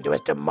gave into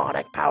his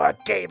demonic power,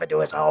 gave into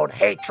his own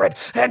hatred,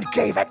 and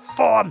gave it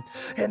form.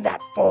 In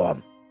that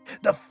form,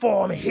 the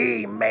form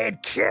he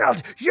made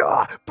killed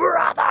your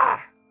brother.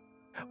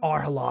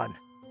 Arhalan,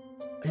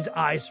 his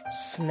eyes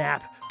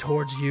snap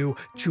towards you,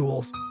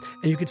 Jules,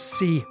 and you could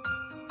see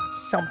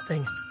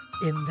something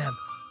in them.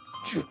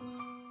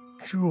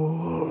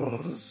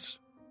 Jules.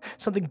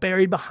 Something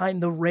buried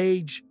behind the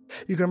rage.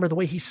 You can remember the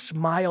way he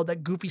smiled,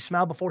 that goofy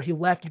smile before he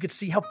left. You could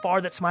see how far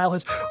that smile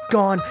has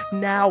gone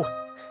now.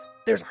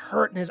 There's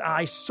hurt in his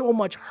eye, so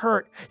much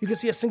hurt. You can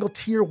see a single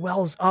tear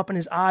wells up in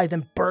his eye,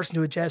 then bursts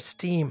into a jet of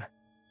steam.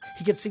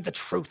 He can see the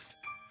truth.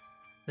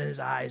 Then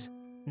his eyes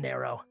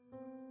narrow.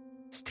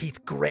 His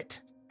teeth grit.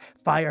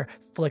 Fire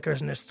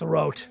flickers in his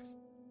throat.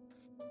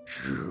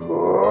 Jules.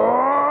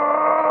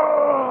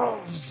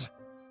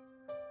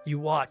 You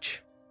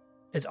watch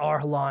as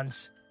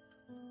Arhalan's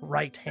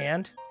right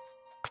hand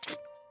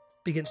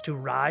begins to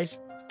rise,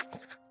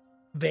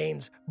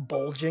 veins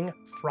bulging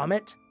from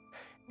it,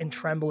 and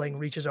trembling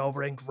reaches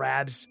over and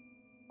grabs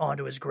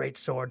onto his great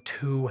sword,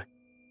 2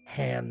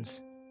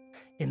 hands.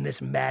 In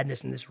this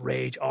madness, in this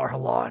rage,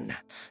 Arhalan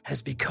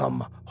has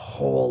become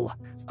whole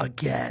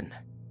again.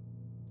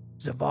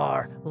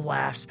 Zavar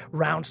laughs,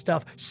 round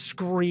stuff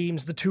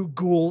screams. The 2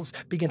 ghouls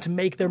begin to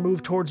make their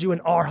move towards you,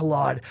 and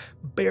Arhalan,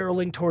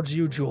 barreling towards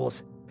you,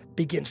 Jules,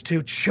 begins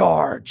to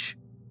charge.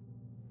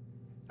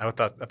 I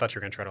thought you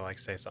were gonna try to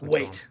say something.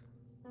 Wait.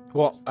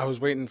 Well, I was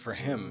waiting for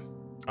him.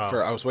 Oh.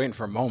 I was waiting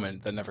for a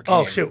moment that never came.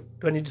 Oh, shoot.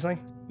 Do I need to do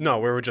something? No,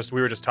 we were just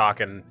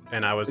talking,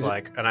 and I was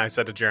and I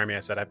said to Jeremy, I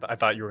said I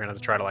thought you were gonna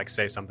try to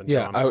say something.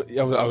 Yeah, to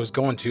him. I was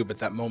going to, but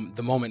the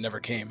moment never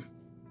came.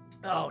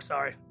 Oh,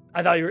 sorry.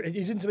 I thought you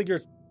didn't think you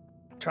were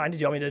trying to.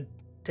 Do you want me to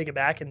take it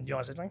back, and do you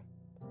want to say something?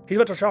 He's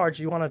about to charge.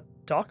 You want to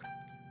talk?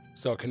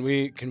 So can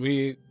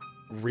we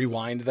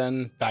rewind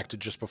then back to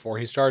just before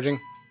he's charging?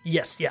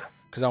 Yes, yeah.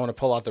 Because I want to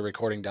pull out the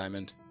recording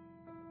diamond,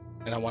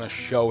 and I want to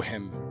show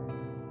him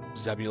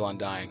Zebulon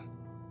dying.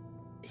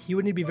 He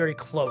would need to be very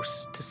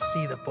close to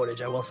see the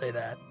footage. I will say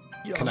that.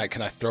 Can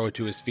I throw it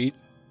to his feet?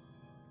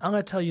 I'm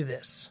going to tell you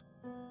this.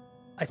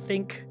 I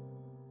think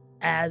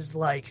as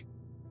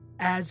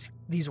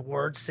these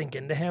words sink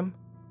into him,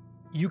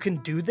 you can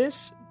do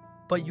this,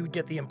 but you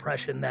get the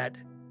impression that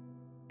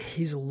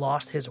he's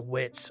lost his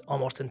wits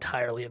almost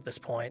entirely at this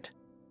point.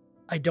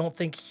 I don't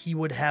think he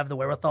would have the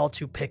wherewithal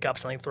to pick up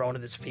something thrown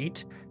at his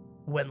feet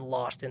when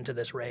lost into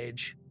this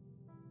rage.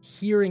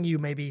 Hearing you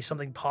may be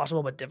something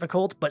possible but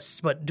difficult,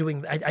 but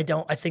doing I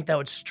think that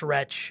would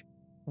stretch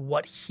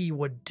what he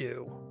would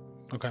do.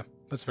 Okay,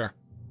 that's fair.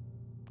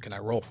 Can I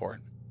roll for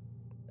it?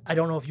 I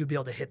don't know if you'd be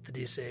able to hit the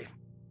DC,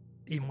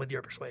 even with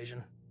your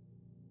persuasion,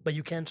 but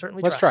you can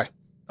certainly Let's try.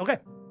 Okay.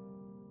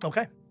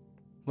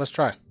 Let's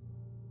try. I'm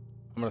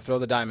going to throw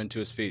the diamond to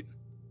his feet.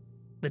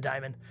 The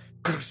diamond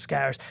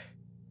scatters.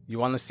 You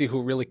want to see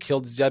who really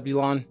killed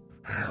Zebulon?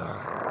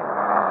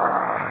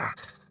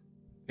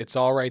 It's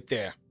all right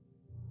there.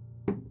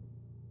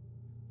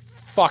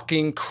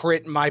 Fucking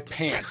crit my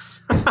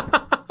pants.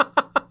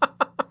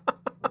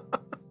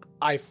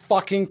 I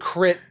fucking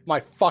crit my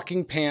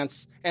fucking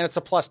pants, and it's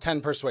a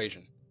 +10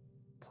 persuasion.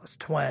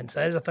 +20. So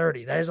that is a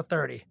 30. That is a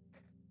 30.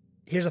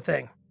 Here's the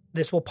thing.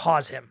 This will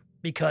pause him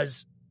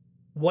because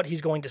what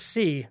he's going to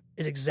see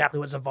is exactly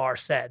what Zavar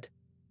said.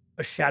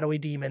 A shadowy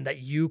demon that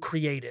you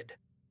created.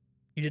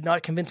 You did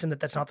not convince him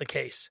that that's not the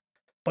case.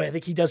 But I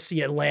think he does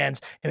see it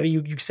lands, and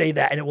maybe you say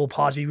that, and it will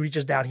pause. He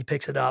reaches down, he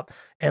picks it up,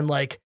 and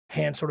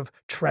hands sort of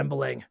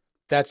trembling.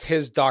 That's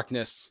his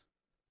darkness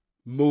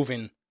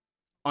moving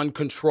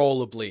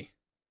uncontrollably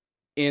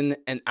in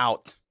and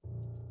out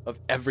of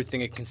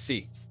everything it can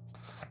see.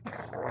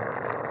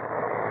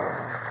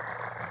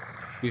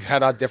 We've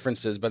had our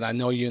differences, but I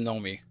know you know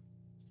me.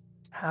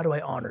 How do I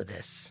honor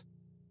this?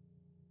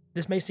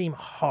 This may seem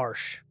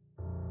harsh,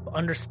 but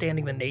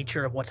understanding the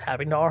nature of what's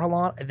happening to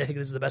Arhalan, I think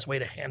this is the best way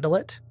to handle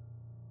it.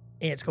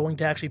 And it's going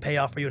to actually pay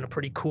off for you in a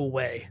pretty cool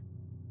way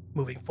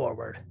moving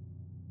forward.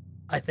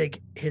 I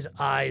think his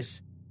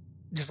eyes,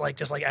 just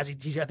like as I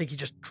think he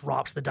just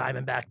drops the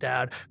diamond back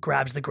down,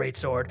 grabs the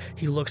greatsword.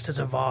 He looks to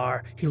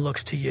Zavar, he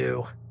looks to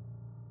you,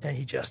 and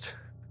he just,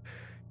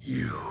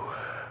 you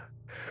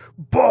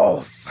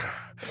both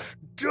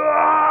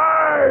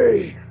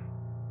die!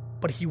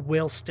 But he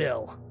will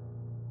still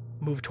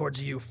move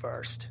towards you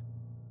first.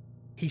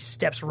 He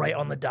steps right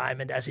on the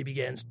diamond as he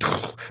begins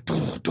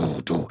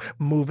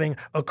moving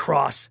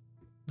across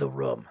the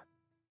room.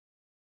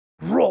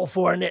 Roll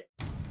for it.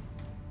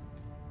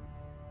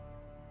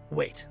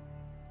 Wait.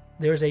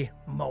 There's a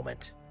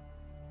moment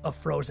of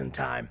frozen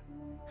time.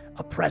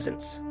 A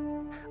presence.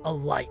 A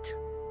light.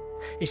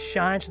 It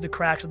shines through the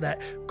cracks of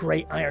that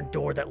great iron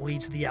door that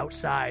leads to the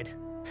outside.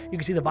 You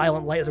can see the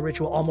violent light of the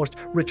ritual almost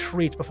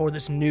retreats before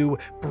this new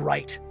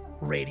bright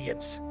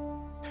radiance.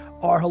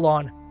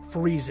 Arhalan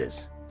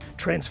freezes,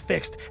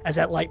 transfixed as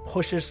that light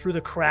pushes through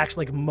the cracks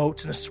like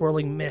motes in a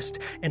swirling mist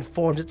and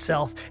forms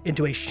itself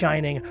into a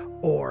shining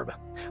orb,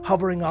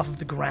 hovering off of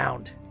the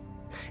ground.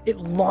 It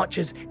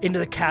launches into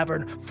the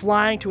cavern,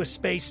 flying to a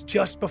space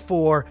just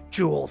before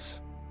Jules.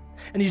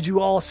 And as you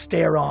all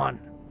stare on,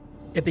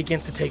 it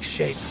begins to take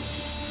shape.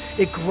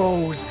 It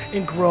grows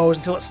and grows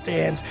until it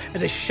stands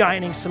as a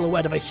shining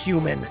silhouette of a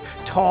human,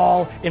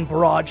 tall and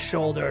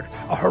broad-shouldered,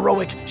 a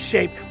heroic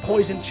shape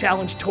poised in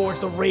challenge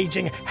towards the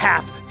raging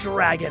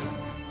half-dragon.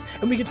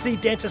 And we can see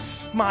Dance's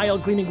smile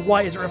gleaming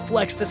white as it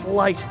reflects this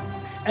light,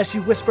 as she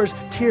whispers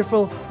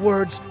tearful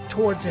words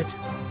towards it.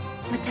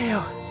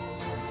 Mateo,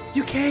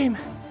 you came.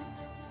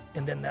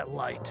 And then that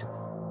light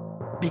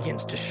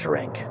begins to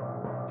shrink.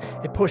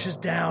 It pushes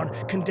down,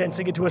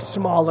 condensing into a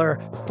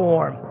smaller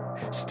form.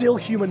 Still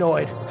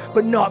humanoid,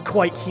 but not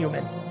quite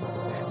human.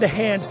 The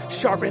hands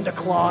sharpen into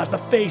claws, the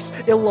face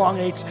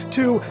elongates,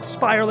 2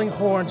 spiraling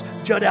horns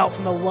jut out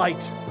from the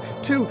light.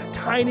 2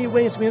 tiny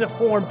wings begin to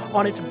form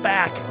on its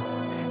back.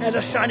 As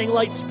a shining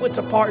light splits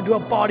apart into a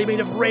body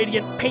made of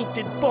radiant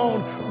painted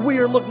bone,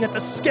 we're looking at the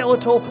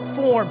skeletal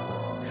form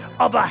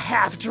of a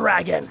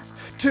half-dragon.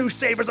 2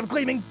 sabers of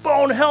gleaming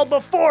bone held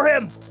before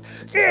him.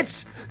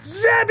 It's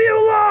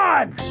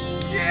Zebulon!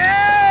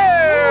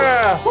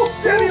 Yeah!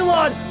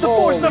 Zebulon, the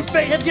forces of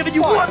fate have given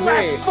you fuck one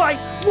last me.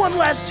 fight, one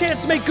last chance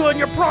to make good on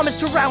your promise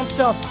to round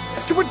stuff,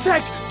 to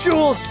protect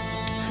Jules.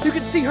 You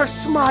can see her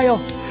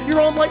smile, your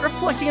own light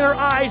reflecting in her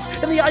eyes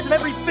and the eyes of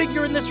every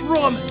figure in this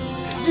room.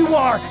 You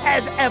are,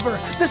 as ever,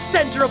 the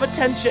center of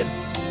attention.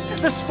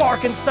 The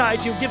spark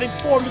inside you, giving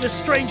form to this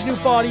strange new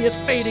body, is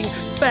fading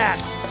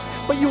fast.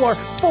 But you are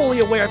fully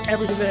aware of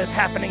everything that is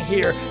happening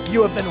here.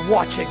 You have been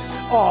watching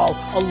all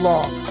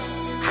along.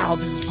 How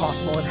this is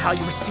possible and how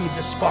you received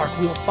the spark,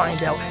 we will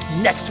find out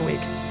next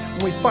week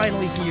when we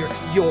finally hear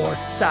your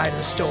side of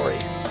the story.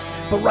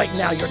 But right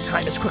now, your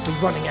time is quickly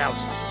running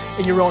out,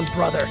 and your own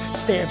brother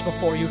stands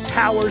before you,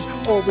 towers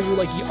over you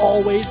like he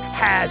always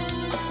has.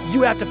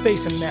 You have to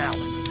face him now,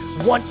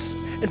 once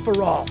and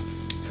for all.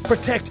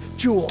 Protect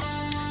Jules.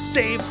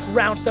 Save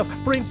round stuff.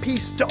 Bring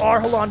peace to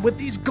Arhalan with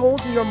these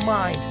goals in your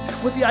mind.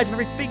 With the eyes of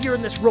every figure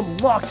in this room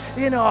locked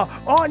in awe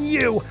on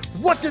you.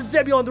 What does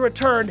Zebulon the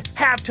Returned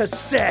have to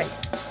say?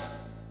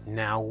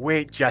 Now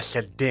wait just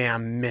a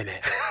damn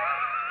minute.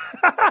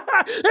 And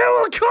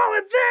we'll call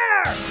it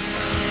there!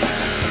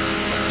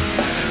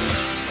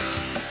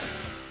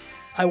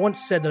 I once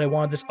said that I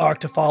wanted this arc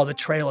to follow the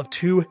trail of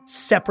 2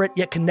 separate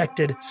yet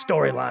connected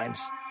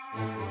storylines.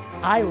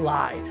 I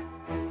lied.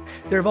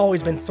 There have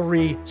always been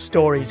 3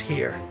 stories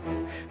here.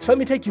 So let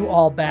me take you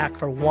all back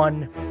for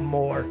one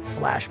more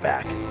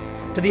flashback.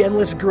 To the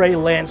endless gray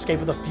landscape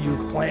of the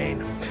Fugue Plain.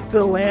 To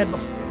the land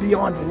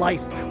beyond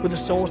life, where the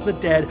souls of the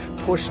dead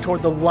push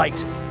toward the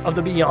light of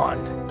the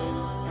beyond.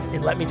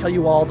 And let me tell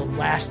you all the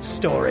last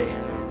story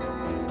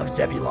of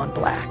Zebulon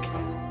Black.